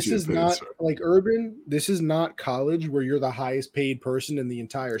 Like, this is not, like, Urban, this is not college where you're the highest paid person in the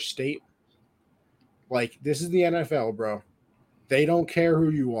entire state. Like, this is the NFL, bro. They don't care who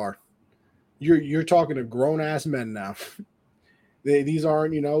you are. You're talking to grown-ass men now. These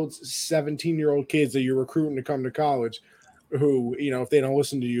aren't, 17-year-old kids that you're recruiting to come to college who, if they don't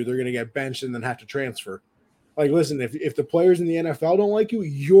listen to you, they're going to get benched and then have to transfer. Like, listen, if the players in the NFL don't like you,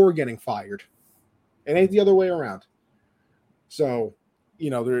 you're getting fired. It ain't the other way around. So,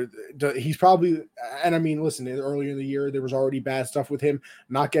 he's probably – and, I mean, listen, earlier in the year, there was already bad stuff with him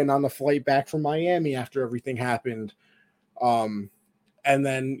not getting on the flight back from Miami after everything happened. And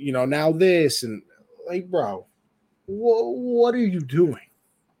then, now this. And, like, bro, what are you doing?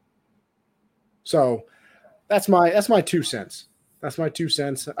 So, that's my 2 cents. That's my 2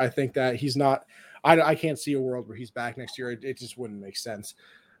 cents. I think that he's not – I can't see a world where he's back next year. It just wouldn't make sense.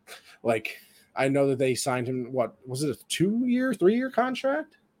 Like, I know that they signed him. What was it? A 2-year, 3-year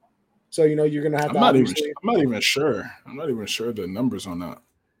contract? So you're going to have. I'm not even sure. I'm not even sure the numbers on that.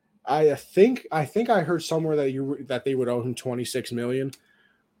 I think I heard somewhere that they would owe him $26 million.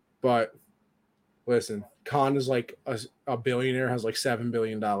 But listen, Khan is like a billionaire, has like $7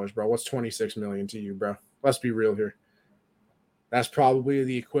 billion, bro. What's $26 million to you, bro? Let's be real here. That's probably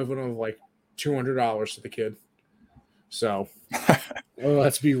the equivalent of like $200 to the kid. So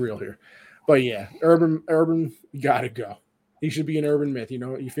let's be real here. But yeah, Urban, you gotta go. He should be an urban myth.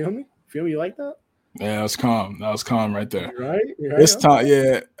 You feel me? You like that? Yeah, that was calm. That was calm right there. Right? It's time.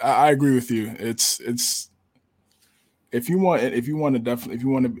 Yeah, I agree with you. It's if you want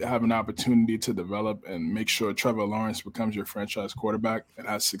to have an opportunity to develop and make sure Trevor Lawrence becomes your franchise quarterback and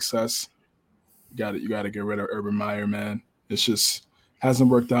has success, you got to get rid of Urban Meyer, man. It's just hasn't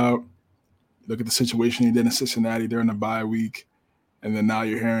worked out. Look at the situation he did in Cincinnati during the bye week, and then now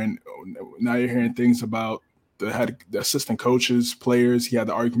you're hearing things about the assistant coaches, players. He had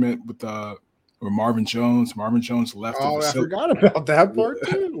the argument with Marvin Jones. Marvin Jones left. Oh, I forgot about that part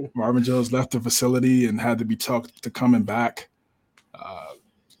too. Marvin Jones left the facility and had to be talked to coming back.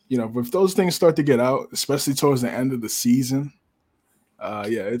 If those things start to get out, especially towards the end of the season,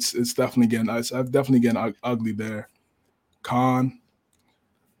 it's definitely getting ugly there. Khan,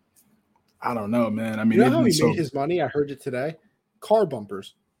 I don't know, man. I mean, you know how he made his money? I heard it today. Car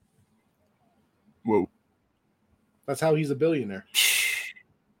bumpers. Whoa. That's how he's a billionaire.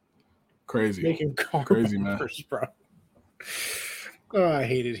 Crazy. Making car Crazy, bumpers, man. Bro. Oh, I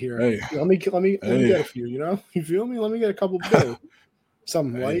hate it here. Hey, Let me hey, get a few. You know, you feel me? Let me get a couple bill,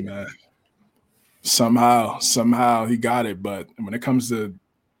 something hey, light. man. Somehow he got it. But when it comes to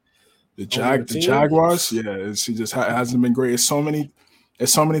Owning a The team. Jaguars, yeah, he just hasn't been great. It's so many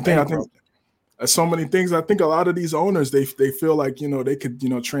things. I think Bankrupt. so many things. I think a lot of these owners they feel like they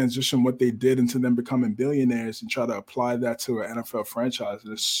could transition what they did into them becoming billionaires and try to apply that to an NFL franchise.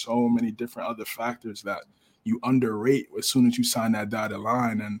 There's so many different other factors that you underrate as soon as you sign that dotted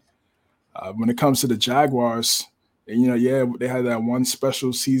line. And when it comes to the Jaguars, yeah, they had that one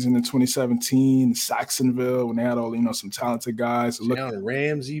special season in 2017, Saxonville, when they had all some talented guys. Look, Jalen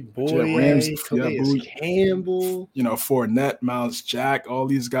Ramsey, yeah, Rams, Boye, yeah, Calais Campbell. Fournette, Miles Jack, all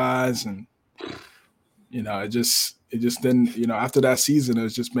these guys, and it just didn't. After that season,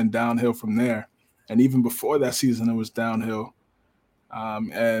 it's just been downhill from there. And even before that season, it was downhill.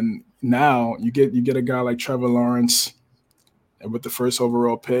 And now you get a guy like Trevor Lawrence, and with the first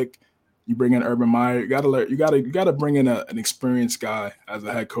overall pick, you bring in Urban Meyer. You gotta bring in an experienced guy as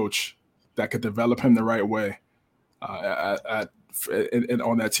a head coach that could develop him the right way on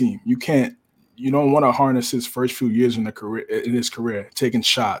that team. You don't want to harness his first few years in his career, taking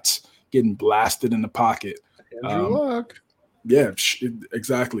shots, getting blasted in the pocket. Andrew Luck. Yeah,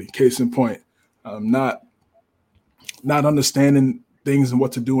 exactly. Case in point, not understanding things and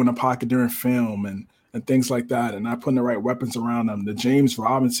what to do in the pocket during film and things like that, and not putting the right weapons around him. The James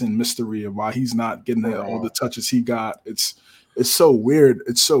Robinson mystery of why he's not getting all the touches he got. It's so weird.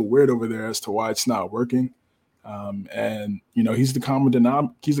 It's so weird over there as to why it's not working. And he's the common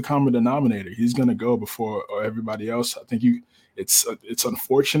denominator. He's gonna go before everybody else. I think it's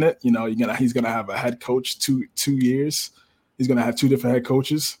unfortunate. He's gonna have a head coach 2 years. He's gonna have two different head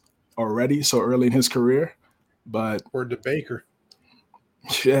coaches already so early in his career. But or the Baker.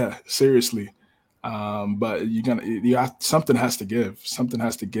 Yeah, seriously. But something has to give. Something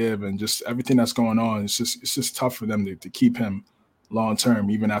has to give, and just everything that's going on. It's just tough for them to keep him long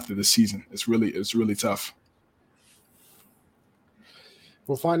term, even after the season. It's really tough.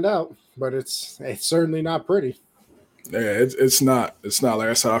 We'll find out, but it's certainly not pretty. Yeah, it's not. It's not. Like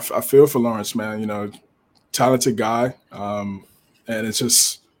I said, I feel for Lawrence, man. Talented guy, and it's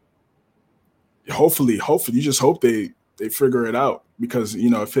just hopefully you just hope they figure it out, because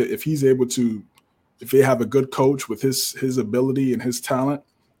if he's able to, if they have a good coach with his ability and his talent,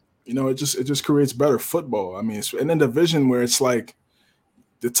 it just creates better football. I mean, it's in a division where it's like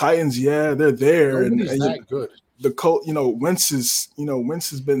the Titans, yeah, they're there, and that good. The Colt, Wentz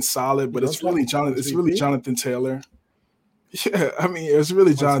has been solid, but it's really Jonathan Taylor. Yeah, I mean, it's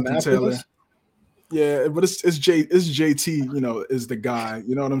really Jonathan Taylor. Yeah, but it's JT, is the guy.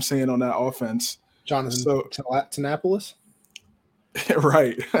 You know what I'm saying, on that offense. Jonathan Tanapolis.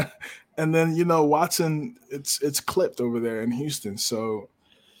 Right. And then Watson, it's clipped over there in Houston. So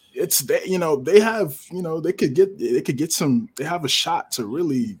they have they could get some. They have a shot to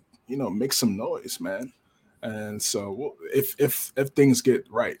really make some noise, man. And so if things get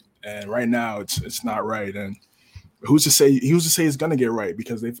right, and right now it's not right, and who's to say it's gonna get right,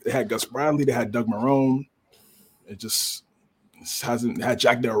 because they had Gus Bradley, they had Doug Marrone. It hasn't had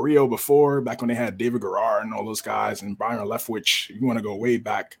Jack Del Rio before, back when they had David Garrard and all those guys, and Byron Leftwich. You want to go way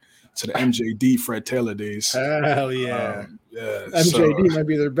back to the MJD Fred Taylor days. Hell yeah. Yeah. MJD might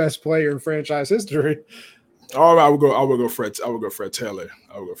be their best player in franchise history. Oh, I would go Fred Taylor.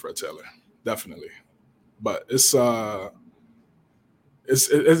 Definitely. But it's been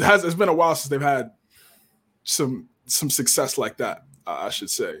a while since they've had some success like that, I should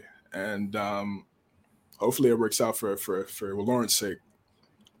say. And hopefully it works out for Lawrence's sake.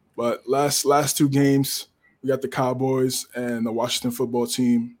 But last two games, we got the Cowboys and the Washington football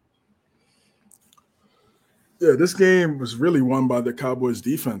team. Yeah, this game was really won by the Cowboys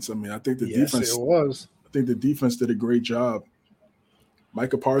defense. I mean, I think the defense. It was. I think the defense did a great job.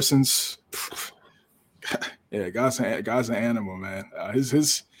 Micah Parsons, yeah, guy's an animal, man.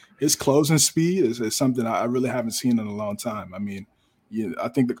 His closing speed is something I really haven't seen in a long time. I mean, I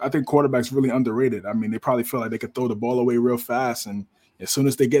think quarterbacks really underrated. I mean, they probably feel like they could throw the ball away real fast, and as soon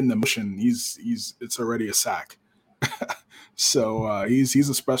as they get in the motion, it's already a sack. So he's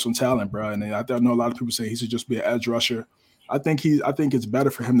a special talent, bro. And I know a lot of people say he should just be an edge rusher. I think it's better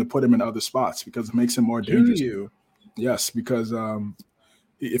for him to put him in other spots, because it makes him more dangerous. Yes, because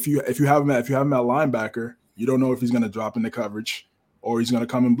if you have him at linebacker, you don't know if he's going to drop into coverage or he's going to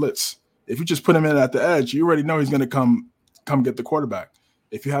come and blitz. If you just put him in at the edge, you already know he's going to come get the quarterback.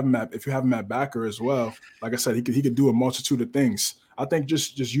 If you have him at backer as well, like I said, he could do a multitude of things. I think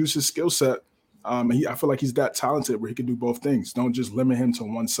just use his skill set. I feel like he's that talented where he can do both things. Don't just limit him to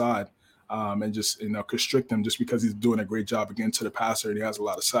one side. and just constrict him just because he's doing a great job again to the passer and he has a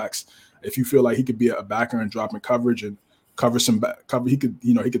lot of sacks. If you feel like he could be a backer and drop in coverage and cover, he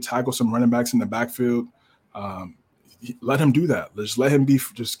could tackle some running backs in the backfield. Let him do that.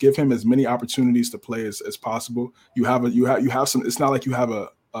 Just give him as many opportunities to play as possible. You have some. It's not like you have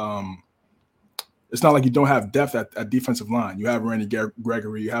it's not like you don't have depth at defensive line. You have Randy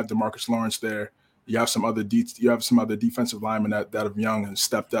Gregory, you have DeMarcus Lawrence there. You have some other defensive linemen that have young and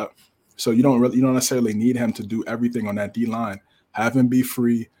stepped up. So you don't necessarily need him to do everything on that D line. Have him be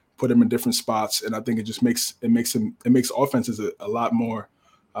free, put him in different spots, and I think it just makes offenses a lot more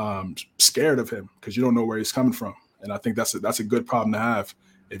scared of him because you don't know where he's coming from. And I think that's a good problem to have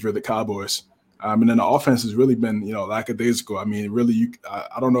if you're the Cowboys. And then the offense has really been, lackadaisical. I mean, really,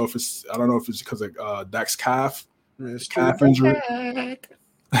 I don't know if it's because of Dak's calf injury.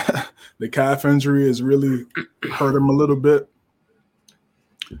 The calf injury has really hurt him a little bit.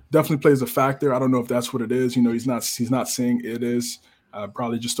 Definitely plays a factor. I don't know if that's what it is. He's not saying it is.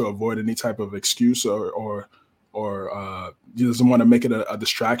 Probably just to avoid any type of excuse or he doesn't want to make it a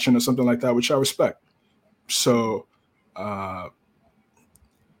distraction or something like that, which I respect. So I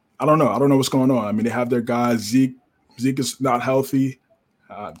don't know. I don't know what's going on. I mean, they have their guys. Zeke is not healthy.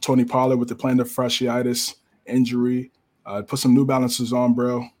 Tony Pollard with the plantar fasciitis injury. Put some New Balances on,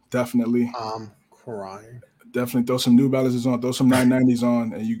 bro. Definitely. I'm crying. Definitely throw some New Balances on. Throw some 990s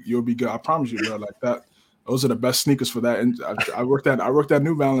on, and you'll be good. I promise you, bro. Like that. Those are the best sneakers for that. And I worked at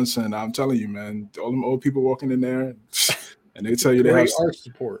New Balance, and I'm telling you, man, all them old people walking in there, and they tell you they have art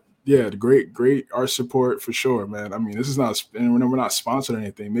support. Yeah, the great art support for sure, man. I mean, this is not, and we're not sponsored or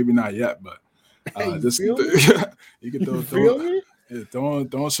anything, maybe not yet, but you can throw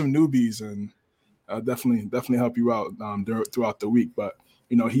some newbies and definitely help you out throughout the week. But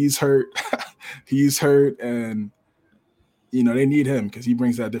he's hurt, and they need him because he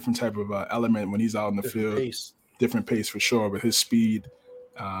brings that different type of element when he's out in the field. Different pace for sure, with his speed,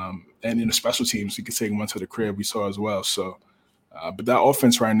 and in the special teams, he could take one to the crib. We saw as well, so. But that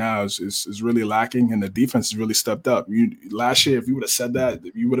offense right now is really lacking, and the defense has really stepped up. Last year, if you would have said that,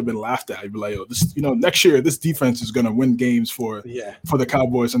 you would have been laughed at. You'd be like, next year this defense is going to win games for the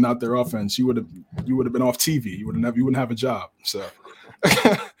Cowboys and not their offense. You would have been off TV. You wouldn't have a job. So,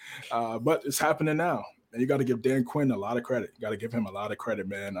 but it's happening now, and you got to give Dan Quinn a lot of credit. You got to give him a lot of credit,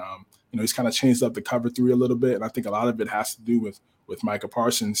 man. He's kind of changed up the cover three a little bit, and I think a lot of it has to do with Micah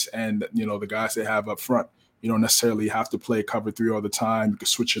Parsons and the guys they have up front. You don't necessarily have to play cover three all the time. You can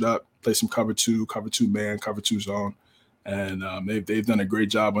switch it up, play some cover two man, cover two zone, and they've done a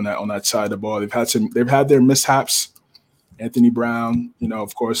great job on that side of the ball. They've had their mishaps. Anthony Brown,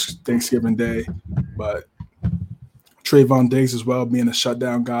 of course, Thanksgiving Day, but Trayvon Diggs as well, being a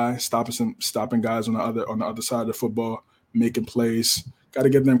shutdown guy, stopping guys on the other side of the football, making plays. Got to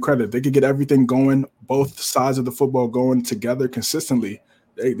give them credit. They could get everything going, both sides of the football going together consistently.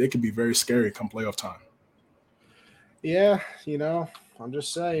 They could be very scary come playoff time. Yeah, I'm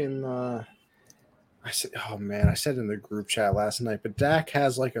just saying. I said in the group chat last night, but Dak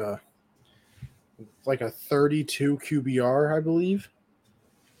has like a 32 QBR, I believe,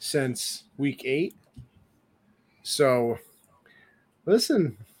 since week 8. So,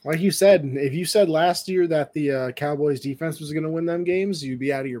 listen, like you said, if you said last year that the Cowboys defense was going to win them games, you'd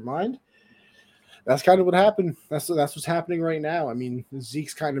be out of your mind. That's kind of what happened. That's what's happening right now. I mean,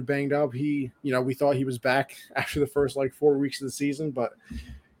 Zeke's kind of banged up. We thought he was back after the first 4 weeks of the season, but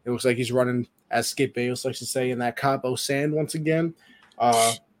it looks like he's running, as Skip Bayless likes to say, in that Cabo sand once again.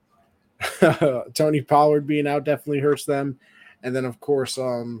 Tony Pollard being out definitely hurts them. And then of course, they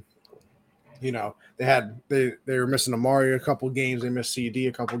were missing Amari a couple games. They missed CD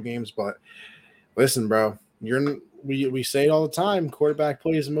a couple games, but listen, bro, we say it all the time, quarterback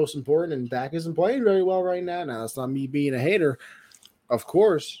play is the most important, and Dak isn't playing very well right now. Now, that's not me being a hater, of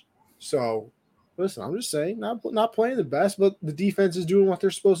course. So, listen, I'm just saying, not playing the best, but the defense is doing what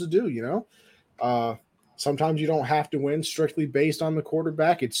they're supposed to do, Sometimes you don't have to win strictly based on the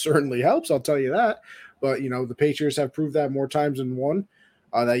quarterback. It certainly helps, I'll tell you that. But, the Patriots have proved that more times than one,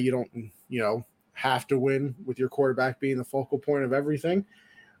 that you don't, have to win with your quarterback being the focal point of everything.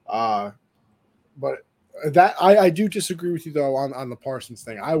 But that I do disagree with you though on the Parsons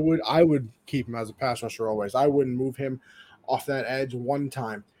thing. I would keep him as a pass rusher always. I wouldn't move him off that edge one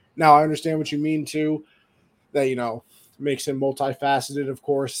time. Now I understand what you mean too, that makes him multifaceted. Of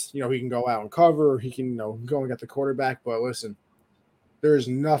course, he can go out and cover. He can go and get the quarterback. But listen, there is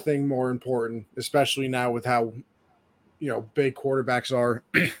nothing more important, especially now with how big quarterbacks are,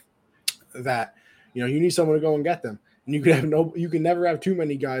 that you need someone to go and get them. And you can never have too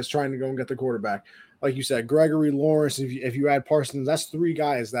many guys trying to go and get the quarterback. like you said, Gregory, Lawrence. If you add Parsons, that's 3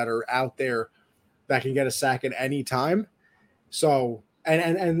 guys that are out there that can get a sack at any time. So,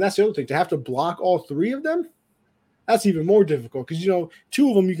 and that's the other thing, to have to block all 3 of them, that's even more difficult because, 2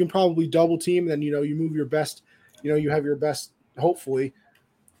 of them you can probably double team. And then, you move your best, you have your best, hopefully,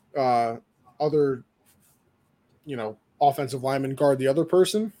 other, offensive lineman guard the other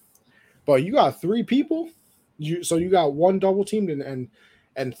person. But you got 3 people. So you got 1 double teamed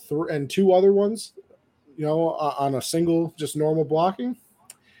and 2 other ones, on a single, just normal blocking.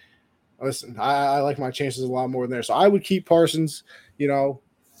 Listen, I like my chances a lot more than there. So I would keep Parsons,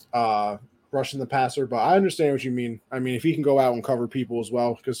 rushing the passer, but I understand what you mean. I mean, if he can go out and cover people as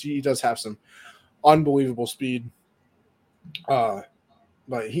well, because he does have some unbelievable speed. But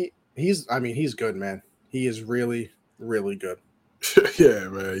he's good, man. He is really, really good. Yeah,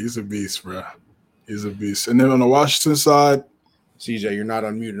 man, he's a beast, bro. He's a beast. And then on the Washington side, CJ, you're not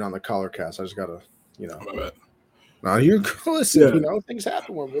unmuted on the collar cast. I just gotta, my bad. No, you're listen. Yeah. Things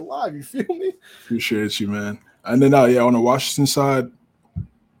happen when we're live. You feel me? Appreciate you, man. And then, on the Washington side,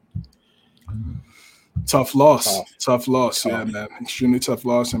 tough loss. Yeah, man, extremely tough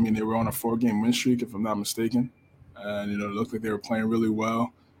loss. I mean, they were on a 4-game win streak, if I'm not mistaken, and it looked like they were playing really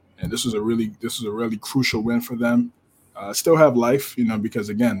well. And this was a really crucial win for them. Still have life, because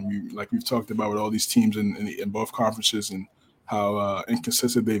again, we've talked about with all these teams in both conferences and how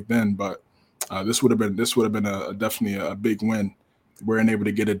inconsistent they've been, but. This would have been definitely a big win. We weren't able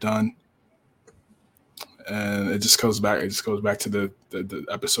to get it done, and it just goes back to the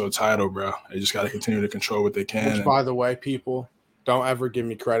episode title, bro. They just got to continue to control what they can. Which, by the way, people, don't ever give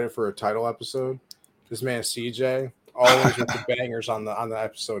me credit for a title episode. This man CJ always with the bangers on the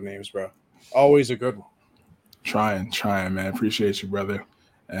episode names, bro. Always a good one. Trying, man. Appreciate you, brother.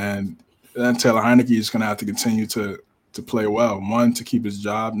 And then Taylor Heineke is going to have to continue to play well. One, to keep his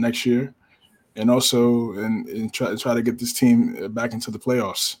job next year. And also, and try to get this team back into the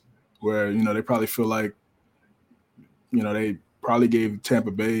playoffs, where they probably feel like, they probably gave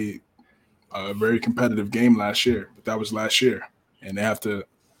Tampa Bay a very competitive game last year, but that was last year, and they have to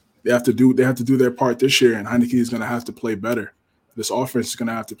do their part this year. And Heineke is going to have to play better. This offense is going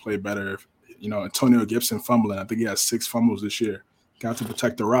to have to play better. Antonio Gibson fumbling. I think he has 6 fumbles this year. Got to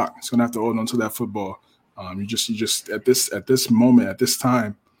protect the rock. He's going to have to hold on to that football. You just at this moment, at this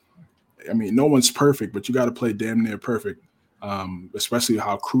time. I mean, no one's perfect, but you got to play damn near perfect, especially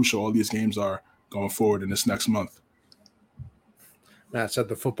how crucial all these games are going forward in this next month. Matt said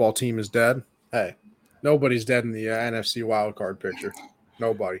the football team is dead. Hey, nobody's dead in the NFC wildcard picture.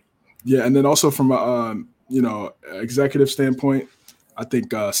 Nobody. Yeah, and then also from a executive standpoint, I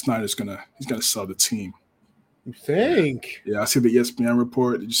think Snyder's he's gonna sell the team. You think? Yeah, I see the ESPN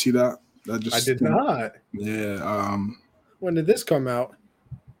report. Did you see that? I did not. Yeah. When did this come out?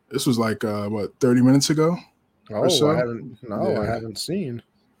 This was like 30 minutes ago. Oh, so? I haven't seen.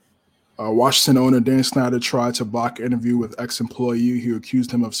 Washington owner Dan Snyder tried to block an interview with ex-employee who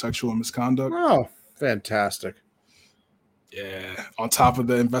accused him of sexual misconduct. Oh, fantastic! Yeah, on top of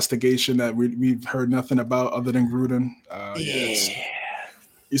the investigation that we've heard nothing about other than Gruden.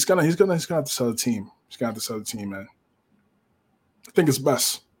 He's gonna have to sell the team. He's gonna have to sell the team, man. I think it's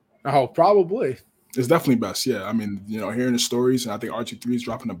best. Oh, probably. It's definitely best, yeah. I mean, hearing the stories, and I think RG3 is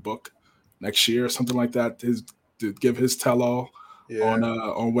dropping a book next year or something like that to give his tell-all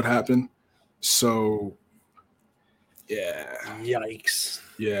on what happened. So, yeah. Yikes.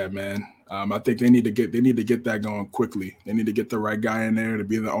 Yeah, man. I think they need to get that going quickly. They need to get the right guy in there to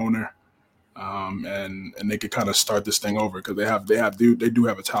be the owner, and they could kind of start this thing over because they do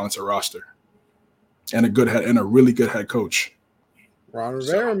have a talented roster and a really good head coach. Ron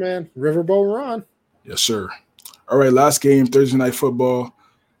Rivera, man. Riverboat Ron. Yes, sir. All right, last game, Thursday Night Football.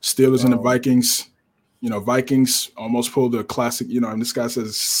 Steelers and the Vikings. Vikings almost pulled a classic. And this guy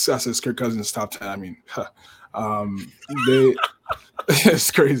says Kirk Cousins top 10. I mean,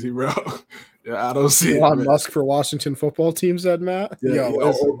 it's crazy, bro. Yeah, I don't see Elon Musk for Washington football team, said Matt. Yeah,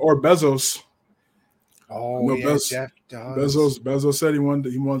 or Bezos. Oh, no, yeah, Jeff does. Bezos said he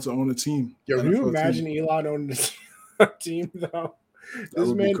wants to own a team. Yo, can you imagine Elon owning a team though? This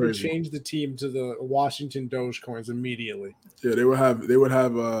man could change the team to the Washington Dogecoins immediately. Yeah, they would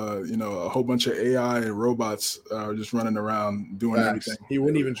have a whole bunch of AI and robots just running around doing everything. He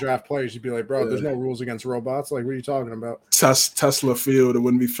wouldn't even draft players. He'd be like, bro, there's no rules against robots. Like, what are you talking about? Tesla Field, it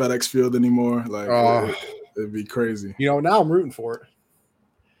wouldn't be FedEx Field anymore. Like, it'd be crazy. Now I'm rooting for it.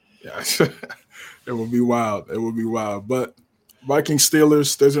 Yeah, it would be wild. It would be wild. But Vikings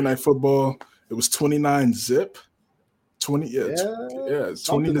Steelers Thursday Night Football. It was 29-zip. 20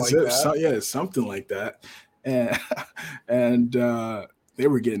 20 to zip. Something like that. And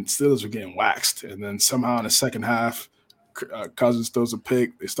Steelers were getting waxed, and then somehow in the second half, Cousins throws a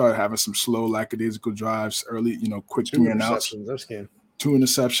pick. They started having some slow, lackadaisical drives early. Quick 2 3 and outs. interceptions this game. 2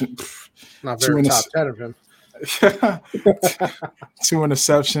 interceptions. Not very top 10 of him. 2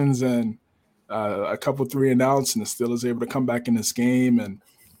 interceptions and a couple 3 and outs, and the Steelers able to come back in this game, and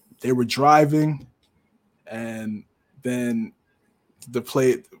they were driving, and then the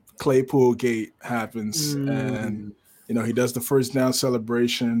Claypool gate happens, and he does the first down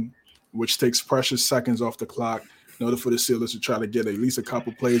celebration, which takes precious seconds off the clock in order for the Steelers to try to get at least a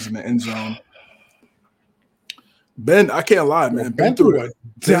couple plays in the end zone. Ben, I can't lie, man. Ben threw a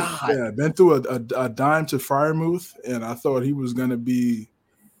dime to Freiermuth, and I thought he was going to be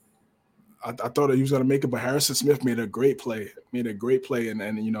 – I thought he was going to make it, but Harrison Smith made a great play,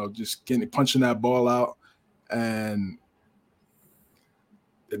 and just punching that ball out, and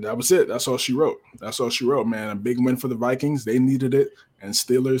that was it. That's all she wrote. Man. A big win for the Vikings. They needed it, and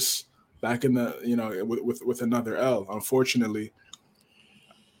Steelers back in the with another L. Unfortunately,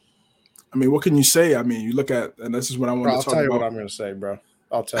 I mean, what can you say? I mean, you look at, and this is what I want to talk about. I'll tell you what I'm going to say, bro.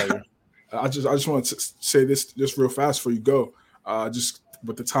 I'll tell you. I just want to say this just real fast before you go. Just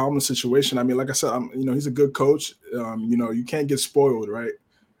with the Tomlin situation. I mean, like I said, he's a good coach. You can't get spoiled, right?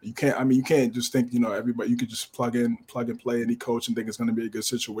 You can't just think, everybody, you could just plug and play any coach and think it's going to be a good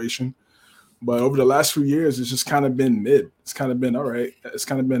situation. But over the last few years, it's just kind of been mid. It's kind of been all right. It's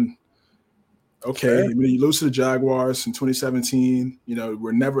kind of been okay. I mean, you lose to the Jaguars in 2017.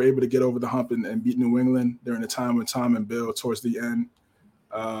 We're never able to get over the hump and beat New England during the time when Tom and Bill towards the end.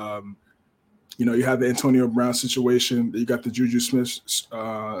 You have the Antonio Brown situation. You got the Juju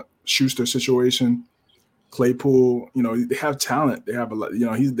Smith-Schuster situation. Claypool, they have talent. They have a lot.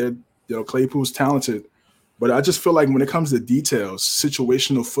 Claypool's talented, but I just feel like when it comes to details,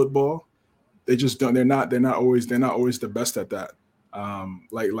 situational football, they just don't. They're not always the best at that.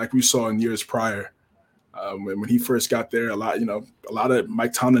 Like we saw in years prior, when he first got there, a lot of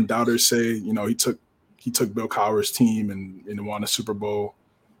Mike Tomlin doubters say, he took Bill Cowher's team and won a Super Bowl.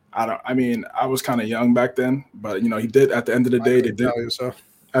 I was kind of young back then, but he did. At the end of the day, they did.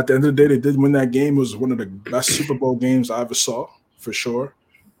 At the end of the day, they did win that game. It was one of the best Super Bowl games I ever saw, for sure,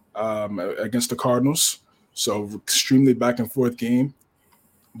 against the Cardinals. So extremely back and forth game.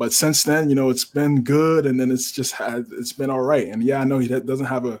 But since then, it's been good, and then it's been all right. And I know he doesn't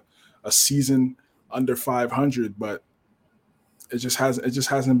have a season under 500, but it just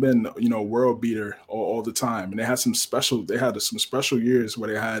hasn't been world beater all the time. And they had some special years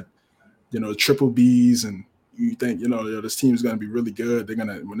where they had triple Bs, and you think this team's going to be really good.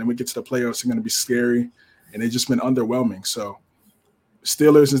 When we get to the playoffs, they're going to be scary, and they've just been underwhelming. So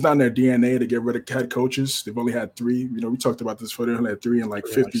Steelers, it's not in their DNA to get rid of head coaches. They've only had 3. We talked about this before. They only had 3 in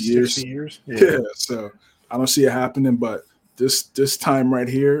 50 years. 60 years. Yeah. So I don't see it happening. But this time right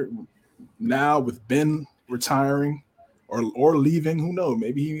here, now with Ben retiring or leaving, who knows?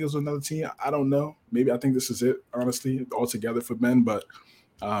 Maybe he goes to another team. I don't know. Maybe I think this is it, honestly, altogether for Ben. But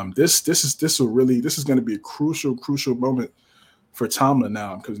this is going to be a crucial moment for Tomlin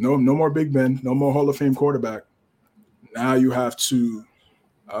now, because no more Big Ben, no more Hall of Fame quarterback. Now you have to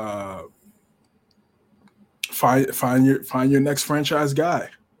find your next franchise guy,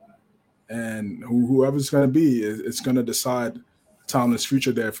 and whoever's going to be, it's going to decide Tomlin's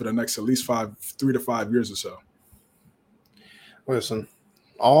future there for the next at least 3 to 5 years or so. Listen,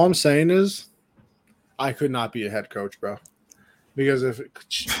 all I'm saying is I could not be a head coach, bro. Because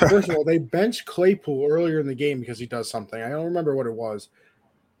first of all, they benched Claypool earlier in the game because he does something. I don't remember what it was.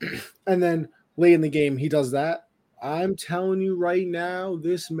 And then late in the game, he does that. I'm telling you right now,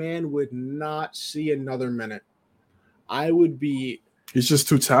 this man would not see another minute. I would be. He's just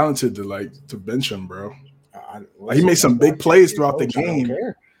too talented to bench him, bro. He made some big plays throughout the game.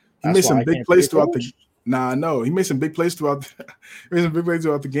 He made some big plays throughout the. Nah, no, he made some big plays throughout.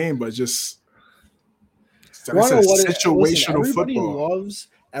 The game, but just. Situational football.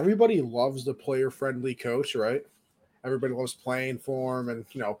 Everybody loves the player-friendly coach, right? Everybody loves playing for him, and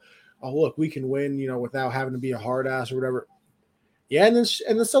oh look, we can win, without having to be a hard ass or whatever. Yeah, and then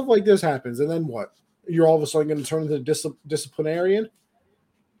stuff like this happens, and then what? You're all of a sudden going to turn into disciplinarian?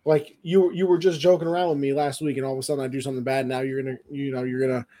 Like you were just joking around with me last week, and all of a sudden I do something bad. Now you're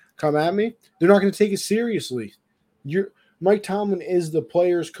gonna come at me. They're not going to take it seriously. Mike Tomlin is the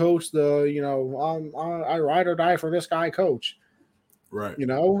players' coach. I ride or die for this guy coach. Right.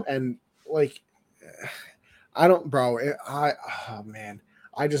 And like, I don't, bro. Oh man,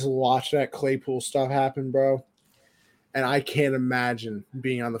 I just watched that Claypool stuff happen, bro, and I can't imagine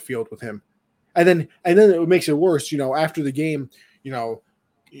being on the field with him. And then it makes it worse. After the game,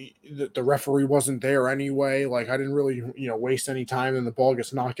 the referee wasn't there anyway. Like I didn't really, waste any time, and the ball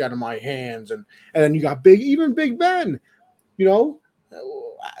gets knocked out of my hands, and then you got Big Ben.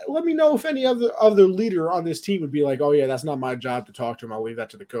 Let me know if any other leader on this team would be like, oh yeah, that's not my job to talk to him. I'll leave that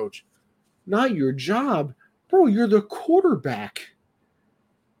to the coach. Not your job, bro. You're the quarterback.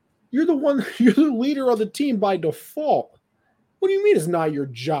 You're the one. You're the leader of the team by default. What do you mean it's not your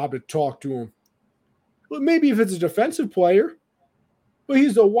job to talk to him? Well, maybe if it's a defensive player, but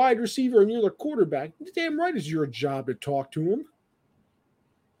he's a wide receiver and you're the quarterback. Damn right it's your job to talk to him.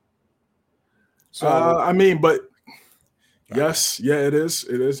 So, but yes, yeah, it is.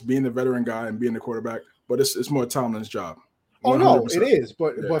 It is being the veteran guy and being the quarterback, but it's more Tomlin's job. 100%. Oh no, it is.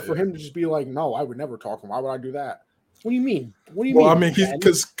 But for him to just be like, no, I would never talk to him. Why would I do that? What do you mean? Well, I mean,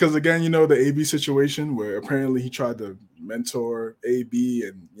 because again, the AB situation where apparently he tried to mentor AB,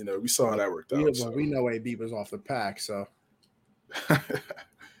 and we saw how that worked out. So. We know AB was off the pack, so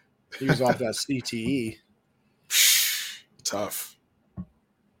he was off that CTE. Tough.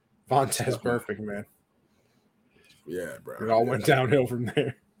 Vontaze perfect, man. Yeah, bro. It all went downhill from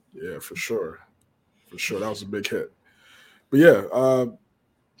there. Yeah, for sure. That was a big hit. But yeah,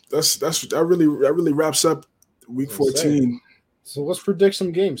 that really wraps up Week 14. So let's predict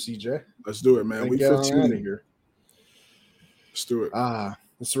some games, CJ. Let's do it, man. Week 15 here. Let's do it.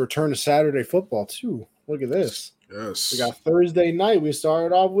 It's the return to Saturday football too. Look at this. Yes. We got Thursday night. We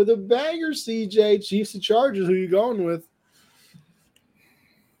started off with a banger, CJ. Chiefs and Chargers. Who you going with?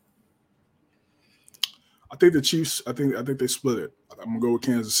 I think the Chiefs. I think they split it. I'm gonna go with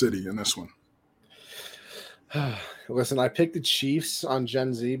Kansas City in this one. Listen, I picked the Chiefs on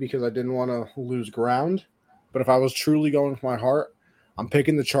Gen Z because I didn't want to lose ground. But if I was truly going with my heart, I'm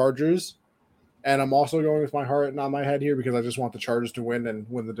picking the Chargers. And I'm also going with my heart, not my head here, because I just want the Chargers to win and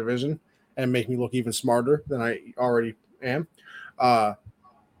win the division and make me look even smarter than I already am.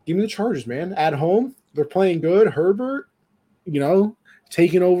 Give me the Chargers, man. At home, they're playing good. Herbert,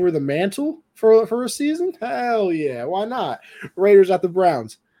 taking over the mantle for a season. Hell yeah, why not? Raiders at the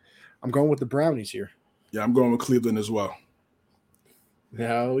Browns. I'm going with the Brownies here. Yeah, I'm going with Cleveland as well.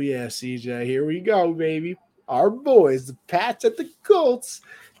 Oh yeah, CJ. Here we go, baby. Our boys, the Pats at the Colts.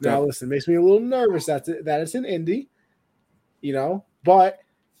 Now, listen, it makes me a little nervous that it's in Indy, but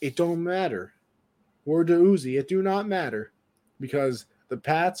it don't matter. Word to Uzi, it do not matter because the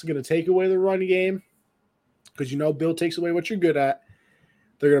Pats are going to take away the run game because Bill takes away what you're good at.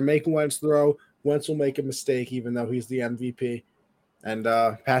 They're going to make Wentz throw. Wentz will make a mistake even though he's the MVP, and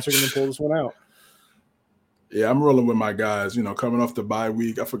Pats are going to pull this one out. Yeah, I'm rolling with my guys. Coming off the bye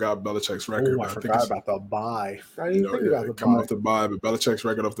week, I forgot Belichick's record. I forgot about the bye. I didn't think about the coming bye. Off the bye, but Belichick's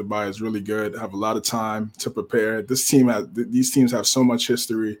record off the bye is really good. Have a lot of time to prepare. These teams have so much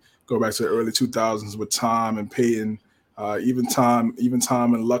history. Go back to the early 2000s with Tom and Peyton, even Tom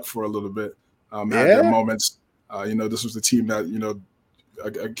and Luck for a little bit. Had their moments. This was the team that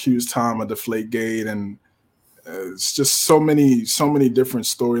accused Tom of Deflategate, and it's just so many different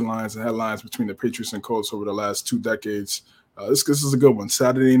storylines and headlines between the Patriots and Colts over the last 2 decades. This is a good one.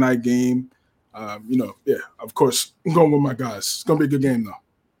 Saturday night game. Of course, I'm going with my guys. It's going to be a good game, though.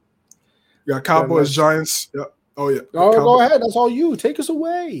 We got Cowboys, Giants. Yeah. Oh, yeah. Go ahead. That's all you. Take us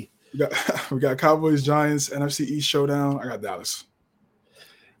away. We got Cowboys, Giants, NFC East showdown. I got Dallas.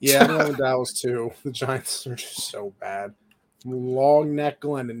 Yeah, I'm going with Dallas, too. The Giants are just so bad. Long neck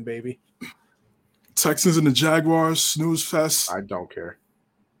Glennon, baby. Texans and the Jaguars, snooze fest. I don't care.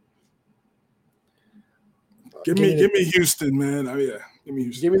 Give me Houston, man. Give me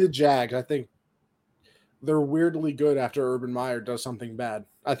Houston. Give me the Jags. I think they're weirdly good after Urban Meyer does something bad.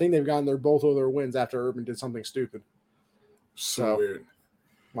 I think they've gotten both of their wins after Urban did something stupid. So weird.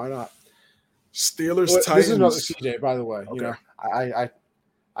 Why not? Steelers, Titans. This is another CJ, by the way. Okay.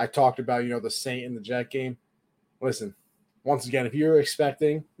 I talked about the Saint and the Jet game. Listen. Once again, if you're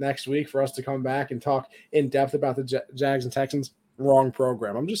expecting next week for us to come back and talk in depth about the Jags and Texans, wrong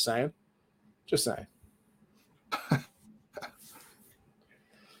program. I'm just saying. We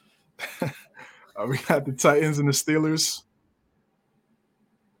got the Titans and the Steelers.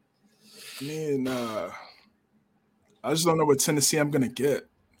 Man, I just don't know what Tennessee I'm going to get.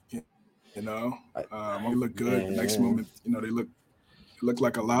 They look good. The next moment, they look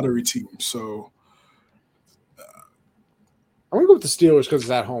like a lottery team. So I'm gonna go with the Steelers because it's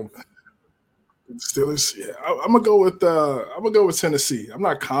at home. The Steelers, yeah. I'm gonna go with Tennessee. I'm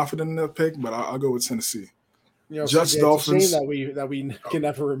not confident in that pick, but I'll go with Tennessee. Jets, Dolphins. It's a shame that we can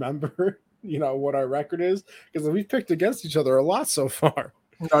never remember, what our record is because we've picked against each other a lot so far.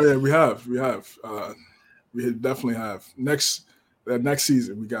 Oh yeah, we have. We definitely have. Next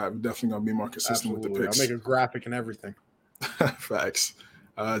season, we're definitely gonna be more consistent with the picks. I'll make a graphic and everything. Facts.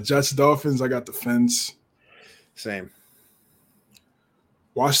 Jets, Dolphins, I got the Fins. Same.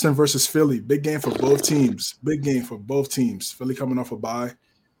 Washington versus Philly. Big game for both teams. Big game for both teams. Philly coming off a bye.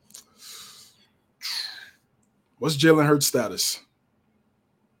 What's Jalen Hurts' status?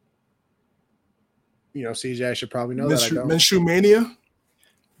 CJ, I should probably know that. I don't. Minshew Mania?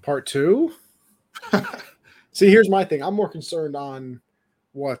 Part 2? See, here's my thing. I'm more concerned on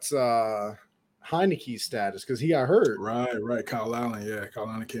what's Heineke's status because he got hurt. Right. Kyle Allen. Yeah, Kyle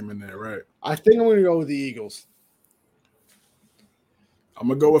Allen came in there. Right. I think I'm going to go with the Eagles. I'm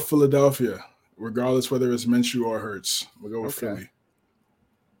going to go with Philadelphia, regardless whether it's Minshew or Hurts. I'm going to go with Philly.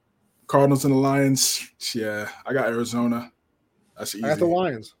 Cardinals and the Lions. Yeah, I got Arizona. That's easy. I got the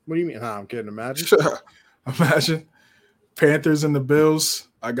Lions. What do you mean? I'm kidding. Imagine. Imagine. Panthers and the Bills.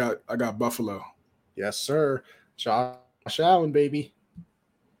 I got Buffalo. Yes, sir. Josh Allen, baby.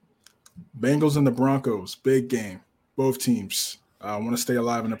 Bengals and the Broncos. Big game. Both teams. I want to stay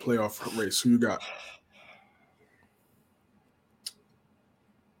alive in the playoff race. Who you got?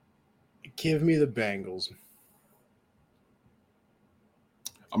 Give me the Bengals.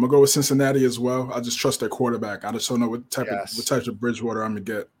 I'm gonna go with Cincinnati as well. I just trust their quarterback. I just don't know what type of Bridgewater I'm gonna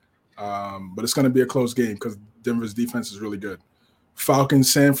get. But it's gonna be a close game because Denver's defense is really good.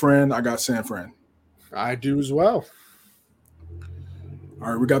 Falcons, San Fran. I got San Fran. I do as well.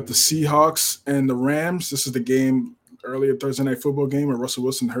 All right, we got the Seahawks and the Rams. This is the game earlier Thursday night football game where Russell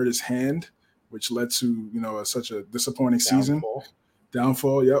Wilson hurt his hand, which led to such a disappointing season.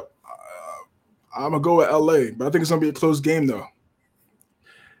 Downfall. Yep. I'm gonna go with LA, but I think it's gonna be a close game though.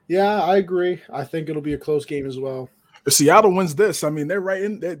 Yeah, I agree. I think it'll be a close game as well. If Seattle wins this, I mean, they're right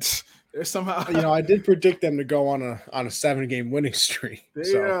in. They're somehow. I did predict them to go on a 7-game winning streak.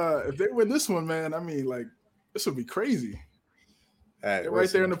 If they win this one, man, I mean, like this would be crazy. They're right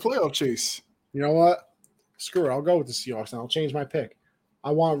there in the playoff chase. You know what? Screw it. I'll go with the Seahawks and I'll change my pick.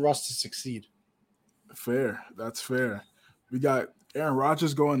 I want Russ to succeed. Fair. That's fair. We got Aaron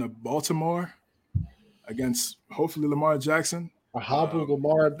Rodgers going to Baltimore against hopefully Lamar Jackson. A hobbled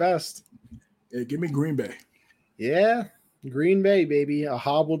Lamar at best. Yeah, give me Green Bay. Yeah, Green Bay, baby. A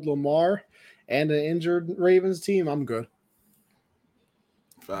hobbled Lamar and an injured Ravens team. I'm good.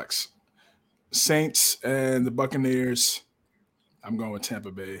 Facts. Saints and the Buccaneers. I'm going with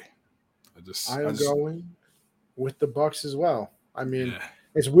Tampa Bay. I'm going with the Bucs as well. I mean,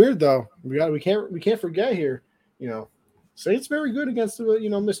 It's weird though. We can't forget here. Saints very good against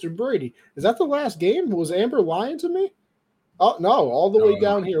Mr. Brady. Is that the last game? Was Amber lying to me? Oh no, all the way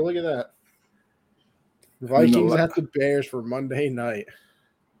down here. Look at that. Vikings at the Bears for Monday night.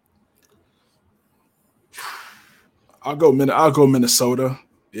 I'll go Minnesota.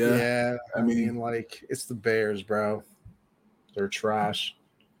 Yeah. I mean, it's the Bears, bro. They're trash.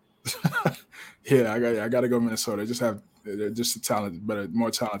 Yeah, I got to go Minnesota. They're just a talented, more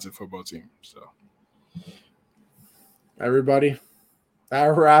talented football team. So, everybody,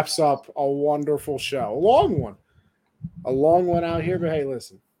 that wraps up a wonderful show. A long one out here, but hey,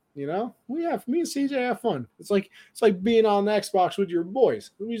 listen, me and CJ have fun. It's like being on the Xbox with your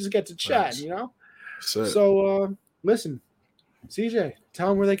boys. We just get to chat, So, listen, CJ, tell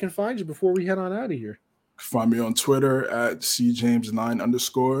them where they can find you before we head on out of here. Find me on Twitter at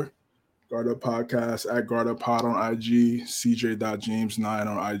cjames9_. Guard Up Podcast at Guard Up Pod on IG. cj.james9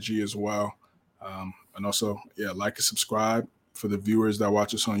 on IG as well. And also, like and subscribe for the viewers that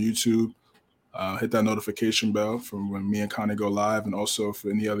watch us on YouTube. Hit that notification bell from when me and Connie go live, and also for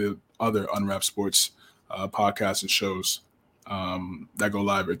any other Unwrapped Sports podcasts and shows that go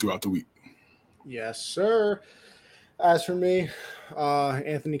live throughout the week. Yes, sir. As for me,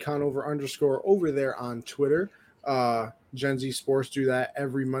 Anthony Conover _ over there on Twitter. Gen Z Sports do that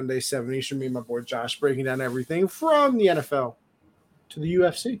every Monday, 7 Eastern. Me and my boy Josh breaking down everything from the NFL to the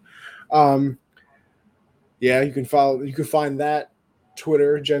UFC. You can find that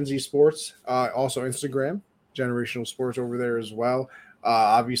Twitter, Gen Z Sports, also Instagram, Generational Sports over there as well.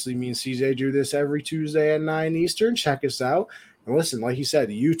 Obviously, me and CJ do this every Tuesday at 9 Eastern. Check us out. And listen, like you said,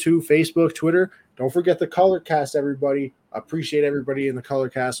 YouTube, Facebook, Twitter. Don't forget the Colorcast, everybody. Appreciate everybody in the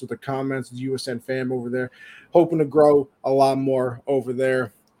Colorcast with the comments, the USN fam over there. Hoping to grow a lot more over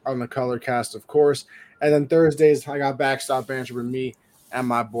there on the Colorcast, of course. And then Thursdays, I got Backstop Banter with me and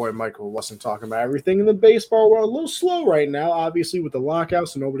my boy Michael Wilson talking about everything in the baseball world. A little slow right now, obviously, with the lockout,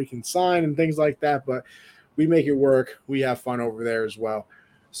 so nobody can sign and things like that. But we make it work. We have fun over there as well.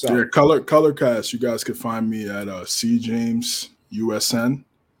 So Colorcast. You guys can find me at CJamesUSN.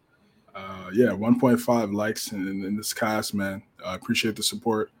 1.5 likes in this cast, man. I appreciate the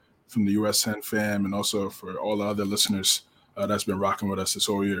support from the USN fam and also for all the other listeners that's been rocking with us this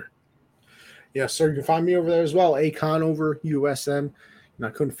whole year. Yes, sir. You can find me over there as well. Aconover USN. And I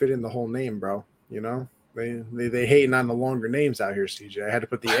couldn't fit in the whole name, bro. You know, they hating on the longer names out here, CJ. I had to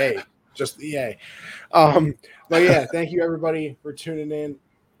put the A, just the A. But yeah, thank you everybody for tuning in,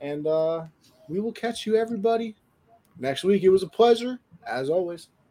 and we will catch you everybody next week. It was a pleasure as always.